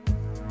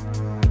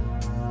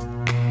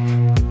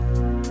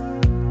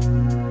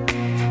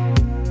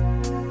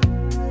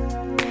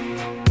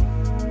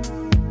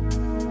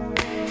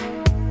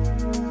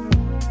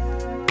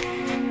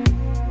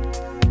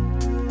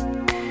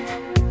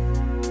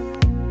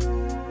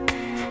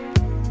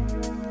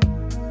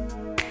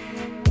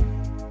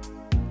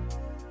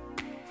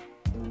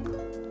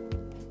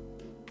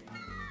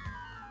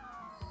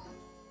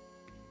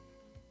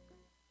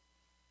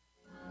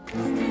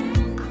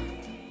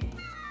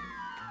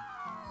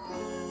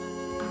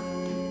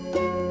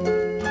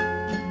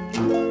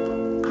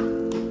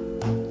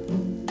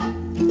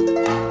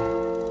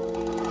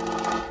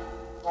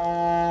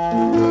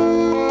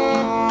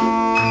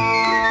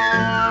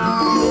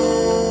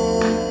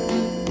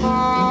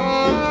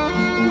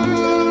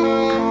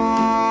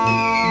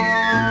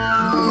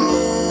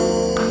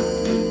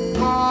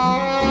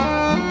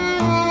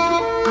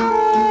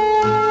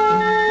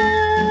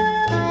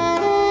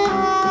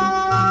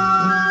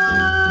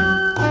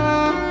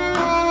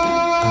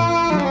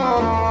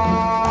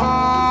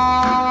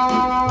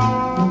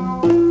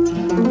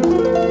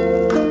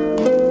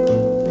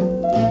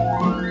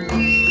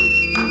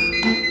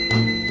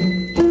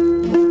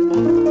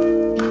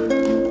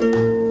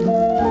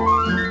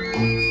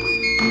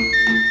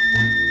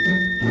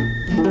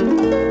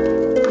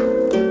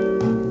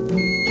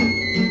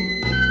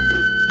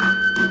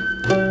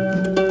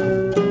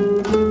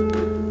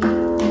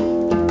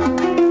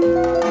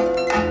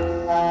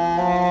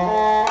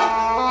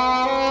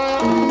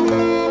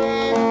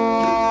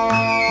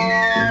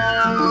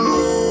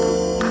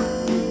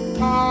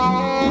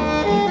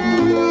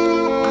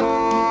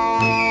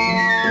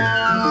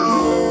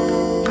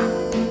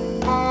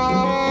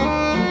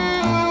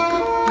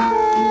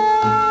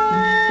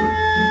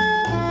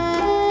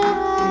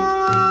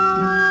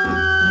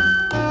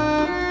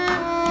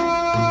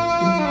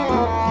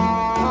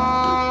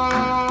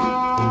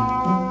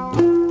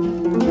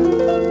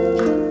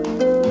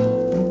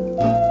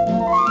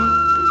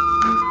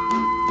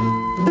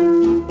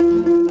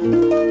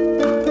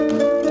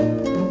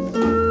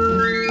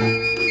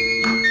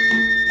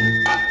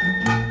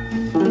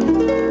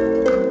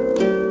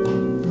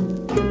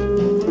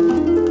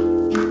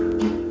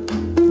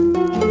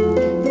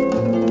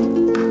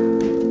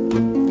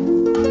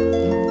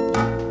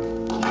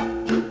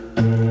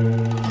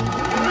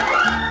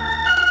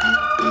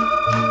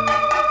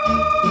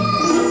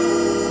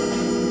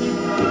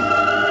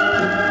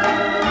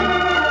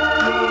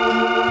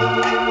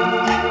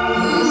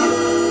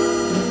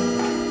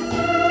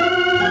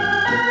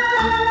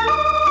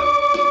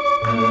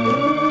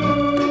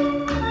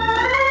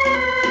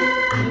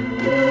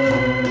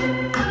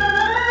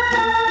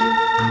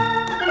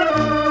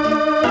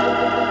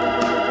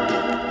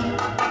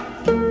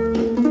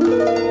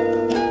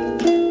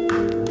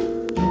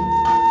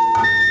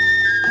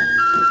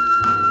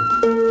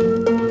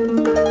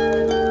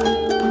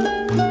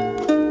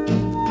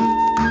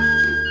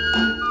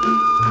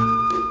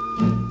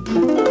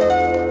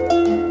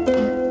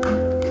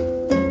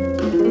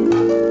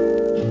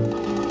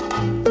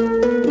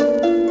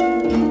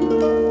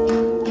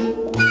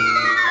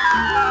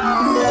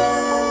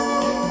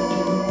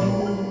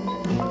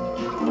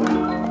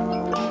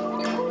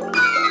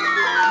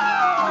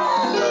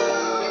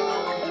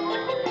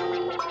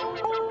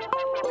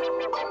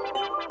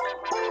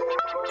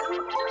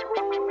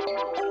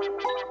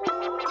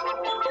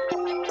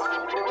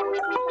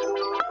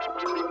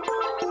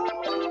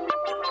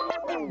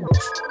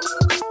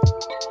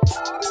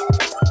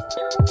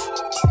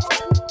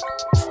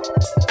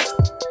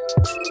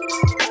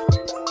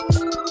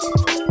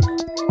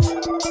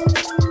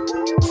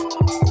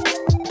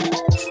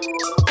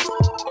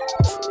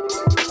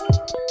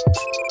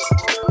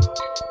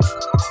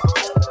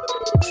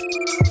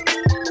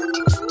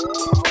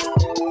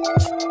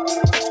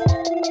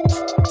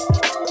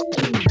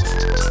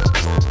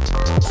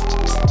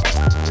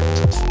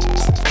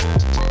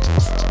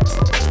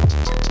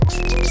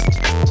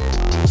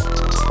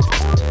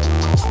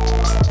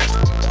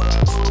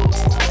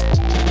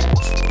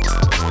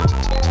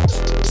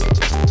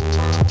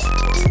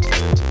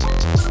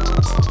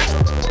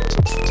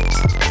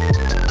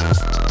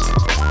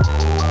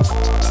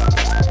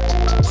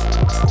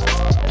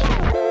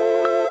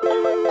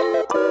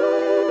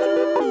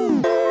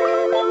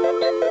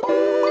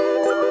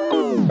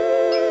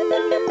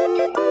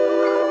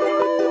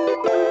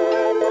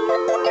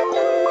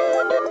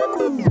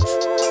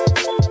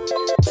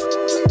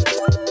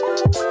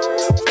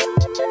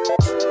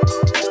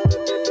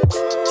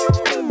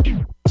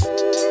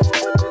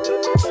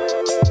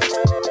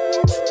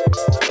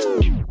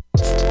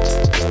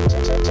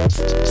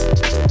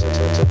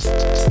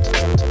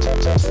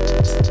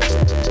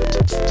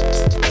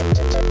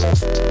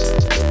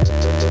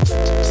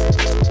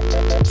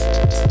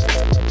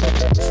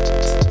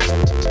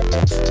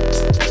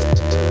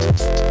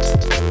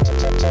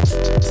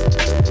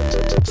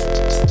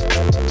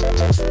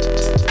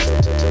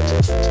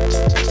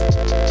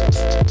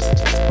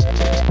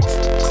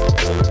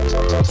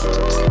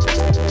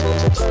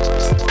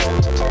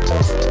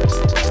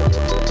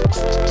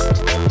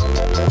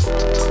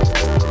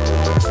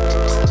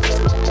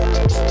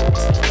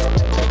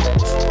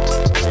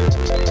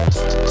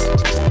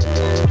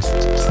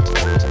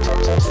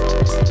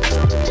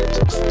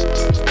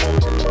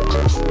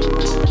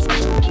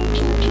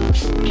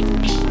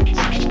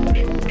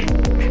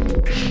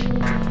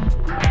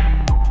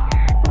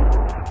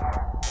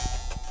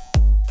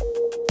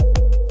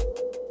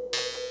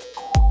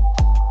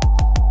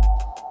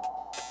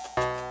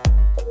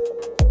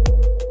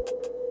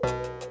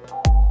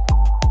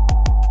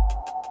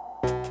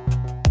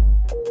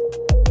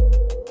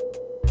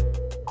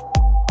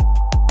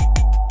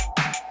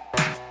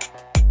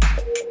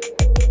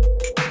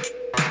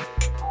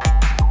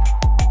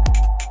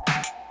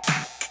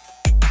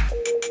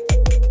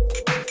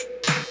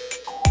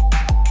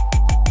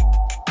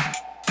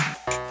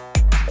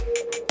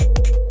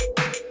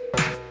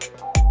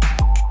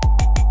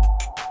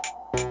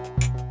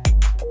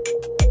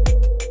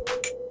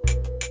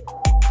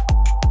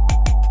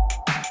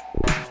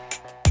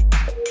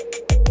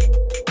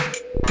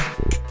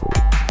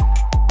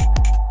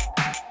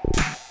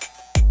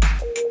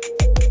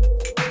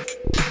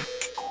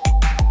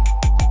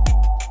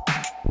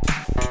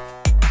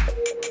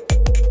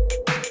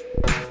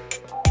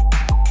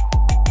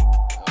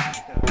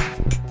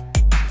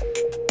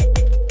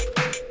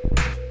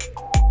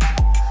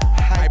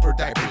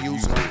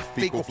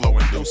 fecal flow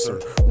inducer,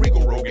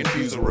 regal rogue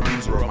infuser,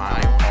 abuser of my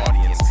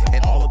audience.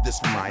 And all of this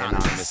from my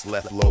anonymous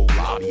left low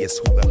lobbyists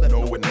who left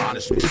no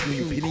admonishments.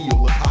 New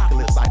pineal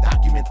apocalypse, I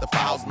document the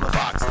files in the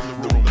box.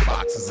 The room the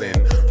box is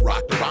in.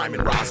 Rock the rhyme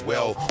in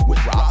Roswell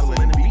with Rosalind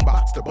and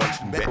beatbox the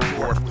bunch in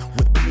Bettendorf.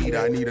 With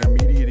Benita, I need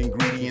immediate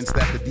ingredients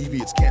that the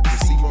deviants can't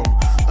deceive them.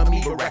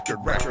 Amoeba record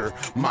wrecker,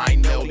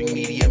 mind melding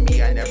media.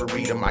 Me, I never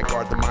read them. I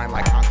guard the mind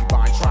like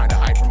concubine trying to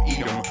hide from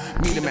Edom.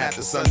 Meet him at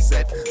the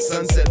sunset.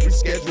 Sunset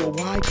reschedule.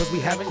 Why? Cause we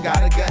haven't got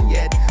a gun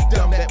yet.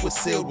 Dumb bet was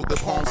sealed with the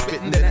palm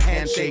spitting, then a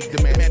handshake.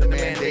 Demand the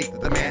mandate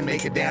that the man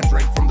make a damn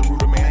drink from the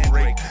root of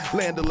mandrake.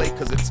 Land a lake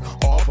cause it's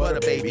all but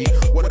a baby.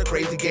 What a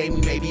crazy game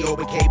we may be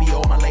over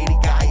KBO. My lady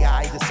guy,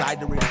 I decide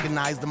to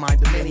recognize the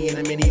mind of many in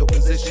a mini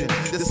opposition.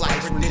 This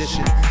life's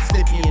rendition,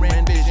 Stippy and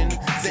Rand vision.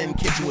 Zen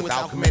kitchen with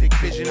alchemic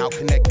fission. I'll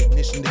connect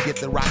ignition to get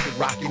the rocket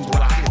rocking. To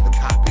rocket the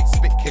cockpit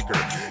spit kicker.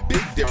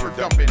 Big dipper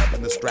dumping up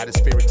in the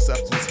stratospheric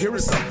substance. Here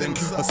is something,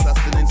 a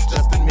sustenance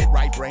just in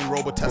mid-right brain.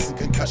 Robitussin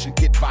concussion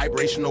kit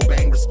vibrational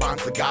bang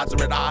response. The gods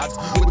are at odds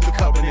with the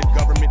covenant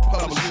government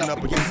publishing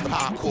up against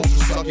pop culture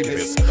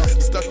succubus.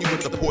 Stuck you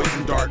with the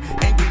poison dart.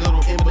 Angry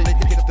little invalid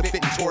to hit the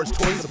fitting towards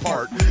toys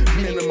apart.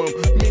 Minimum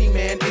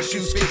mini-man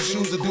issues, fit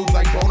shoes of dudes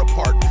like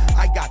Bonaparte.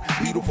 I got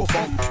beautiful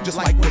funk just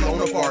like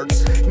Winona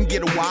farts. And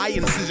get a Y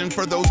incision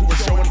for those who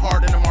are showing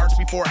hard in the March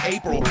before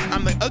April.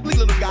 I'm the ugly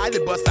little guy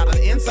that busts out of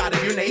the inside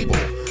of your navel.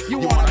 You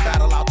wanna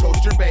battle, I'll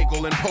toast your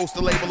bagel and post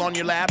a label on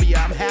your labia.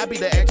 I'm happy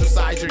to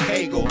exercise your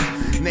Kegel.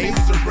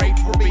 Nasals are great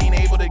for being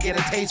able to get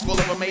a taste full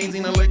of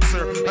amazing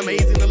elixir.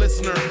 Amazing the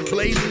listener,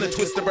 blazing the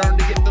twist to burn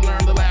to get to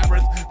learn the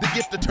labyrinth. The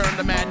gift to turn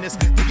to madness,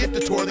 the gift to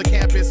tour the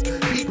campus.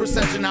 Be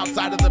perception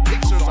outside of the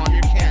pictures on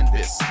your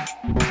canvas.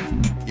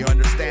 You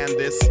understand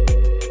this?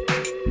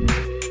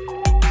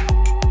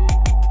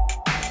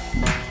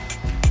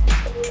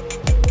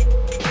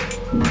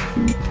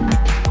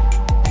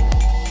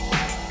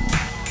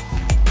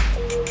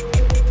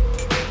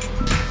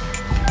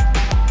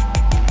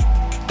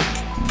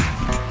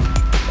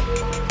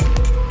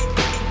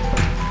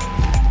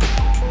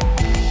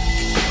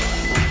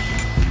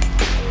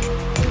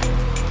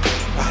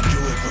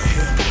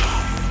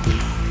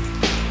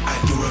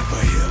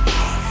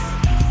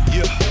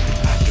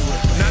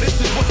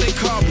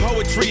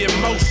 Poetry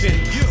in motion.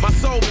 My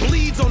soul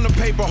bleeds on the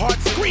paper, heart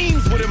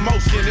screams with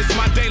emotion. It's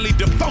my daily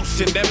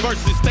devotion. That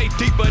verses stay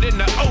deeper than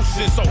the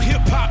ocean. So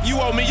hip hop, you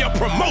owe me a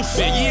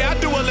promotion. Yeah, I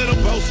do a little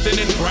boasting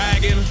and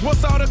bragging.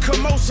 What's all the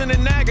commotion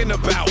and nagging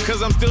about?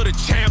 Cause I'm still the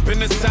champ in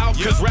the South.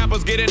 Cause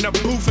rappers get in the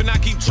booth and I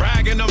keep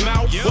dragging them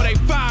out. Well, they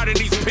fired in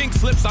these pink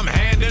slips, I'm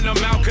handing them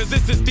out. Cause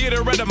this is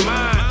theater of the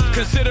mind.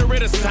 Consider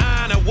it a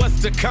sign of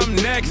what's to come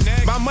next.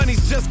 My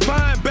money's just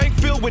fine, bank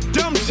filled with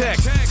dumb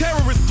checks.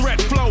 Terrorist threat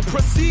flow,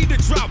 proceed to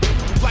drop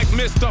like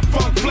Mr.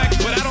 Funk Flex,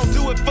 but I don't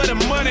do it for the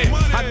money.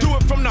 I do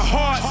it from the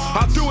heart.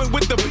 I do it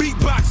with the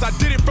beatbox. I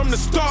did it from the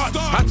start.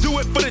 I do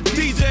it for the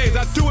DJs.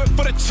 I do it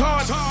for the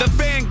charts. The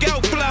Van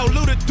Gogh flow,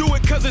 Luda do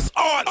it cause it's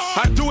art.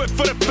 I do it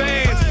for the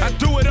fans. I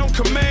do it on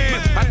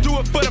command. I do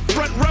it for the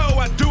front row.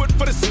 I do it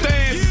for the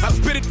stands. I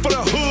spit it for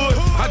the hood.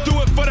 I do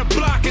it for the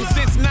block. And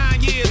since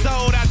 9 years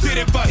old, I did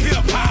it for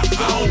hip hop.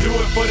 I don't do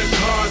it for the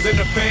cars and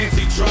the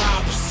fancy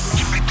drops.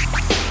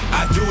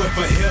 I do it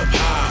for hip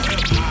hop.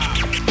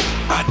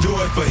 I do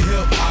it for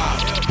hip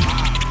hop.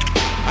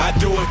 I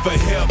do it for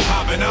hip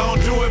hop. And I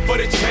don't do it for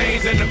the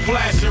chains and the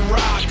flashing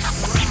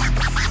rocks.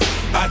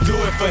 I do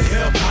it for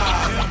hip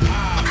hop.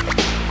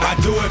 I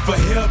do it for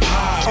hip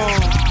hop.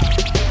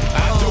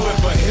 I do it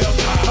for hip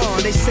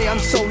hop. They say I'm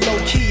so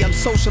low key, I'm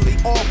socially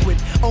awkward.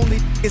 Only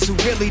is who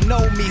really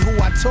know me, who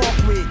I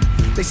talk with.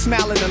 They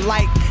smile in the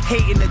light,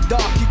 hate in the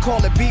dark. You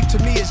call it beef, to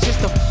me it's just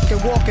a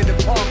fucking walk in the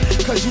park.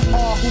 Cause you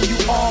are who you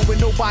are when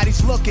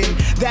nobody's looking.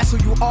 That's who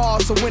you are,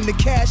 so when the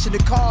cash and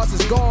the cars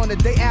is gone the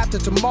day after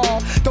tomorrow,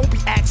 don't be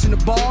axing the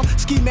ball.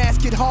 Ski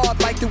mask get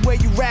hard like the way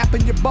you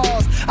rapping your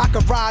bars. I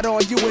could ride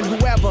on you and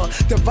whoever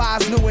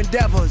devise new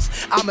endeavors.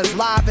 I'm as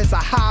live as a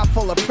hive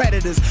full of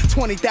predators.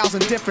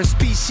 20,000 different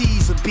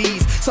species of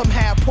bees. Some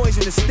have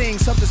poisonous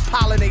stings, some just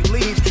pollinate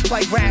leaves. It's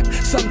like rap,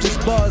 some just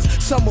buzz,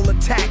 some will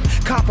attack,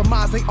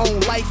 compromise their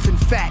own life in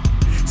fact.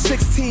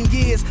 16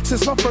 years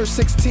since my first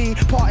 16,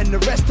 parting the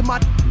rest of my.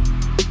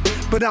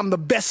 But I'm the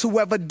best who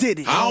ever did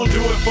it. I don't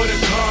do it for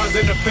the cars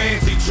and the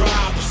fancy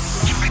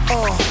drops.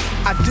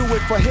 I do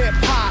it for hip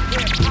hop.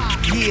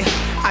 Yeah,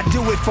 I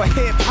do it for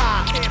hip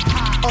hop.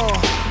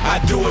 I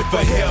do it for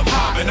hip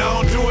hop, and I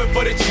don't do it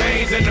for the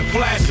chains and the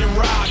flashing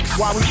rocks.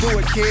 Why we do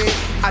it, kid?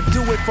 I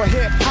do it for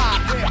hip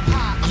hop.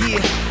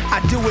 Yeah, I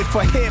do it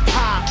for hip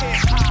hop.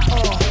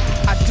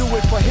 I do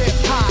it for hip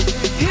hop.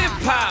 Hip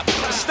hop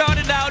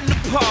started out in the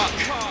park.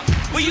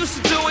 We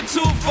used to do it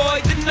to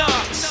avoid the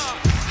knocks.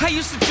 I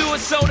used to do it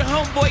so the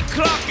homeboy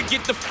Clark could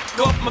get the f***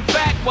 off my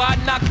back while I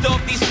knocked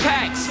off these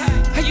packs.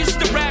 I used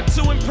to rap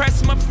to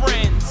impress my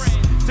friends,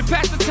 to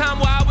pass the time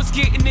while I was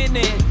getting in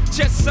it.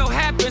 Just so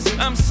happens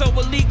I'm so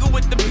illegal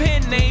with the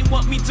pen, they ain't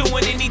want me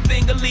doing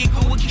anything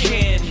illegal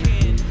again.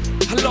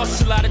 I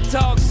lost a lot of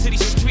dogs to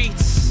these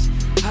streets.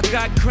 I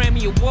got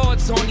Grammy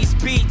Awards on these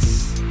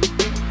beats.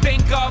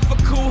 Thank God for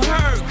Kool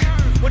Herc.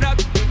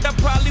 Without I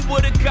probably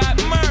would've got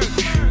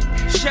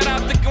murked. Shout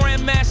out to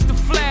Grandmaster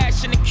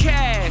Flash and the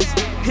Cast,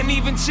 and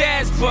even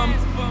Jazz Bum.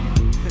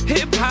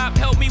 Hip hop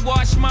helped me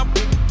wash my.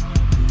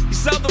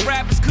 These other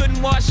rappers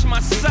couldn't wash my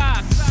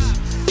socks.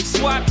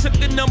 So I took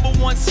the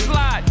 #1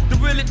 slot. The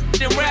real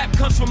in rap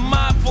comes from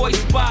my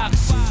voice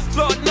box.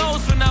 Lord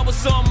knows when I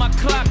was on my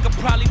clock, I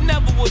probably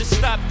never would've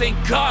stopped. Thank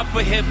God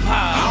for hip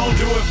hop. I don't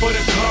do it for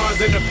the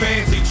cars and the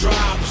fancy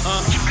drops.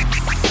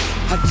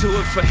 I do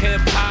it for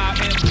hip hop.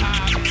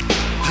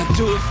 I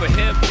do it for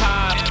hip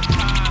hop.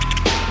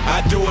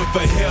 I do it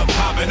for hip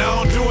hop, and I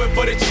don't do it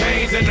for the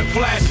chains and the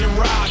flashing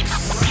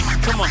rocks.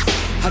 Come on,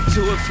 I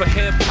do it for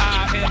hip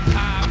hop.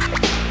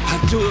 I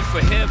do it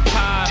for hip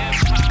hop.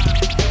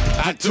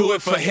 I do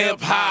it for hip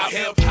hop.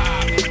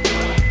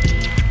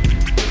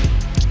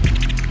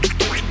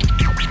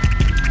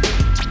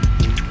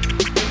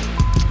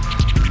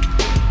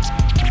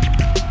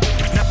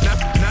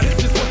 Now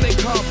this is what they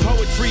call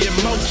poetry in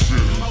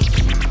motion.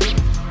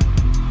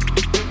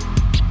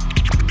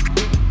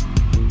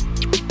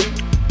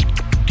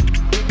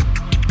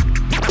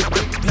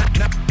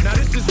 Now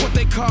this is what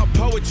they call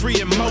poetry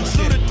in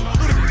motion.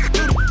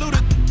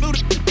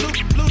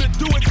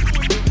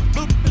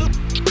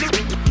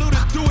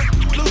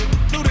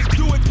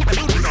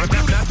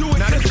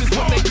 Now this is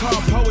what they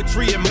call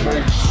poetry in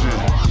motion.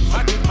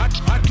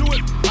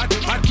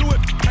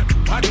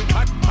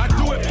 I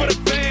do it for the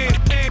fans.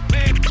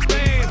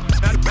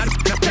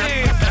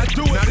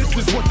 Now this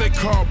is what they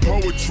call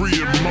poetry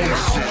in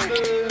motion.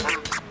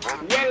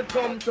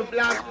 Welcome to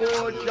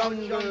Blackboard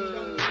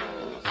Jungle.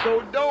 So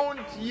don't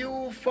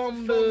you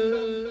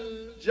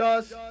fumble,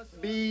 just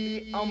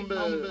be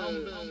humble.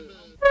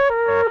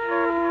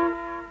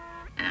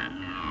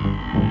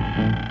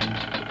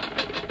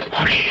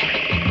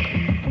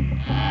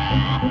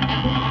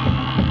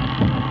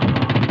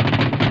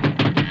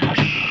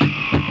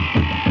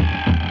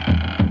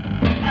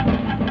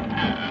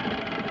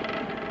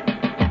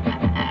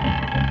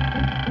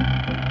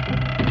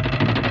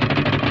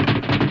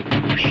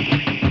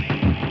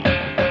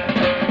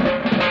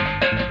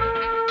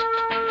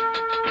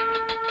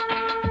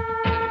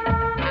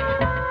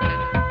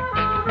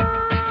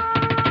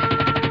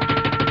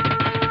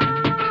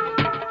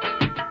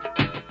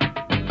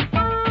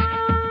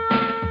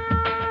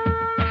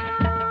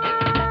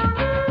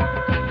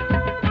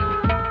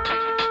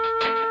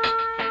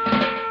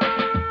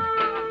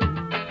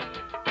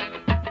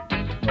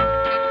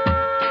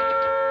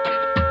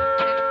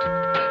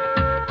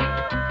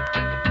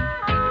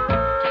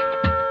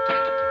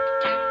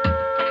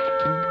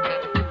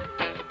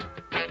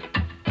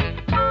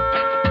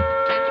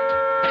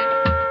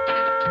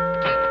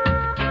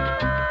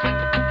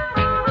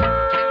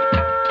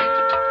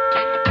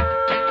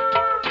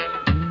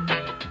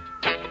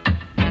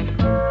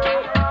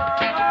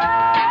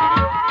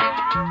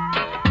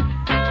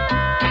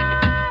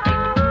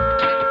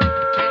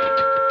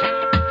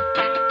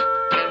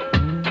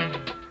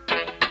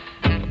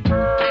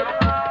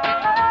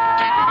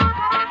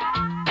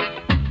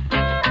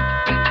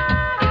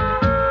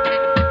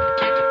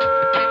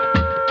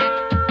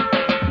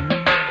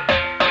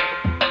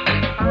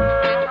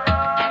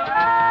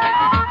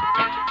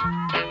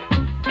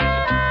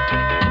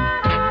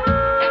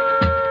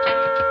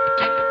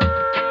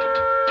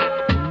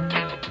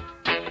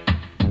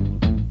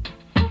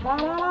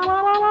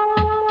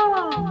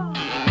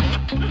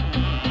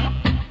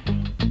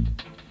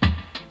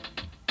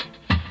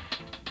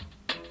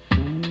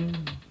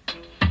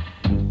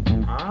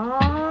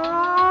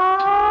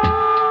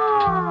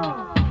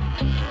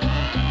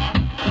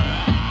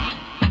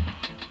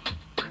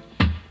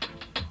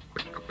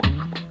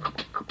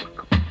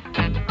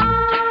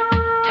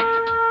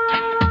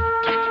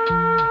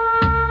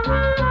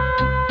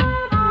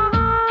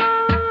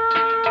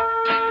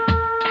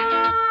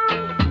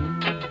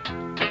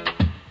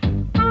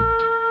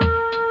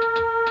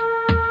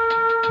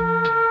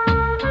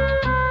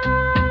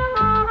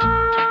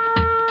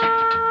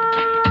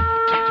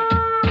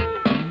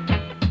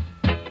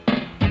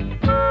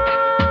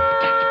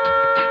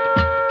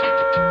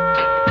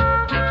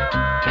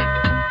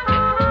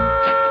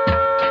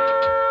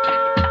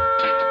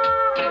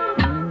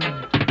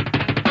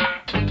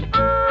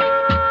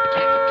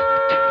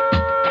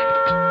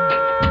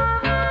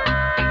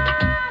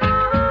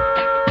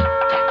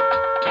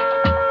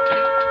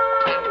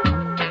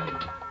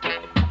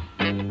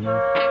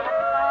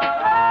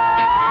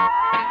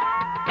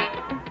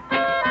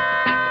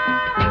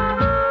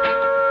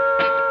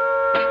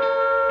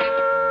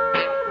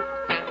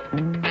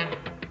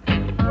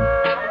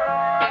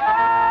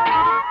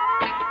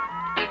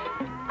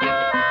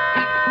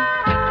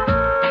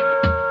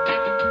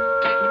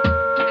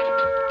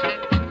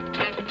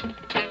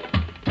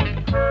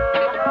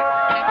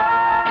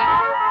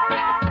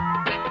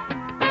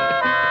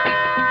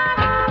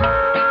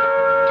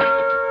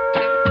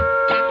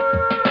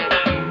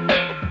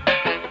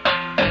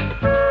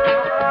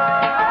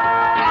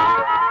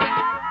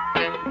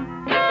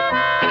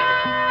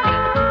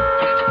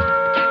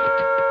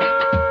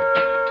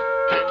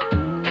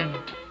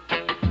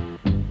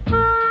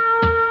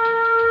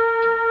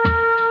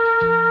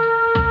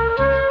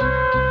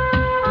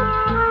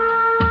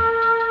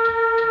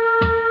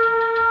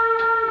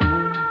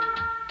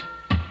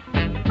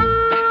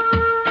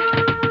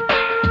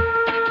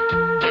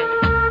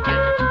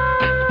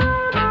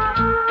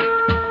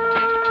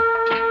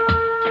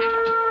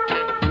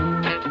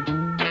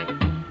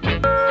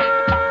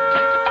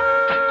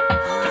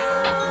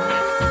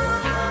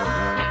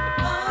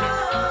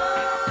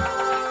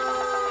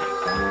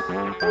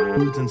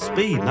 Roots and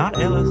Speed, not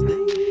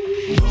LSD.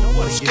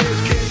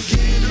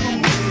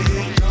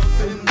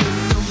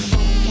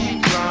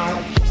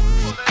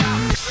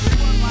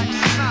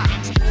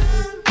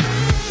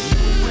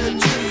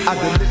 I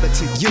deliver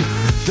to you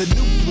the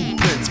new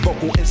blueprints,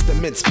 vocal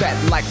instruments, fat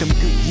like them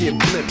Goodyear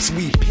blimps.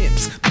 We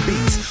pimps,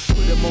 beats,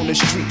 put them on the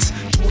streets.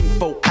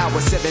 24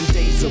 hours, 7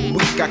 days a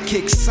week. I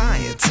kick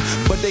science,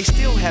 but they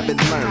still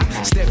haven't learned.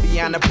 Step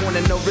beyond the point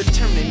of no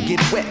return and get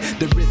wet.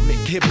 The rhythmic,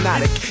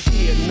 hypnotic,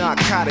 ear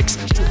narcotics,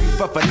 strictly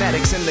for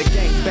fanatics and the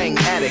gangbang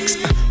addicts.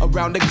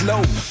 Around the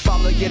globe,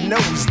 follow your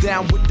nose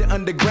down with the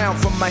underground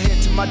from my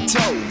head to my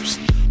toes.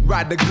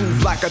 Ride the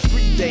groove like a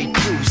 3-day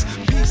cruise.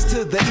 Peace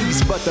to the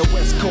east, but the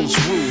west coast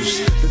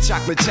rules. The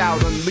chocolate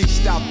child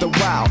unleashed out the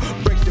wild.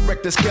 Break the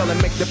Richter scale and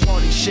make the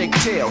party shake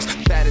tails.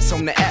 Baddest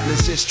on the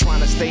atlas, just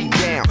trying to stay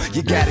down.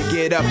 You gotta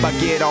get up, I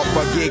get off,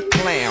 I get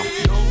clown.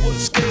 No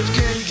escape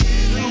can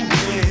get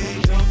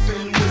away.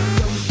 Jumping with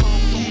the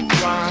funky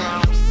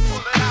rhymes. Pull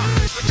it out,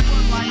 make it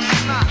run like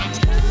it's not.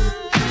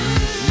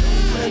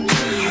 Nowhere to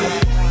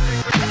hide.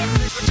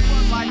 Make it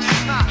run like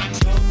it's not.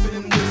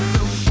 Jumping with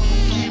the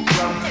funky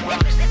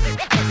rhymes.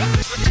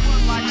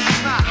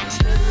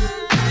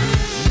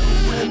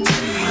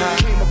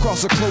 Came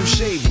across a close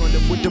shave,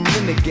 running with them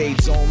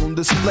renegades all on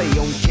display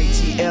on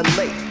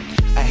KTLA.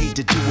 I hate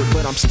to do it,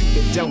 but I'm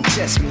stupid, don't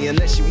test me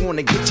unless you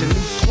wanna get your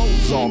new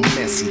clothes all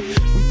messy.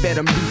 We fed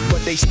them beef,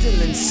 but they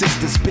still insist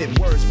to spit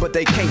words, but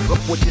they can't up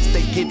with this,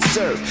 they get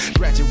served.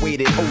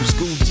 Graduated old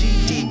school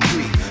GD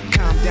degree,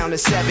 calm down the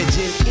savage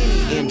in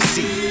any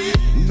MC.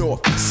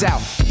 North,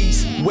 south,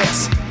 east,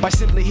 west. By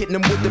simply hitting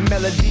them with the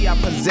melody I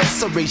possess.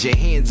 So raise your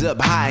hands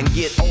up high and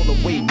get all the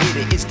way with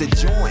it. It's the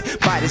joint.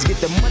 Biters get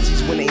the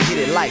munchies when they hit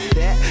it like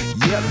that.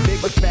 Yep,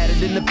 big but fatter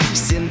than the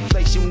piece.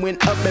 Inflation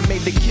went up and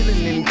made the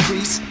killing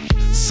increase.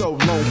 So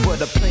long for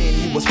the plan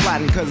you was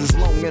plotting, cause it's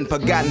long and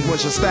forgotten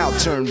once your style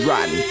turned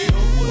rotten.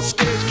 No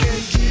escape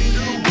can't get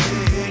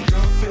away.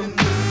 Jumping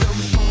with them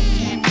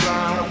funky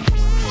rhymes.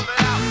 Pull it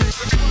out, make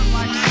it run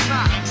like it's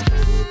not.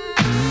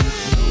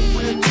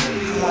 Nowhere to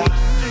hide.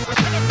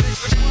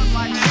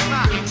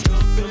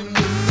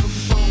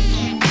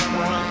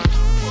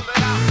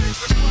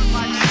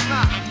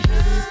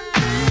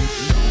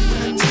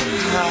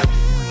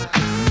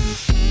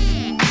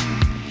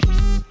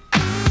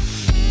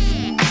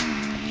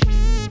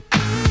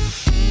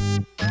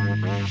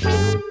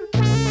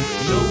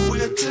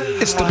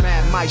 It's the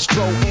Mad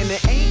Maestro, and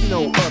it ain't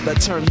no other.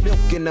 Turn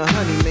milk into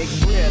honey, make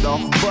bread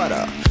off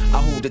butter.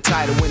 I hold the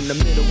title in the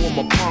middle of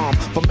my palm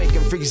for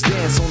making freaks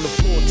dance on the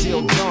floor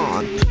till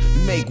dawn.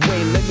 Make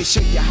way, let me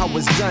show you how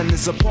it's done.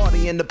 It's a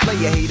party and the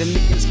player hater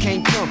niggas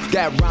can't come.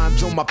 Got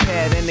rhymes on my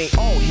pad and they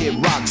all hit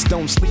rocks.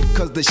 Don't sleep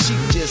cause the sheep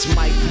just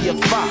might be a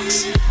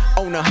fox.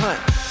 On the hunt,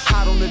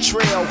 hot on the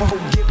trail, for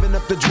giving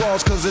up the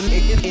draws cause a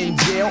nigga in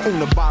jail. On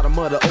the bottom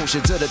of the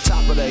ocean to the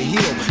top of the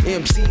hill.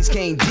 MCs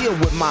can't deal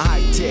with my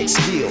high-tech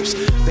skills.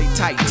 They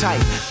tight,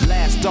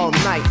 last all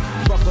night.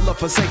 Buckle up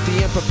for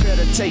safety and prepare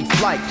to take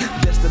flight.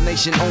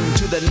 Destination on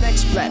to the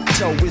next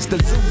plateau. It's the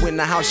zoo in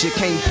the house, you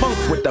can't funk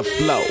with the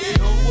flow.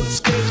 No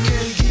escape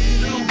can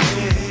get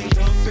away.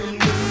 Jumping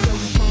with the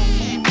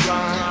funky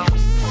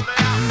rhymes. Pull it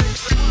out, make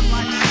it run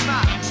like it's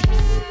not.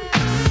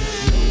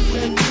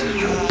 Nowhere to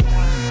hide.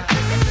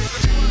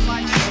 Make it run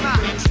like it's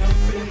not.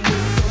 Jumping with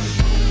the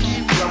funky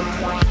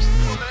rhymes.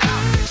 Pull it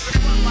out, make it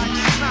run like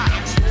it's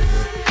not.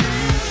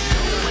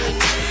 Nowhere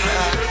to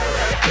hide.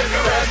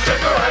 Bigger and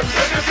bigger and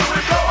bigger till we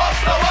blow up,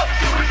 blow up,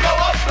 till we blow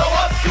up, blow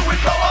up, till we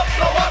blow up,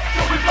 blow up,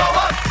 till we blow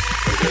up.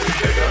 We're getting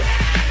bigger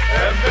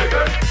and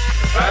bigger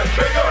and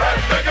bigger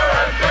and bigger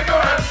and bigger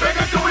and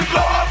bigger till we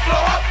blow up,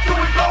 till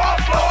we blow up,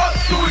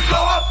 till we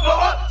blow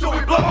up, till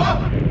we blow up.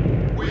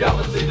 We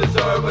obviously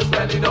deserve a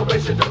standing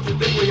ovation, don't you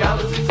think? We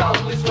honestly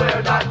solemnly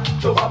swear not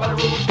to abide by the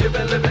rules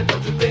given living.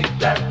 Don't you think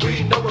that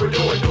we know what we're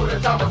doing during the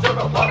time of serve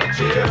a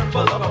volunteer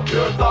full of a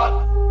pure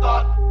thought.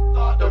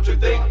 Don't you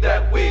think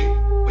that we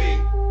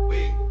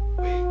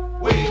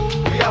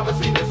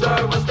obviously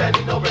deserve a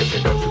standing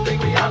ovation? Don't you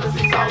think we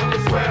honestly solemnly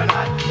swear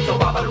not to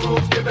abide by the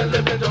rules given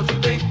living? Don't you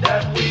think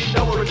that we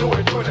know what we're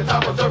doing during the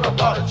time of serve a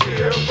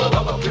volunteer full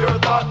of a pure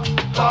thought?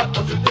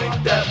 Don't you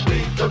think that we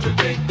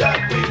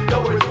know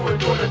what we're doing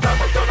during the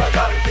time of serve a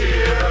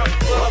volunteer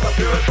full of a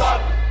pure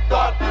thought?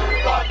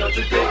 Don't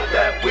you think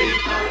that we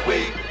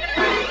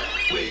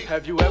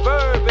Have you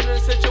ever been in a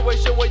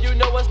situation where you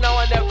know it's now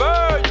or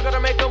never? You gotta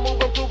make a move,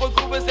 improve, a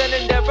groove is an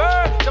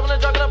endeavor. Jumping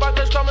and jogging about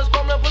this, crumbling,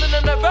 pulling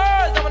in the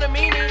verse. I'm on a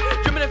meanie,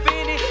 dreaming of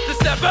Feeny, the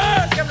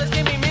severs. Come, let's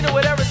give me meaning,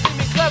 whatever, see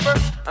me clever.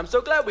 I'm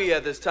so glad we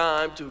had this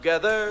time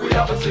together. We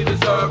obviously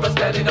deserve a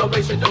standing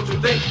ovation, don't you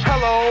think?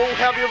 Hello,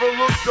 have you ever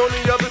looked on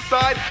the other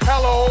side?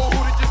 Hello,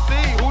 who did you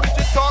see? Who did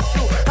you talk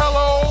to?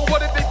 Hello,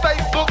 what did they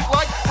face look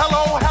like?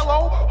 Hello,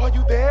 are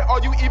you there? Are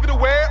you even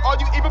aware? Are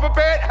you even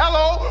prepared?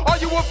 Hello, are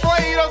you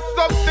afraid of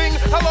something?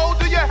 Hello,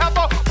 do you have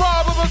a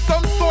problem of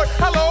some sort?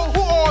 Hello, who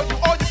are you?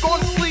 Are you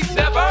going to sleep?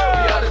 Never.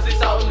 We honestly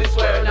solemnly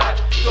swear not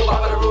to abide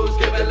by the rules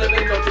given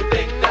living. Don't you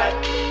think that?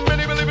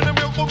 Many believe in the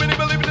miracle, many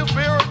believe in the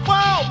spirit.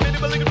 Wow, many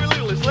believe in the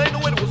realist. Laying the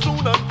way that will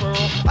soon unfurl.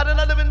 I do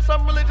not live in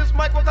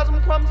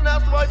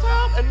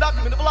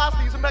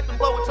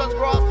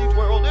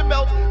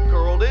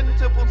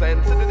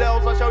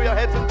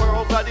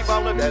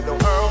holler that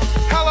don't hurl.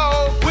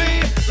 Hello, we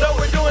know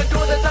we're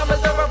doing the time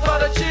is ever for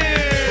the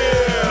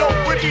cheer. No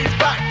wikis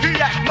back,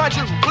 D-act, mind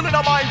you, pulling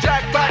our mind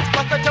jack backs.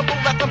 Plus the temple,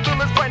 let them feel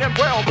his brain and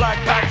brown black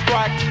packs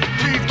crack.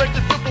 Please make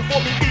it simple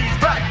for me, ease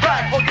back,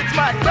 or get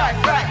smacked back.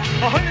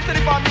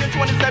 175 million,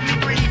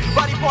 2073,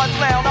 body parts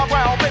loud, I'm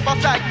round, paper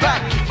sack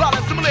back.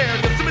 Violent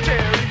similarity,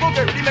 cemetery,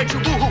 vulgarity makes you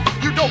woohoo.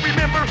 You don't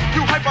remember,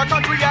 you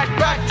hypochondriac,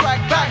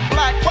 backtrack, back,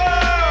 black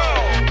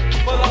world.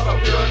 Full of a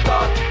pure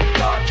thought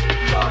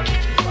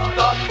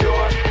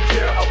pure,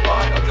 cheer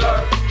upon,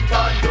 observe,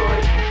 time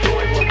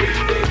doing what we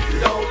think. You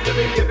don't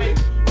giving,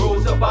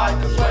 rules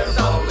abide, the swears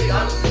only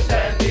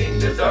understanding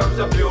deserves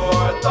a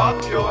pure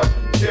thought pure,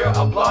 cheer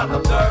upon,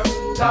 observe,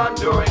 time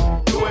doing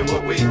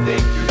what we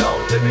think. You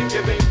don't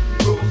giving,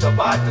 rules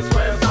abide, the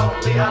swears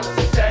only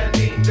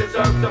understanding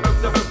deserves a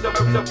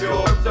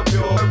pure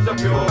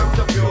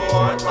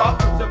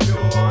thought.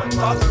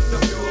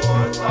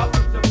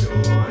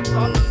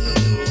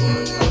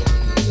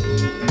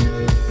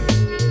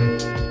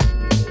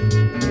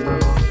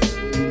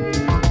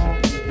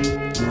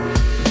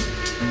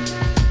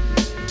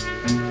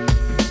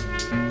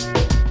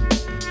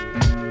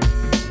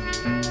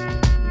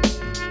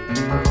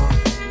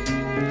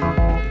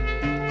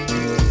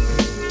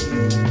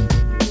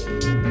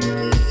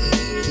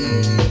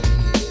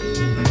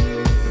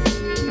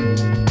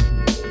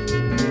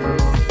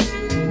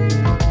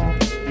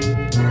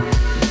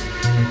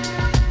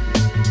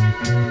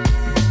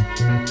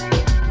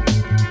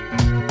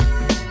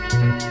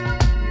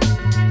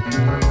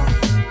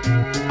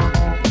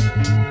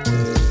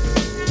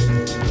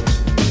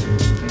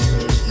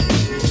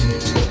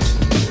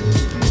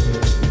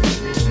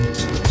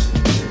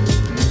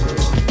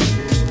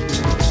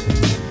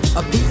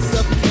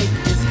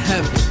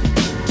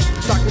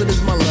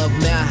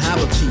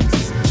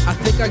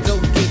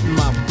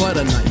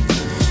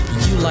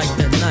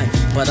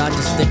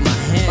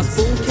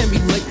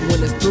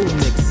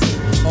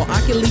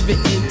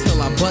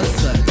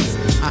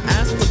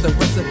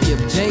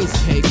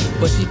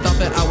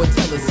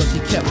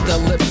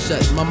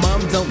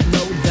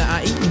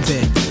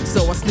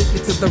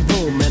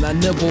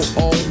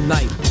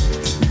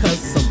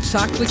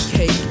 Chocolate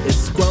cake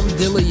is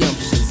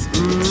scrumdiddlyumptious.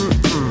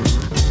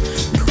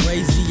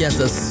 Crazy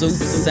as a soup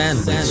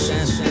sandwich.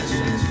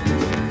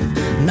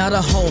 Not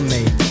a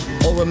homemade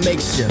or a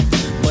makeshift,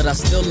 but I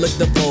still lick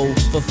the bowl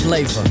for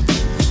flavor.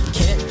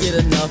 Can't get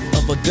enough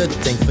of a good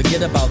thing.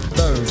 Forget about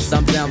thirds,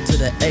 I'm down to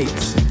the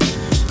eights.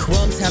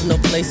 Crumbs have no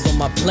place on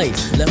my plate.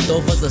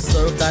 Leftovers are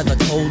served either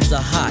cold or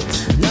hot.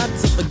 Not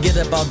to forget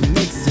about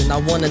mixing. I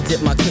wanna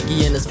dip my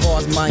cookie in as far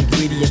as my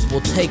ingredients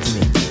will take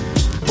me.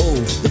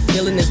 Ooh, the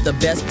feeling is the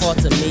best part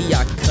to me.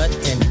 I cut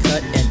and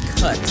cut and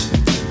cut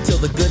till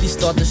the goodies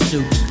start to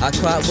shoot. I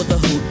cry with a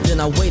hoot, then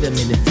I wait a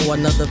minute for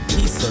another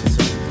piece or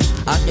two.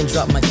 I can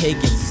drop my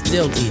cake and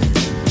still eat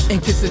it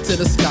and kiss it to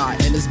the sky,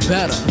 and it's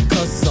better.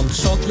 Cause some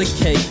chocolate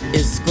cake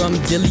is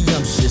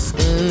scrumdiddlyumptious.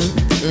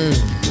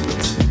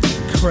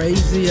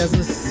 Crazy as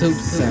a soup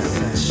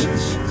sandwich.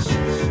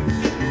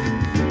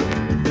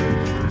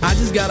 I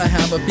just gotta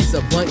have a piece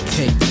of bundt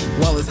cake.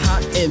 While it's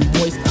hot and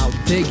moist, I'll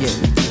dig it.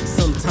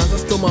 Sometimes I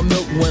spill my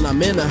milk when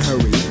I'm in a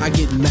hurry. I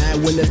get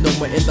mad when there's no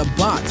more in the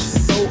box,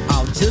 so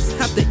I'll just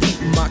have to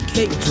eat my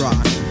cake dry.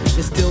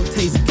 It still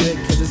tastes good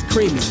cause it's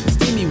creamy,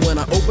 steamy when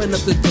I open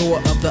up the door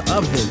of the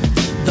oven.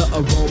 The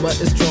aroma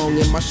is strong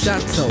in my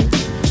chateau.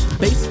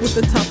 Based with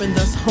the topping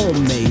that's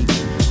homemade,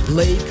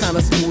 laid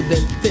kinda smooth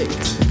and thick.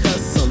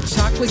 Cause some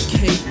chocolate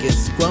cake is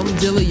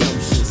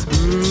scrumdiddlyumptious.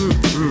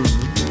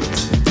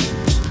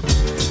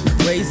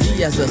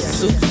 Crazy as a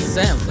soup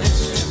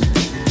sandwich.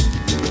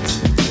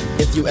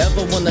 If you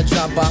ever wanna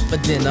drop by for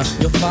dinner,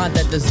 you'll find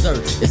that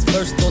dessert is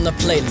first on the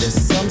playlist.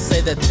 Some say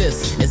that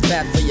this is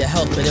bad for your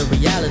health, but in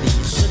reality,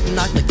 you shouldn't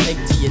knock the cake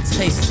till you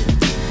taste it.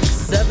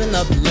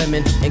 7-Up,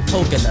 lemon, and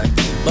coconut,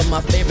 but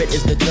my favorite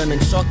is the German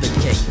chocolate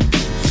cake.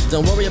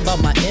 Don't worry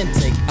about my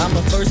intake, I'm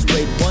a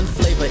first-rate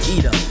one-flavor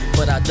eater,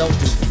 but I don't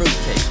do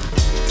fruitcake.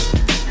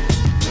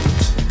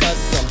 Cause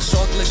some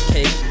chocolate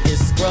cake is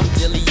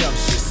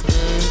scrumdiddlyumptious.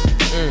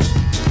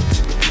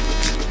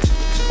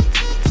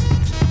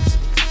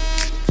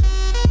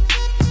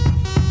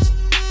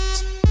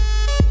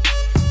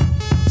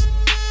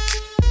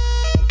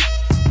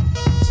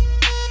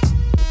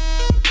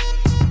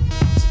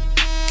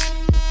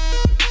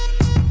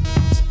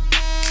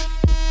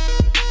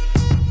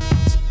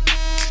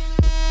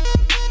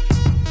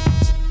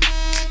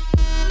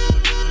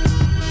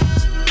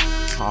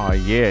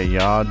 Yeah,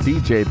 y'all.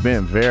 DJ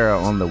Ben Vera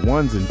on the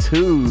ones and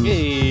twos.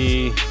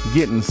 Hey.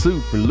 Getting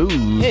super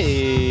loose.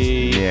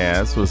 Hey. Yeah,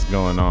 that's what's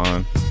going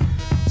on.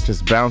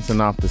 Just bouncing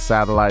off the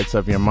satellites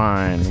of your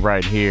mind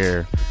right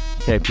here.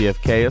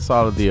 KPFK, it's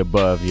all of the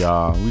above,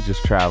 y'all. We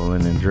just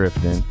traveling and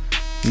drifting.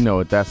 You know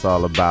what that's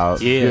all about.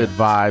 Yeah. Good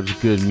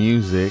vibes, good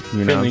music.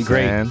 You know what I'm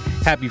saying?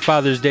 Happy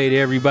Father's Day to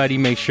everybody.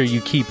 Make sure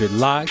you keep it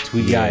locked.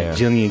 We got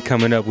Jillian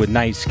coming up with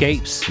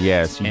Nightscapes.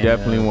 Yes, you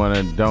definitely want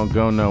to don't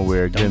go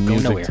nowhere. Good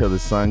music till the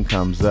sun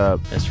comes up.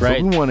 That's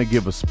right. So we want to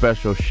give a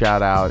special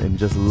shout out and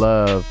just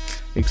love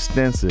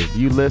Extensive.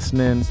 You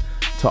listening?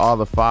 to all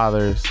the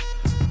fathers.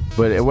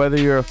 But whether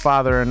you're a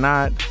father or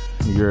not,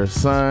 you're a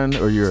son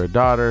or you're a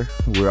daughter,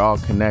 we're all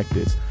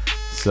connected.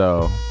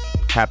 So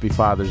happy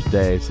Father's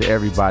Day to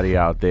everybody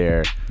out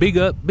there. Big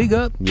up, big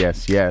up.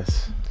 Yes,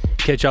 yes.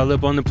 Catch y'all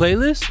up on the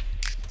playlist?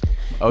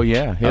 Oh,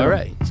 yeah. All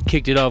right.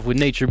 Kicked it off with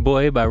Nature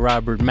Boy by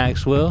Robert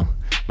Maxwell.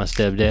 My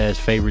stepdad's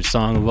favorite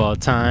song of all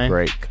time.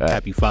 Great cut.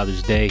 Happy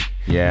Father's Day.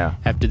 Yeah.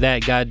 After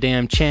that,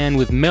 Goddamn Chan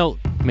with Melt.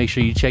 Make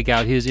sure you check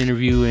out his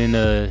interview in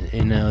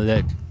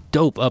that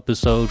dope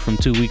episode from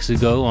 2 weeks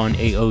ago on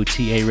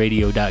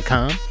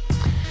AOTARadio.com.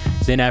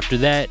 Then after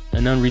that,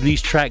 an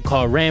unreleased track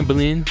called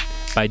Ramblin'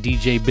 by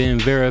DJ Ben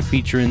Vera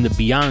featuring the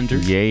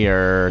Beyonder.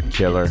 Yeah,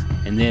 killer.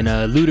 And then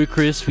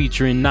Ludacris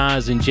featuring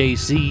Nas and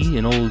JC,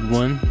 an old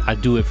one. I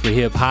Do It For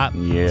Hip Hop.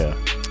 Yeah.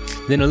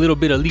 Then a little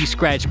bit of Lee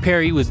Scratch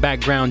Perry with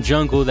Background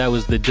Jungle. That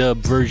was the dub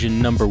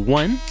version number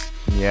 1.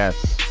 Yes.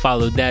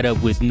 Followed that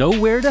up with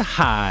Nowhere to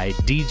Hide,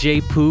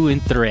 DJ Pooh and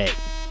Threat.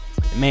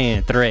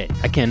 Man, Threat.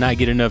 I cannot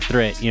get enough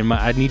Threat.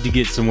 I need to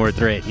get some more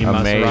Threat in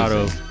my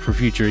Serato for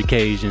future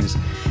occasions.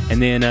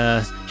 And then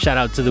shout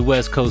out to the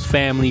West Coast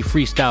Family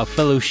Freestyle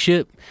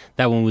Fellowship.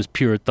 That one was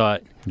Pure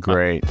Thought.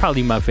 Great.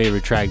 Probably my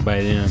favorite track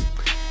by them.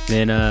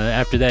 Then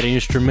after that, an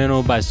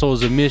instrumental by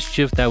Souls of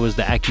Mischief. That was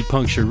the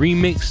Acupuncture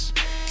remix.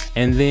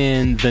 And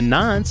then The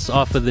Nonce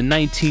off of the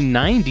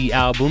 1990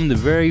 album, the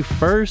very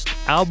first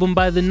album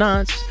by The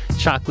Nonce,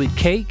 Chocolate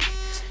Cake.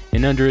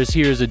 And under us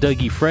here is a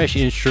Dougie Fresh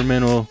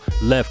instrumental,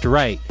 Left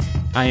Right.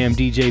 I am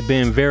DJ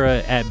Ben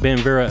Vera at Ben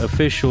Vera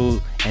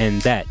Official, and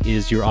that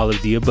is your All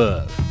of the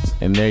Above.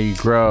 And there you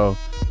grow.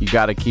 You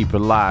got to keep it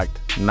locked.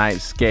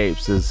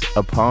 Nightscapes is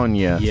upon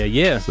you. Yeah,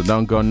 yeah. So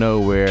don't go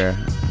nowhere.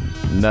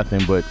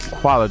 Nothing but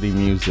quality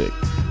music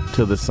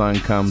till the sun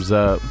comes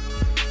up.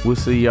 We'll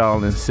see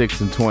y'all in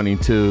 6 and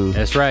 22.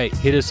 That's right.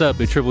 Hit us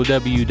up at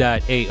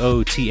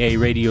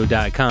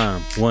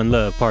www.aotaradio.com. One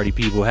love, party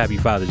people. Happy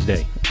Father's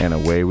Day. And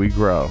away we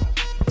grow.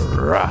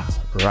 Rah,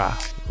 rah.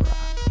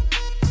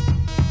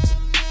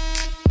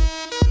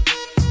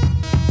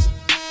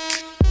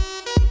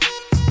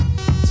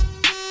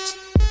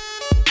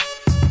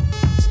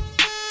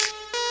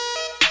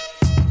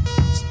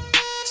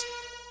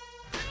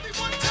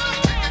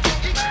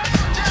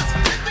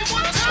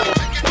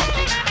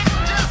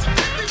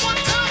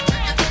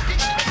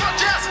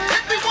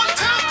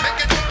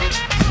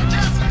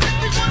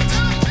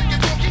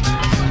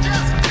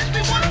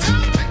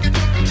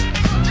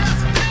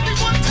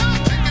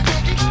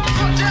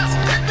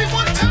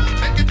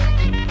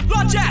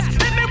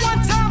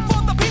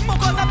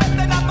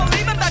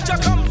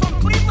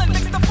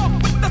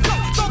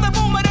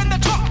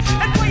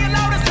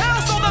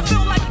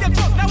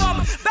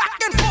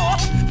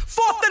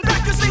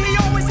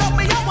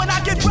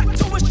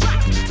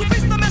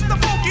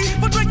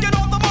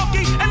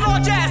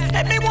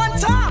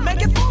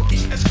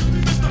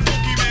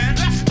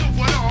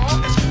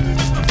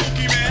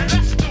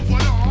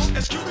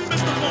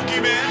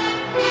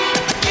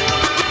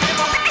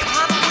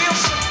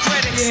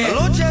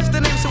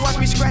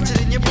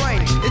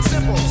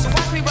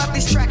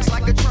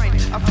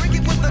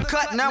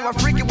 Now I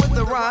freak it with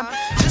the rhyme.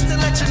 Just to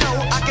let you know,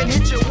 I can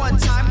hit you one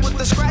time with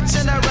the scratch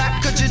and a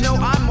rap, cause you know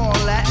I'm all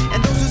that.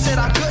 And those who said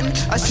I couldn't,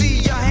 I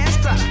see your hands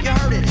clap, you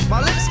heard it. My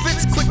lips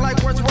spits quick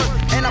like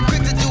Wordsworth, and I'm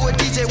quick to do a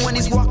DJ when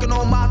he's walking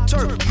on my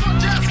turf.